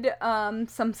avoid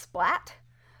some splat,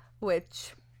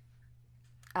 which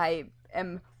I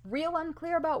am real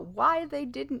unclear about why they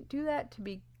didn't do that to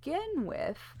begin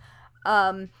with.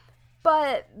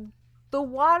 But the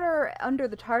water under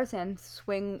the Tarzan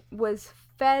swing was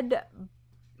a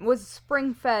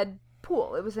spring-fed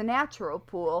pool. It was a natural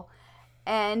pool,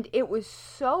 and it was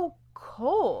so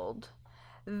cold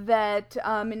that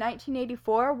in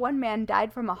 1984, one man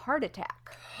died from a heart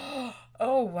attack.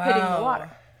 Oh, wow. Hitting the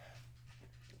water.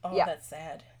 Oh, yeah. That's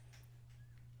sad.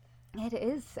 It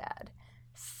is sad.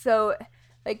 So,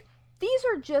 these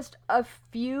are just a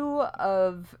few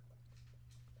of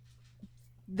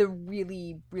the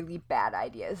really, really bad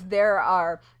ideas. There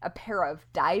are a pair of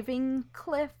diving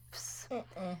cliffs.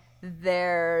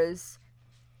 There's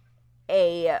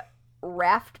a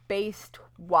raft-based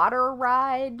water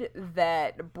ride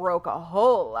that broke a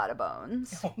whole lot of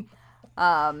bones.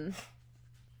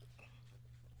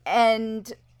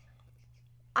 And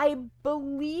I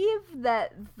believe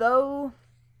that though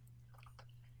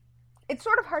it's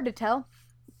sort of hard to tell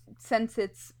since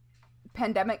it's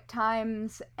pandemic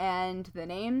times and the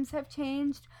names have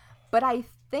changed, but I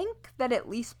think that at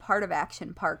least part of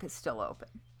Action Park is still open.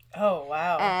 Oh,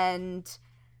 wow. And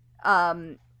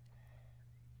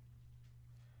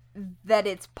that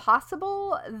it's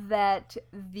possible that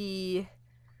the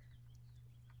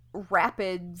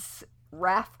Rapids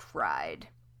raft ride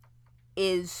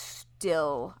is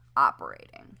still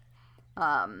operating.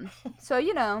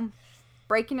 So,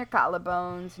 breaking your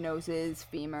collarbones, noses,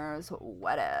 femurs,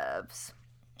 whatevs.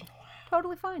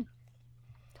 Totally fine.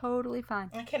 Totally fine.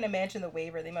 I can't imagine the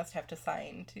waiver they must have to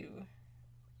sign to.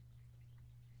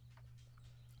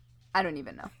 I don't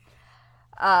even know.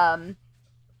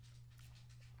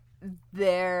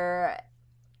 There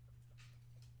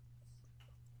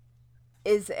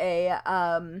is a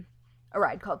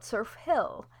ride called Surf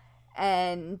Hill,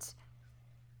 and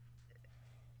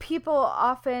people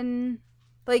often,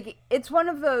 it's one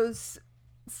of those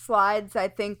slides, I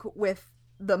think, with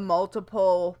the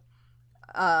multiple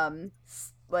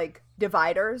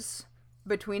dividers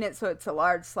between it, so it's a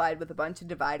large slide with a bunch of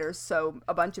dividers so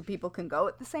a bunch of people can go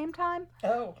at the same time.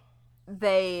 Oh.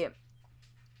 They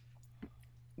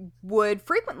would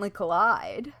frequently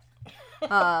collide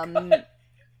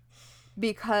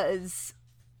because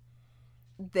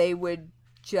they would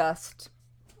just,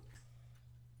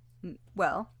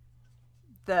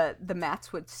 the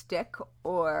mats would stick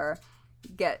or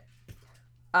get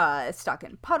stuck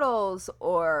in puddles,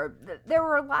 or there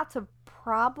were lots of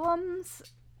problems,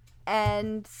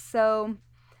 and so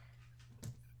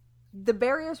the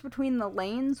barriers between the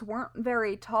lanes weren't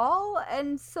very tall,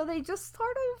 and so they just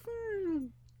sort of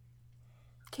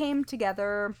came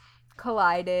together,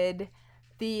 collided.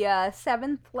 The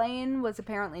seventh lane was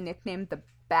apparently nicknamed the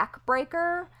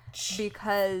Backbreaker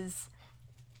because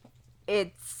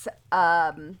it's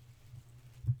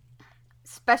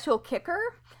special kicker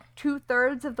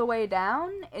 2/3 of the way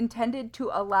down, intended to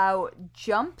allow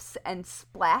jumps and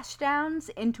splashdowns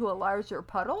into a larger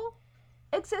puddle,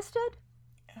 existed.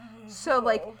 Oh.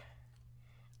 So,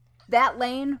 that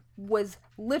lane was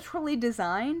literally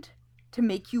designed to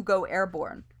make you go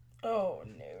airborne. Oh,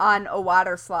 no. On a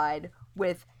water slide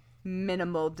with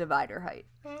minimal divider height.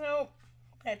 No.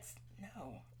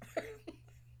 No.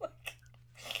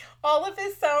 All of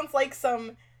this sounds like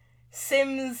some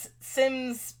Sims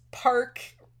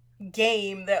Park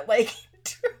game that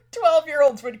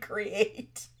 12-year-olds would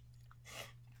create.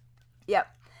 Yep.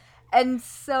 And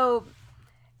so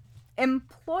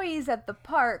employees at the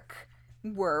park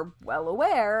were well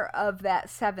aware of that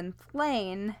seventh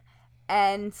lane,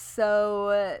 and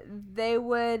so they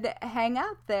would hang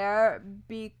out there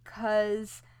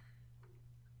because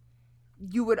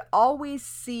you would always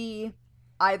see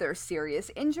either serious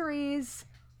injuries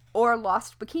or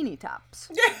lost bikini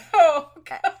tops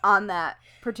on that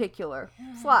particular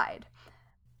slide.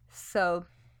 So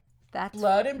that's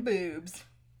blood and boobs.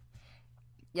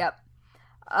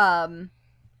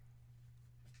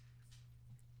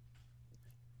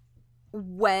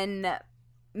 when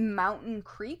Mountain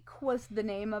Creek was the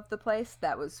name of the place,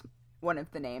 that was one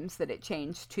of the names that it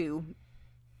changed to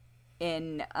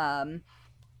in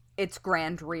its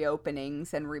grand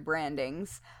reopenings and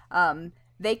rebrandings.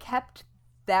 They kept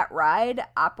that ride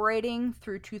operating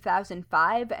through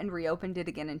 2005 and reopened it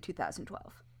again in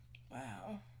 2012.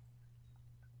 Wow.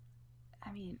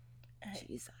 I mean,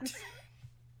 Jesus.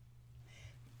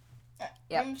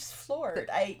 Yep. I'm just floored.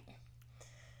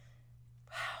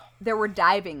 There were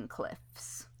diving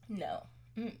cliffs. No.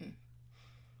 Mm-mm.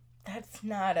 That's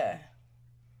not a...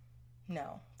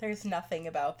 No. There's nothing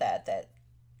about that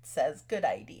says good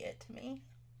idea to me.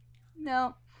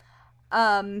 No.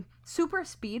 Super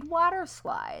speed water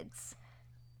slides.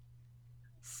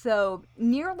 So,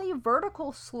 nearly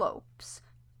vertical slopes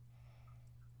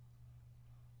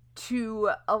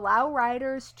to allow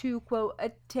riders to, quote,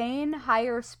 attain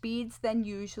higher speeds than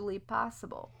usually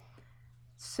possible.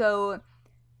 So,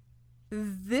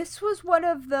 this was one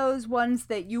of those ones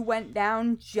that you went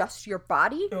down just your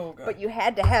body, but you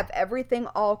had to have everything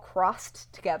all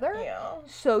crossed together,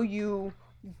 so you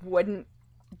wouldn't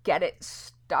get it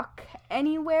stuck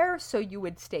anywhere, so you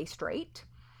would stay straight.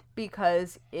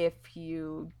 Because if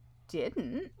you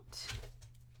didn't,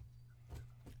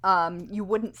 you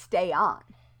wouldn't stay on.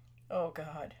 Oh,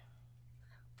 God.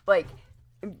 Like,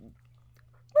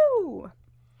 woo!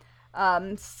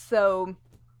 So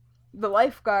the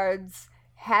lifeguards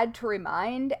had to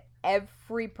remind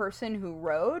every person who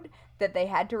rode that they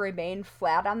had to remain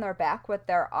flat on their back with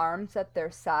their arms at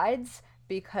their sides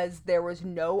because there was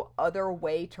no other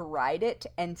way to ride it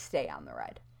and stay on the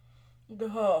ride.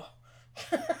 Oh.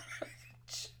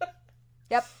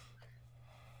 Yep.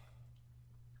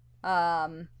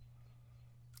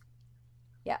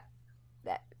 Yeah.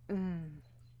 That.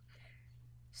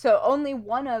 So only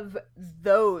one of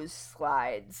those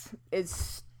slides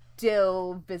is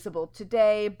still visible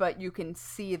today, but you can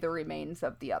see the remains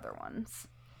of the other ones,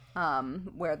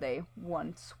 where they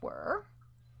once were.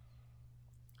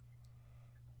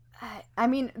 I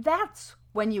mean, that's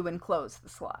when you enclose the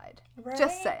slide. Right?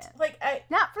 Just saying. Like,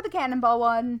 Not for the cannonball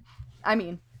one. I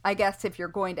mean, I guess if you're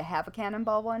going to have a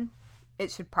cannonball one,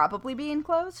 it should probably be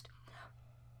enclosed.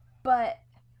 But,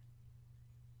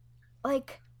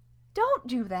 like, don't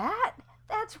do that.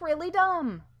 That's really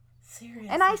dumb. Seriously.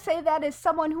 And I say that as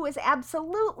someone who has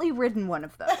absolutely ridden one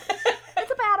of those.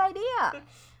 It's a bad idea.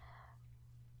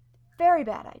 Very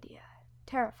bad idea.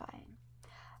 Terrifying.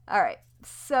 All right,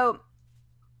 so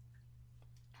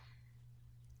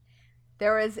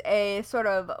there was a sort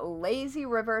of lazy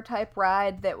river type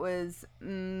ride that was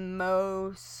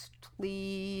mostly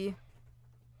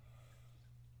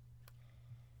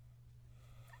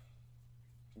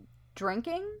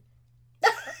drinking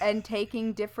and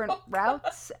taking different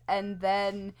routes and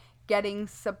then getting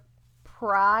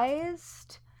surprised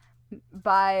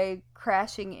by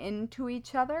crashing into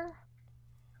each other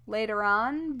later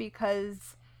on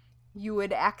because you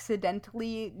would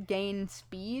accidentally gain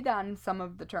speed on some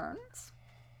of the turns.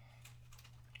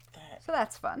 So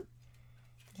that's fun.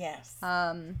 Yes.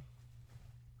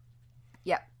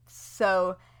 Yeah.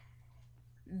 So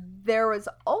there was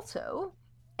also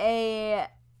in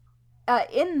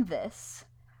this,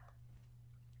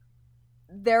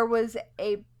 there was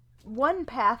one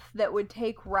path that would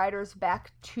take riders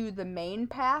back to the main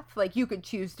path. Like, you could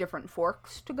choose different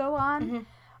forks to go on.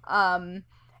 Mm-hmm.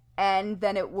 And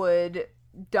then it would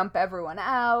dump everyone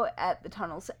out at the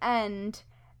tunnel's end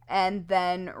and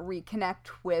then reconnect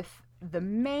with the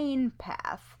main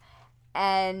path.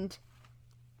 And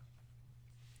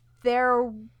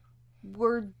there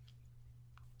was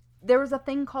a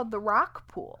thing called the rock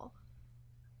pool.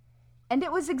 And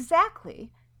it was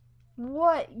exactly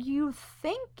what you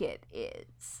think it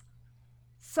is.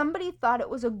 Somebody thought it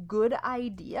was a good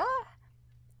idea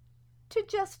to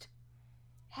just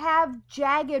have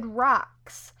jagged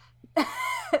rocks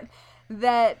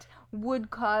that would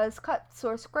cause cuts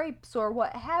or scrapes or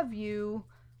what have you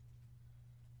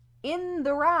in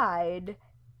the ride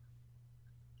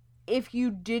if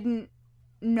you didn't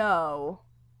know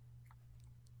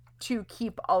to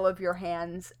keep all of your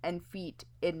hands and feet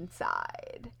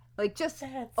inside. Like, just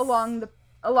along the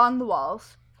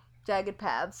walls, jagged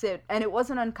paths. And it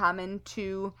wasn't uncommon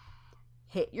to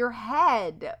hit your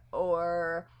head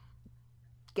or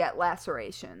get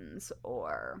lacerations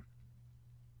or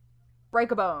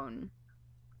break a bone,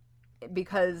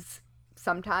 because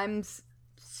sometimes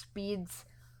speeds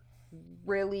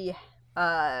really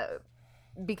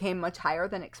became much higher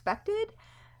than expected,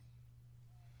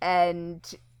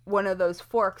 and one of those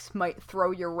forks might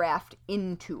throw your raft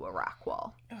into a rock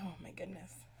wall. Oh my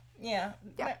goodness. Yeah.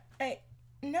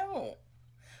 No.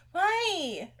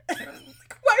 Why?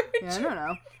 Why would I you? don't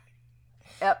know.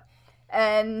 Yep.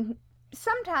 And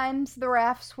sometimes the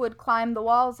rafts would climb the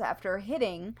walls after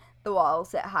hitting the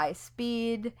walls at high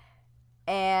speed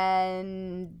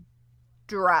and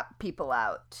drop people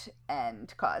out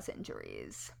and cause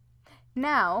injuries.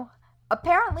 Now,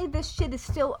 apparently this shit is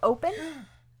still open,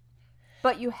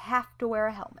 but you have to wear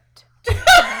a helmet.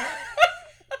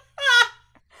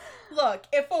 Look,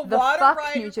 if a The water fuck,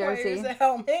 ride New requires Jersey. a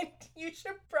helmet, you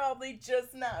should probably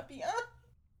just not be on.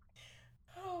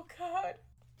 Oh, God.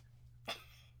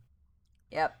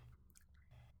 Yep.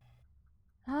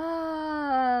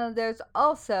 There's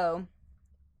also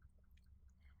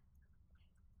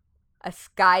a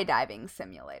skydiving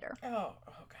simulator. Oh,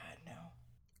 God,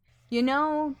 You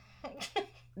know no.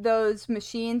 those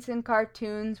machines in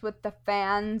cartoons with the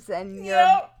fans and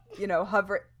you're, Yep.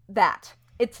 hover that.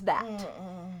 It's that.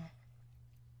 Mm-mm.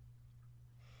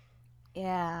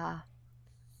 Yeah.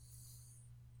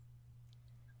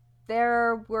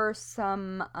 There were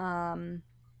some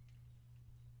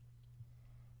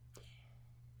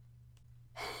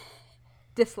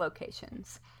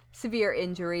dislocations, severe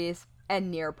injuries, and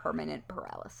near permanent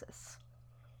paralysis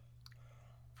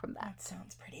from that. That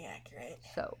sounds pretty accurate.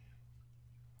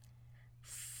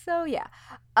 So yeah.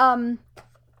 The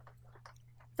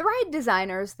ride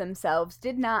designers themselves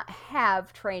did not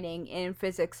have training in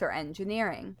physics or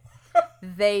engineering.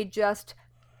 They just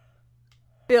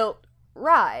built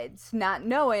rides, not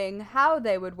knowing how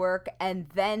they would work, and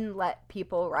then let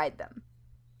people ride them.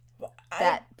 Well,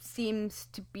 That seems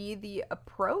to be the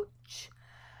approach.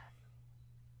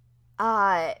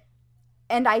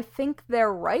 And I think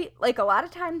they're right. Like, a lot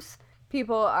of times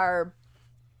people are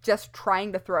just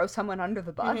trying to throw someone under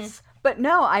the bus. Mhm. But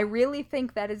no, I really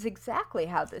think that is exactly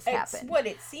how this It's happened. what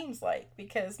it seems like,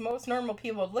 because most normal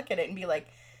people would look at it and be like,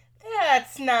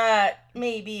 that's not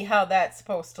maybe how that's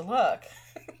supposed to look.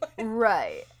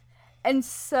 Right. And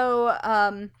so,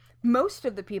 most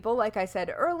of the people, like I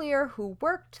said earlier, who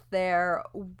worked there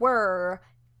were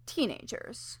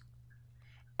teenagers.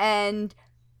 And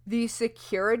the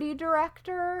security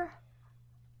director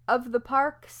of the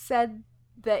park said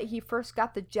that he first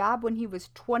got the job when he was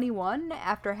 21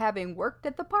 after having worked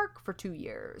at the park for 2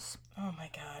 years. Oh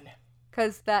my God.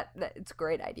 Because it's a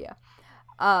great idea.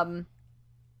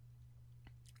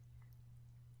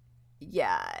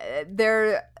 Yeah,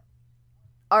 there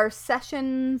are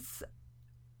sessions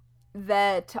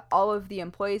that all of the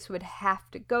employees would have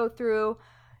to go through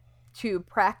to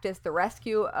practice the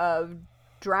rescue of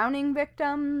drowning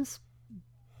victims,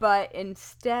 but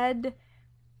instead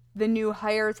the new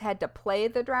hires had to play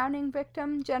the drowning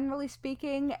victim, generally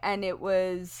speaking, and it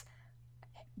was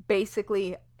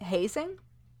basically hazing.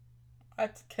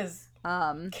 That's because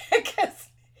Um,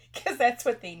 that's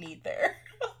what they need there.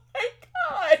 Oh my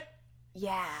God.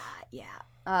 yeah.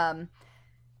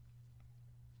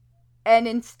 And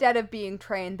instead of being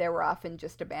trained, they were often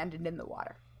just abandoned in the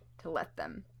water to let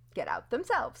them get out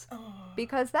themselves, Oh,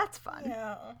 because that's fun.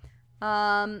 yeah.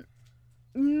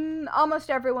 Almost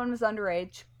everyone was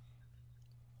underage.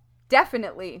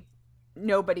 Definitely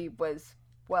nobody was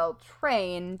well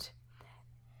trained,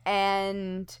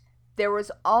 and there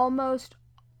was almost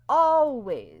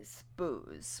always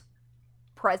booze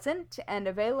present and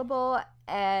available,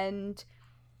 and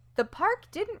the park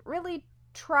didn't really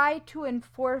try to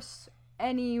enforce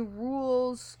any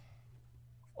rules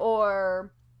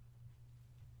or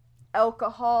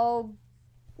alcohol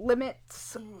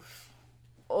limits Oof.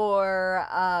 or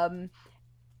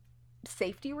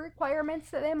safety requirements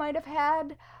that they might have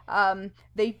had.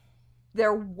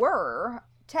 There were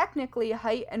technically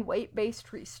height and weight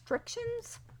based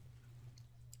restrictions,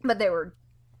 but they were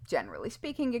generally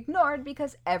speaking ignored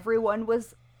because everyone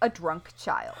was a drunk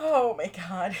child. Oh my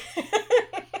God.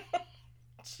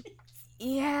 Jeez.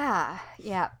 Yeah.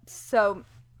 So,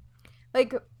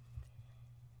 like,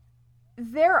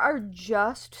 there are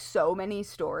just so many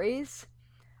stories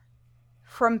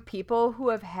from people who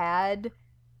have had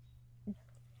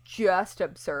just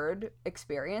absurd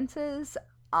experiences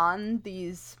on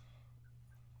the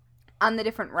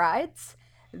different rides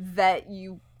that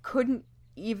you couldn't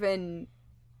even,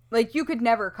 like, you could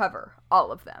never cover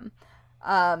all of them.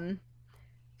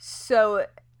 So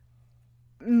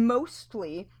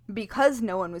mostly because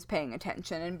no one was paying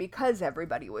attention and because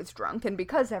everybody was drunk and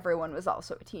because everyone was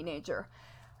also a teenager,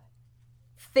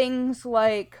 things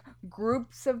like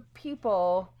groups of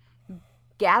people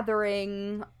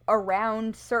gathering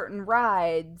around certain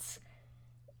rides,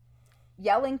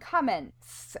 yelling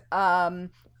comments,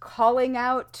 calling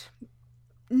out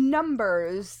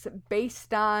numbers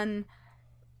based on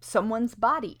someone's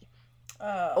body,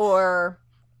 or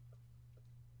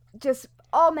just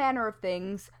all manner of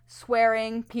things,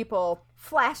 swearing, people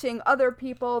flashing other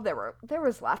people. There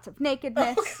was lots of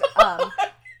nakedness.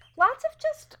 Lots of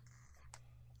just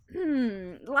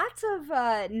lots of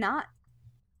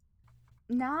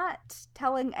not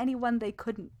telling anyone they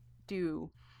couldn't do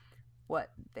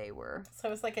what they were. So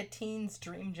it was like a teen's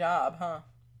dream job, huh?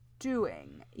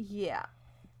 Doing. Yeah.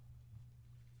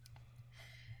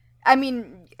 I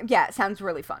mean, yeah, it sounds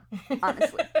really fun,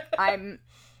 honestly.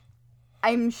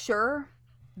 I'm sure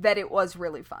that it was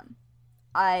really fun.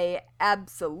 I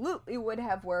absolutely would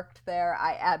have worked there.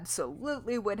 I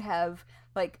absolutely would have,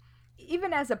 like,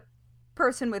 even as a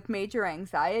person with major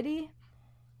anxiety,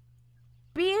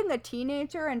 being a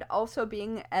teenager and also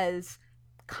being as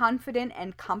confident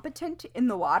and competent in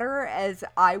the water as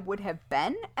I would have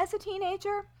been as a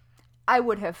teenager, I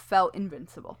would have felt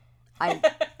invincible. I'm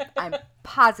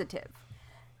positive.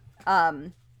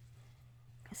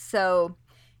 So,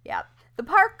 yeah. The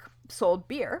park sold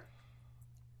beer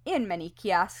in many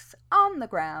kiosks on the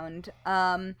ground,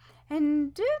 and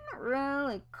didn't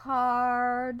really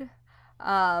card.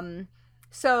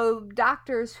 So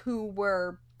doctors who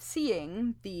were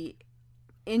seeing the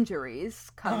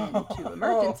injuries come into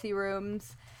emergency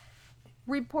rooms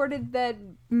reported that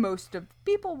most of the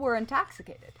people were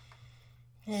intoxicated.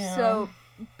 Yeah. So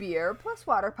beer plus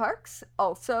water parks,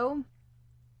 also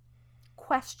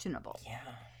questionable. Yeah.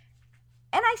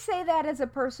 And I say that as a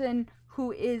person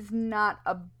who is not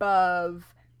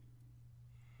above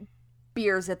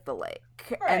beers at the lake.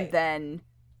 Right. And then,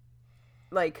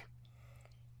 like,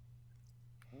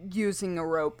 using a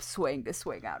rope swing to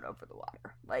swing out over the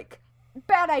water. Like,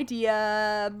 bad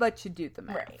idea, but you do the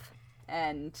math. Right.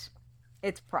 And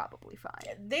it's probably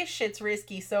fine. This shit's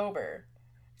risky sober.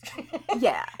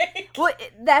 Yeah. Well,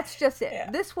 that's just it.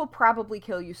 Yeah. This will probably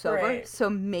kill you sober, Right. so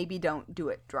maybe don't do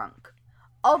it drunk.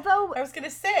 Although, I was gonna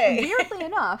say. weirdly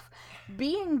enough,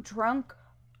 being drunk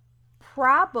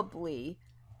probably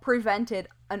prevented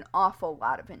an awful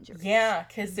lot of injuries. Yeah,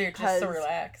 because they're just so Because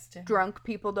relaxed. Drunk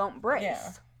people don't brace.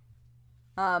 Yeah.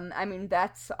 I mean,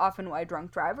 that's often why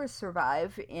drunk drivers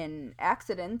survive in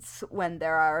accidents when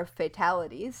there are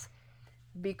fatalities,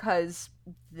 because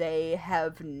they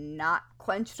have not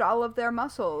clenched all of their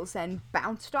muscles and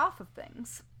bounced off of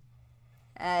things.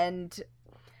 And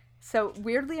so,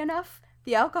 weirdly enough,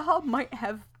 the alcohol might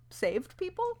have saved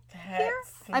people here.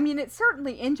 I mean, it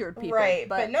certainly injured people. Right,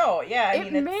 but no, yeah.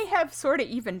 It may have sort of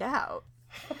evened out.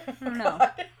 I don't know.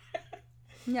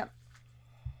 Yep.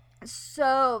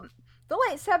 So, the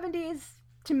late 70s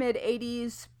to mid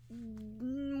 80s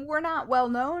were not well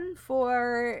known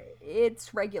for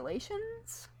its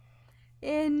regulations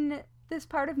in this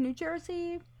part of New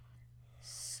Jersey.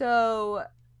 So,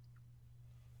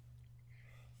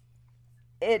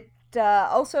 it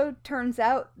also turns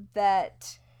out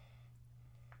that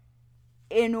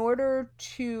in order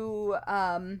to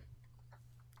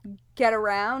get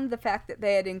around the fact that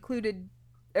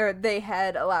they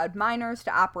had allowed minors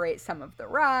to operate some of the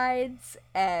rides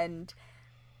and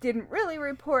didn't really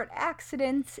report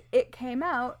accidents, it came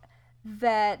out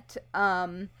that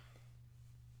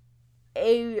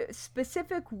a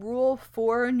specific rule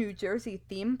for New Jersey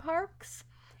theme parks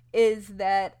is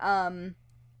that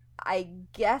I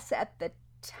guess at the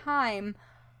time,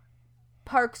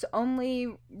 parks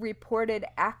only reported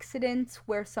accidents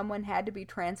where someone had to be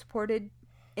transported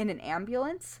in an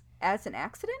ambulance as an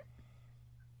accident.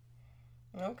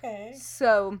 Okay.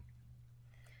 So,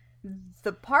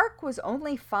 the park was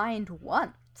only fined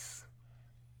once.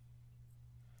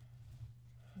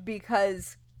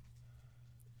 Because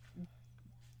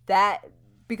they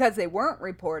weren't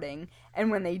reporting, and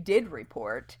when they did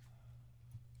report,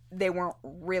 they weren't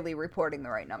really reporting the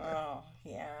right number. Oh,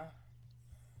 yeah.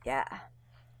 Yeah.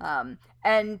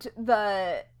 And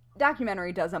the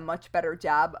documentary does a much better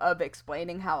job of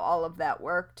explaining how all of that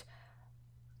worked.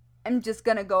 I'm just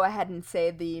gonna go ahead and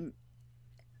say the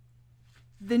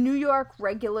New York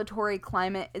regulatory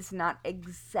climate is not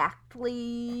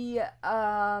exactly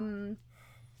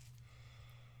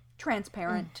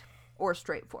transparent or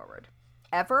straightforward.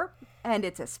 Ever. And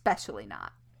it's especially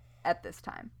not at this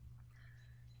time.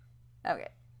 Okay,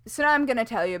 so now I'm going to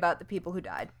tell you about the people who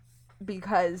died,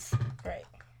 because, Right.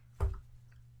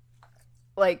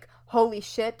 like, holy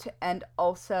shit, and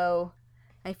also,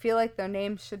 I feel like their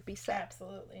names should be said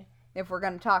Absolutely. if we're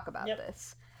going to talk about Yep.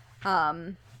 this.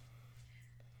 Alright,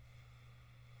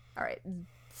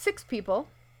 6 people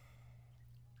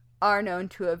are known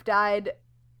to have died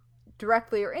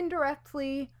directly or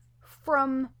indirectly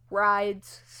from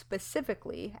rides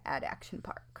specifically at Action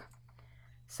Park.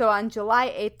 So on July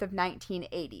 8th of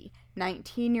 1980,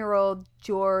 19-year-old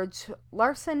George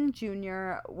Larson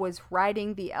Jr. was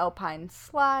riding the Alpine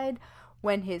slide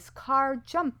when his car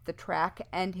jumped the track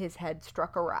and his head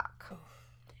struck a rock.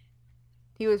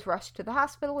 He was rushed to the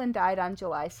hospital and died on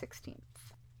July 16th.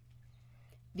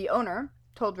 The owner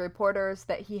told reporters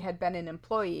that he had been an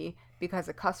employee because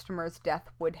a customer's death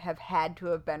would have had to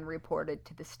have been reported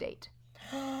to the state.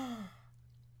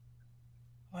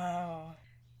 Wow.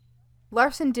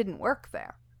 Larson didn't work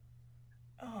there.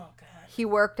 Oh, God. He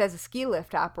worked as a ski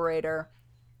lift operator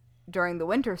during the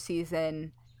winter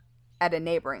season at a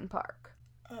neighboring park.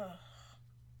 Ugh.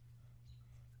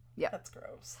 Yeah. That's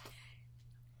gross.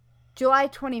 July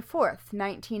 24th,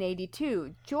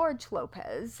 1982, George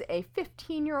Lopez, a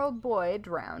 15-year-old boy,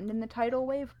 drowned in the tidal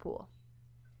wave pool.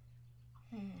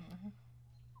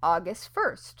 August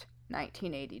 1st,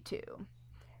 1982,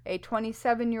 a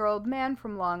 27-year-old man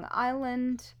from Long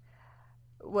Island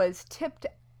was tipped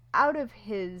out of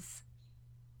his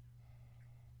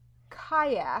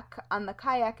kayak on the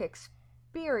Kayak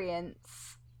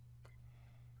Experience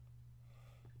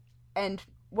and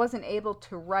wasn't able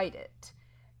to right it.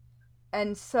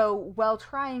 And so, while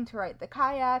trying to right the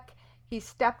kayak, he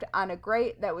stepped on a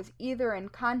grate that was either in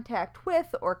contact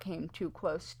with or came too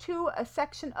close to a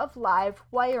section of live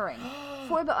wiring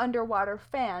for the underwater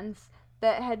fans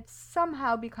that had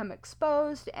somehow become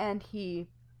exposed, and he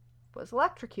was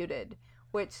electrocuted,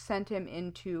 which sent him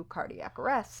into cardiac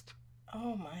arrest.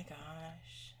 Oh my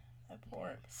gosh. That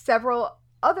poor. Several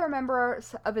other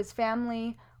members of his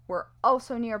family were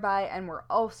also nearby and were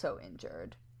also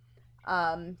injured.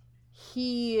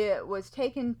 He was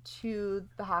taken to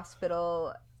the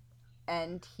hospital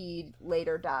and he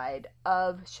later died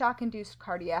of shock-induced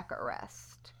cardiac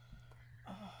arrest.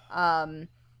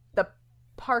 The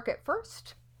park at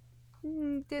first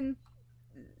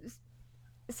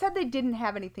said they didn't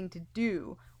have anything to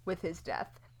do with his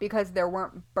death because there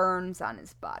weren't burns on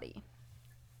his body.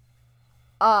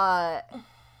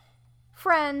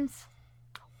 Friends,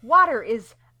 water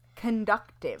is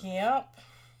conductive. Yep.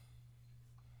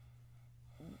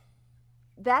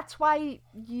 That's why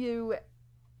you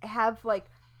have like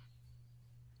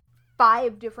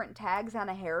 5 different tags on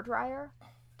a hairdryer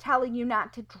telling you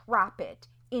not to drop it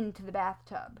into the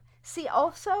bathtub. See,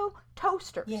 also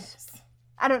toasters. Yes.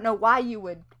 I don't know why you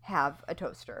would have a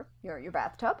toaster near your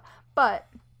bathtub, but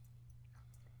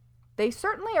they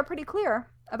certainly are pretty clear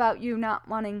about you not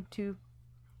wanting to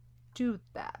do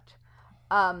that.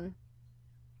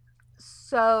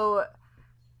 So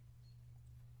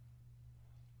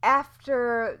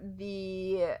after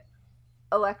the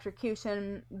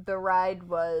electrocution, the ride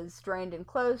was drained and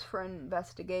closed for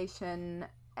investigation,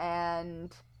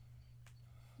 and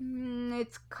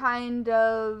it's kind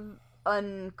of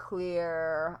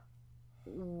unclear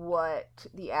what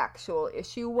the actual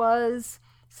issue was.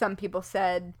 Some people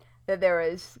said that there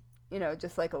was,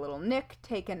 just like a little nick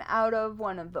taken out of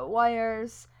one of the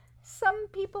wires. Some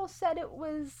people said it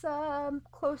was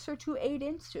closer to 8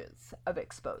 inches of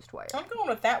exposed wire. I'm going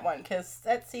with that one because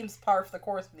that seems par for the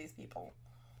course for these people.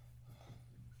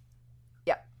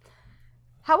 Yep.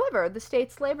 However, the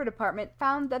state's labor department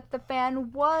found that the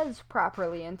fan was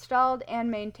properly installed and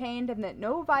maintained and that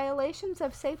no violations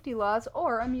of safety laws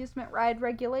or amusement ride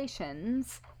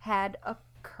regulations had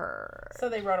occurred. So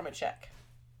they wrote him a check.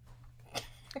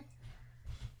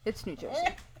 It's New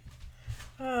Jersey.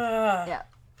 Yeah.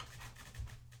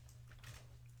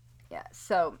 Yeah,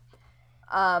 so,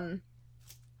 a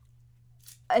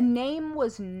name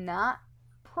was not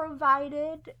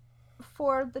provided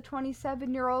for the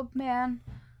 27-year-old man.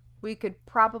 We could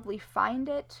probably find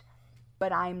it,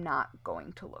 but I'm not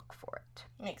going to look for it.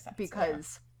 Makes sense.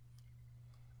 Because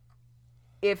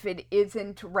if it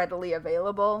isn't readily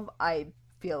available, I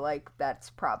feel like that's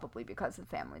probably because the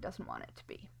family doesn't want it to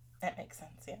be. That makes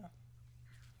sense, yeah.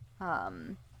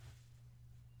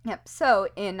 Yep, so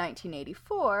in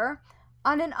 1984,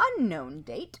 on an unknown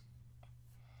date,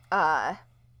 sometime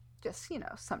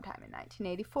in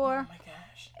 1984, Oh my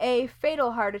gosh. a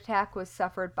fatal heart attack was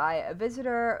suffered by a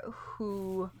visitor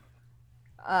who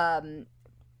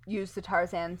used the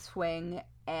Tarzan swing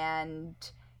and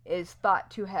is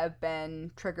thought to have been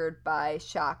triggered by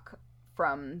shock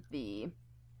from the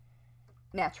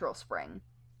natural spring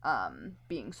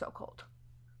being so cold.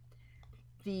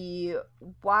 The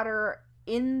water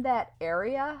in that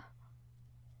area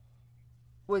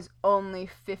was only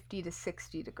 50 to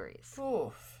 60 degrees.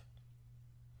 Oof.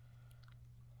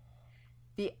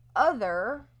 The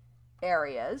other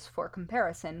areas, for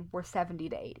comparison, were 70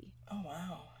 to 80. Oh,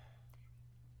 wow.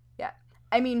 Yeah.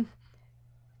 I mean,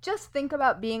 just think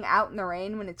about being out in the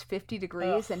rain when it's 50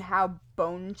 degrees Ugh. and how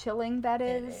bone-chilling that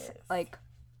It is. is. Like,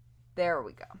 there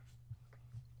we go.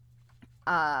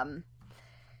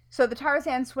 So the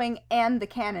Tarzan swing and the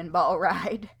cannonball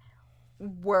ride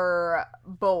were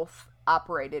both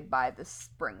operated by the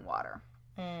spring water.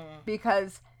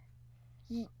 Because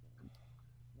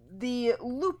the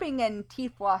looping and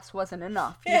teeth loss wasn't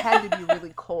enough. You had to be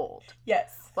really cold.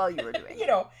 Yes. While you were doing it. You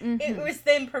know, it was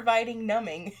them providing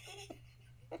numbing.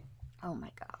 Oh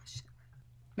my gosh.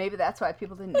 Maybe that's why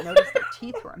people didn't notice their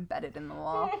teeth were embedded in the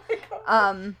wall.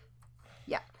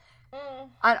 Yeah.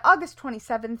 On August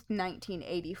 27th,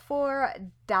 1984,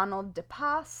 Donald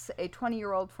DePass, a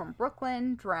 20-year-old from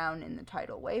Brooklyn, drowned in the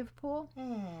tidal wave pool.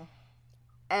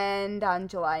 And on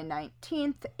July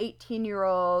 19th,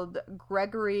 18-year-old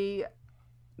Gregory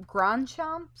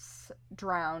Grandchamps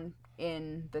drowned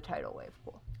in the tidal wave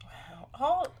pool.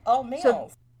 Wow. All males.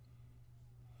 So,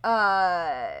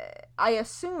 I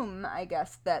assume, I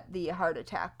guess, that the heart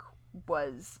attack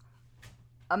was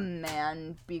a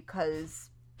man because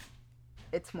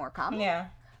it's more common. Yeah.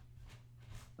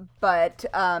 But,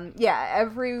 yeah,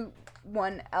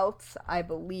 everyone else, I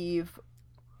believe,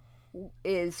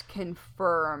 is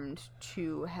confirmed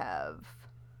to have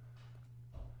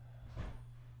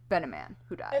been a man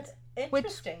who died. That's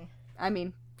interesting. Which, I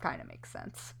mean, kind of makes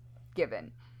sense,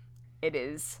 given it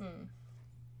is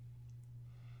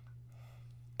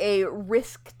a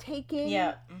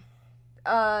risk-taking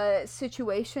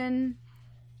situation,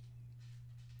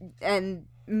 and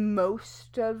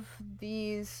most of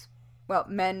these, well,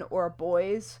 men or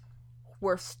boys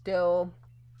were still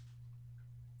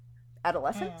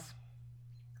adolescents,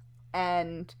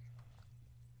 and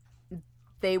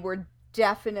they were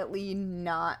definitely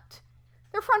not,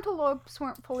 their frontal lobes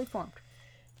weren't fully formed.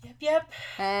 Yep.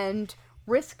 And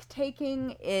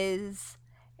risk-taking is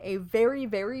a very,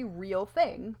 very real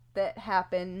thing that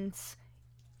happens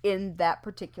in that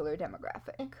particular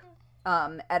demographic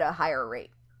at a higher rate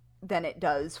than it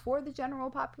does for the general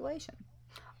population.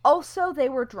 Also, they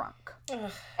were drunk.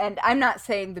 And I'm not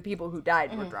saying the people who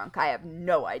died were drunk. I have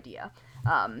no idea.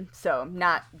 So I'm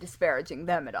not disparaging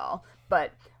them at all.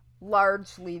 But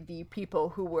largely the people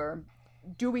who were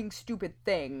doing stupid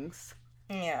things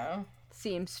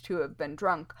seems to have been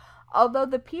drunk. Although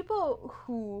the people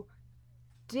who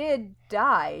did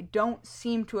die don't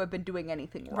seem to have been doing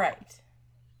anything wrong. Right.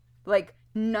 Like,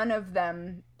 none of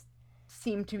them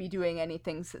seem to be doing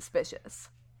anything suspicious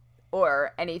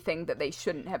or anything that they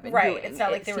shouldn't have been doing. Right. It's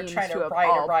not like they were trying to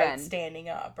ride a ride standing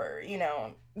up or, you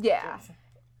know. Yeah.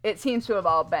 It seems to have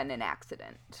all been an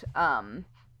accident on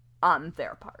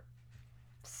their part.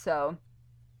 So,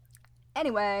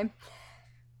 anyway,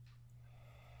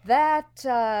 that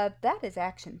is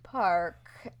Action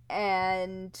Park,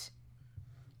 and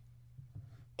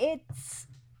it's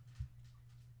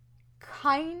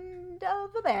kind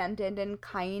of abandoned and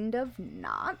kind of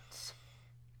not.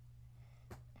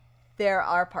 There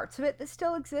are parts of it that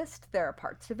still exist. There are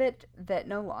parts of it that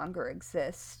no longer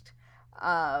exist.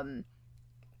 There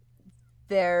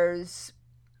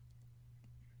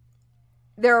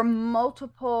are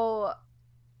multiple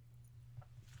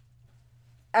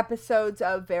episodes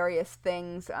of various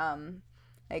things,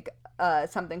 like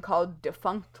something called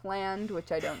Defunct Land,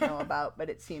 which I don't know about, but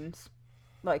it seems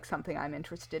like something I'm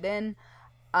interested in.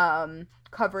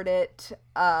 Covered it.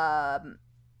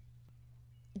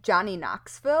 Johnny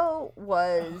Knoxville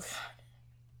was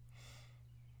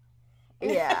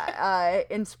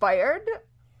inspired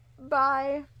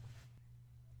by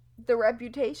the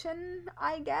Reputation,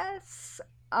 I guess.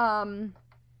 And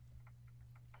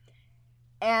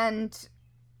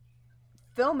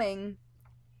filming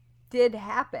did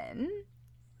happen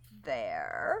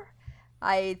there.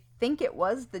 I think it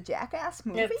was the Jackass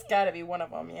movie. It's gotta be one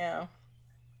of them, yeah.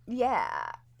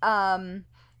 Yeah. And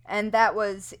that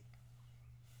was,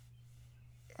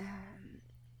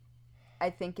 I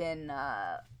think, in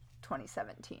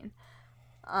 2017.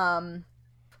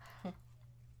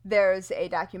 There's a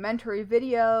documentary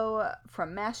video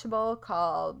from Mashable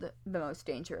called The Most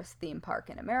Dangerous Theme Park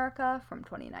in America from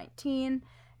 2019.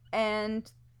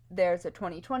 And there's a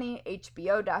 2020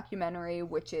 HBO documentary,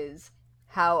 which is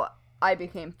how I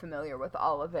became familiar with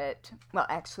all of it. Well,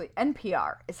 actually,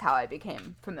 NPR is how I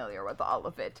became familiar with all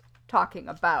of it, talking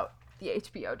about the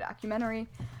HBO documentary.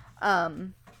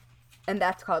 And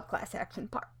that's called Class Action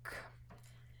Park.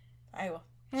 I will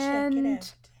check it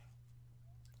out.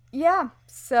 Yeah,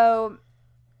 so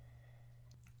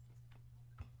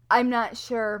I'm not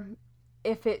sure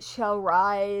if it shall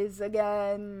rise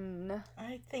again.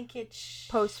 I think it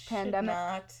post-pandemic. Should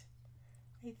not.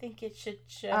 I think it should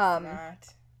just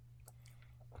not.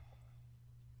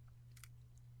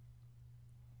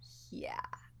 Yeah.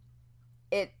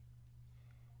 It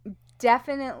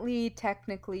definitely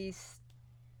technically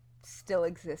still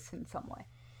exists in some way.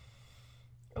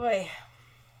 Boy.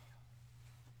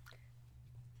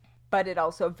 But it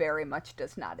also very much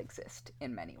does not exist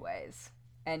in many ways.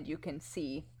 And you can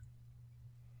see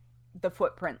the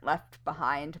footprint left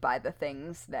behind by the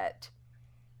things that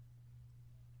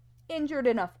injured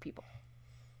enough people.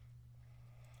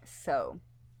 So,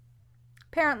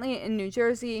 apparently in New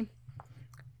Jersey,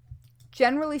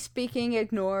 generally speaking,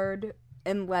 ignored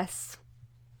unless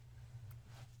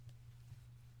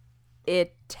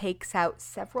it takes out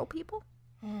several people.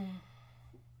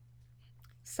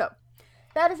 So,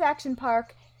 that is Action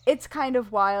Park. It's kind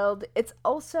of wild. It's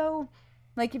also,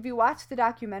 like, if you watch the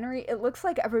documentary, it looks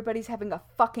like everybody's having a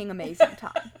fucking amazing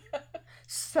time.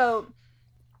 So,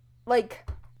 like,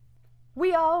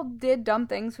 we all did dumb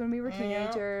things when we were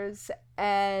teenagers,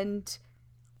 and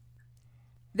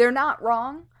they're not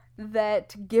wrong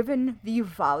that given the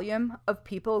volume of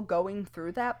people going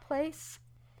through that place,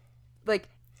 like,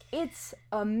 it's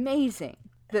amazing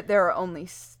that there are only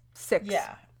 6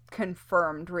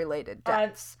 confirmed related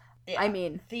deaths. I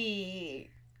mean, the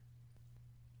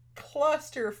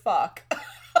clusterfuck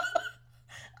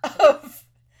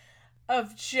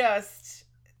of just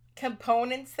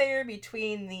components there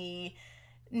between the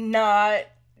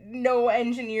no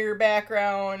engineer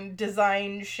background,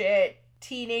 design shit,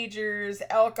 teenagers,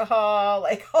 alcohol,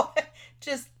 like all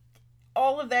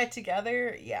of that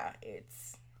together. Yeah,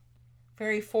 it's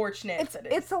very fortunate that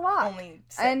it's a lot. Only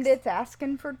 6. And it's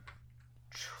asking for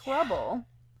trouble.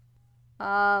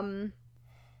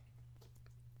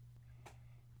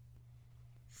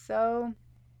 So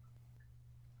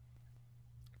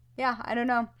yeah, I don't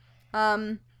know.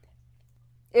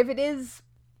 If it is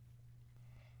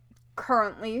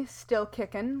currently still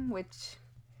kicking, which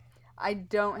I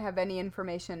don't have any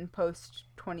information post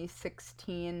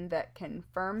 2016 that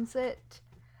confirms it,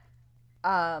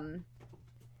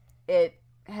 it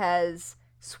has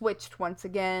switched once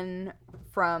again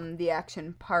from the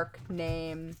Action Park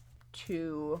name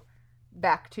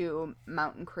back to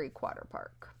Mountain Creek Water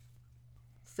Park.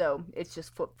 So it's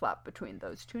just flip-flop between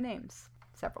those 2 names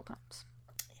several times.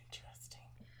 Interesting.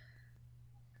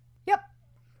 Yep.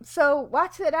 So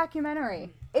watch the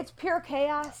documentary. It's pure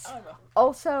chaos.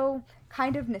 Also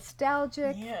kind of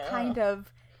nostalgic. Yeah. Kind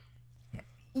of...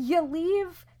 You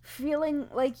leave feeling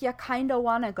like you kind of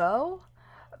want to go,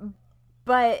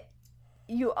 but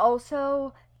you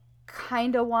also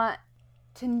kind of want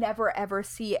to never ever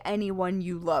see anyone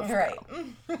you love go.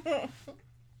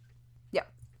 Yep.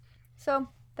 So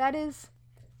that is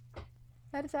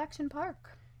Action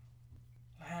Park.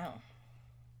 Wow.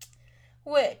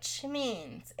 Which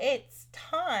means it's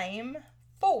time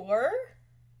for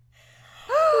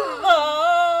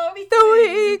the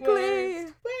weekly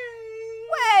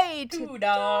way to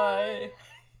die.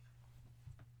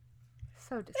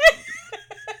 So disappointing.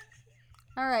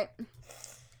 All right,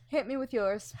 hit me with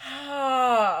yours.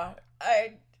 Now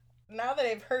that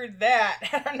I've heard that,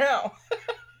 I don't know.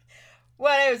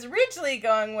 What I was originally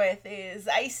going with is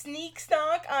I sneak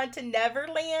stalk onto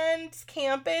Neverland's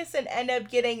campus and end up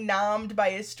getting nommed by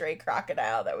a stray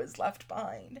crocodile that was left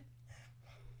behind.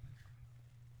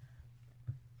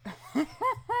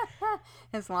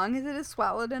 As long as it is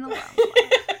swallowed in a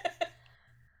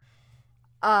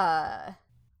llama.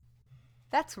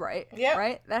 That's right. Yep.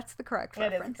 Right? That's the correct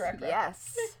That reference. is the correct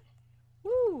Yes.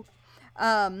 Woo.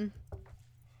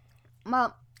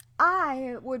 Well,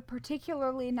 I would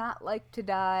particularly not like to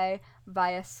die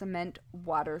via cement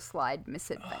water slide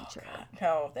misadventure. Oh, God,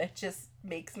 no, that just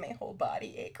makes my whole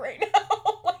body ache right now.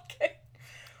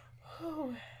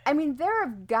 I mean, there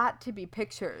have got to be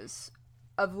pictures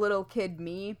of little kid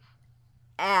me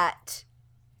at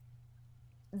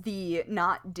the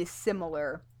not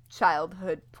dissimilar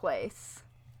childhood place,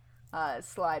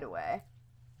 Slide Away.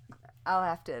 I'll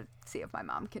have to see if my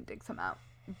mom can dig some out.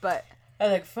 But I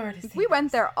look forward to seeing we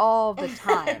went there all the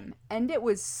time, and it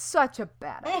was such a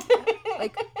bad idea.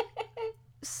 Like,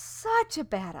 such a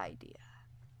bad idea.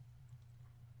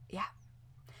 Yeah.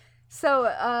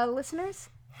 So, listeners,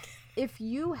 if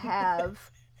you have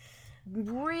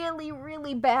really,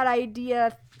 really bad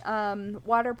idea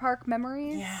water park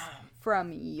memories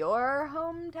from your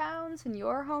hometowns and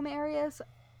your home areas,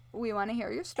 we want to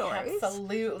hear your stories.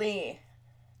 Absolutely.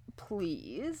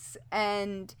 Please.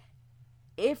 And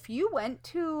if you went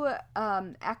to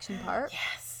Action Park,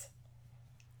 yes,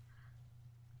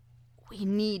 we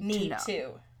need to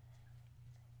know.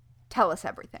 Tell us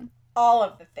everything. All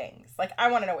of the things. Like, I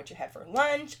want to know what you had for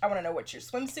lunch. I want to know what your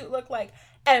swimsuit looked like.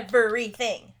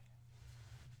 Everything.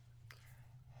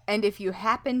 And if you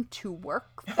happen to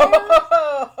work there,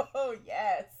 oh,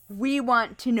 yes. we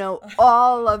want to know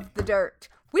all of the dirt.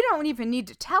 We don't even need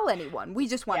to tell anyone. We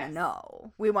just want to Yes.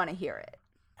 know. We want to hear it.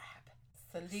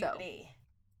 Absolutely.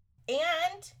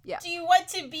 And Yeah. do you want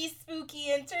to be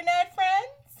spooky internet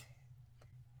friends?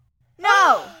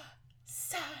 No!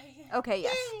 Sigh. Okay,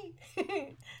 yes.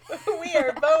 Yay. We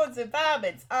are Bones and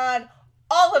Bobbins on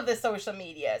all of the social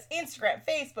medias. Instagram,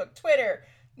 Facebook, Twitter,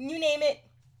 you name it.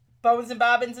 Bones and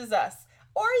Bobbins is us.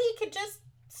 Or you could just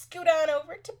scoot on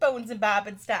over to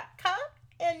bonesandbobbins.com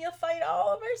and you'll find all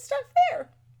of our stuff there.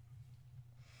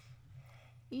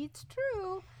 It's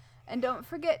true. And don't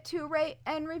forget to rate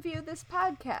and review this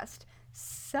podcast.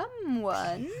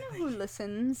 Someone who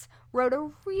listens wrote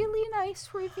a really nice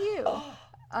review.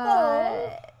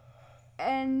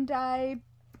 And I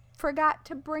forgot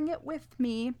to bring it with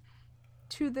me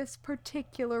to this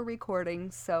particular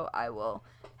recording, so I will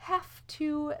have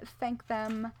to thank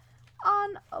them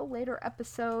on a later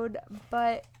episode,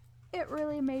 but it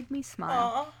really made me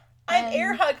smile. Aw, I'm And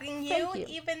air hugging you, thank you.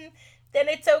 even then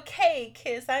it's okay,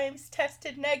 because I'm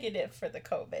tested negative for the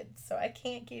COVID, so I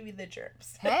can't give you the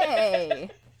germs. Hey!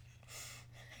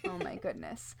 Oh my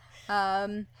goodness.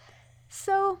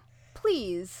 So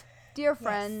please, dear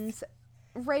friends,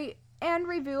 rate and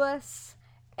review us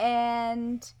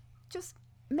and just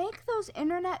make those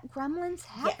internet gremlins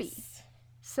happy. Yes.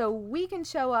 So we can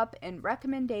show up in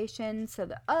recommendations so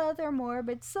the other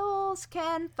morbid souls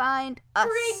can find us.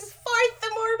 Bring forth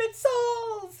the morbid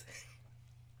souls!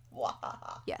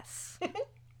 Wow. Yes.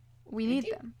 We need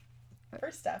do. them.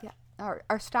 First stuff. Yeah.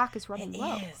 Our stock is running It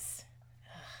low. is.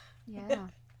 Yeah.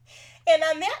 And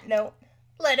on that note,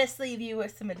 let us leave you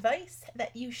with some advice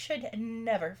that you should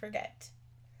never forget.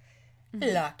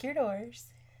 Lock your doors.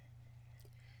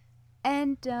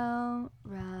 And don't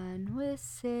run with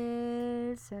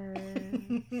scissors.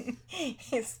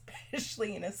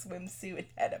 Especially in a swimsuit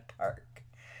at a park.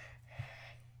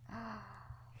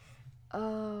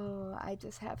 Oh, I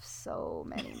just have so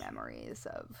many memories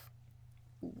of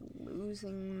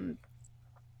losing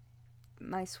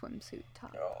my swimsuit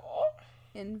top Oh.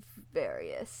 in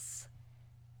various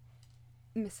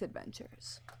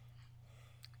misadventures.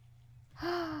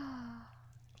 I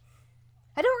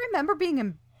don't remember being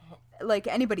in, like,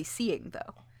 anybody seeing,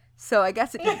 though. So I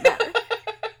guess it didn't matter.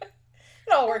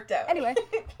 It all worked out. Anyway.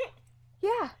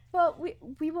 Yeah. Well,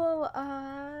 we will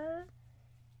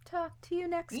talk to you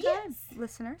next time, Yes.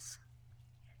 listeners.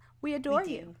 We adore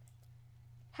do. you.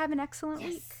 Have an excellent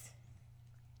week. Yes.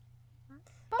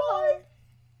 Bye.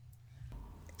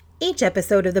 Each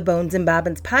episode of the Bones and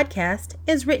Bobbins podcast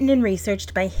is written and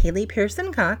researched by Haley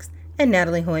Pearson Cox and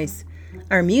Natalie Hoyce.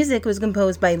 Our music was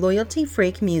composed by Loyalty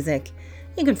Freak Music.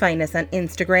 You can find us on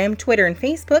Instagram, Twitter, and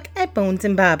Facebook at Bones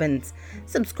and Bobbins.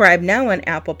 Subscribe now on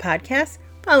Apple Podcasts,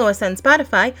 follow us on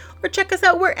Spotify, or check us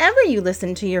out wherever you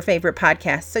listen to your favorite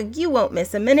podcasts so you won't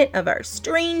miss a minute of our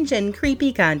strange and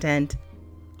creepy content.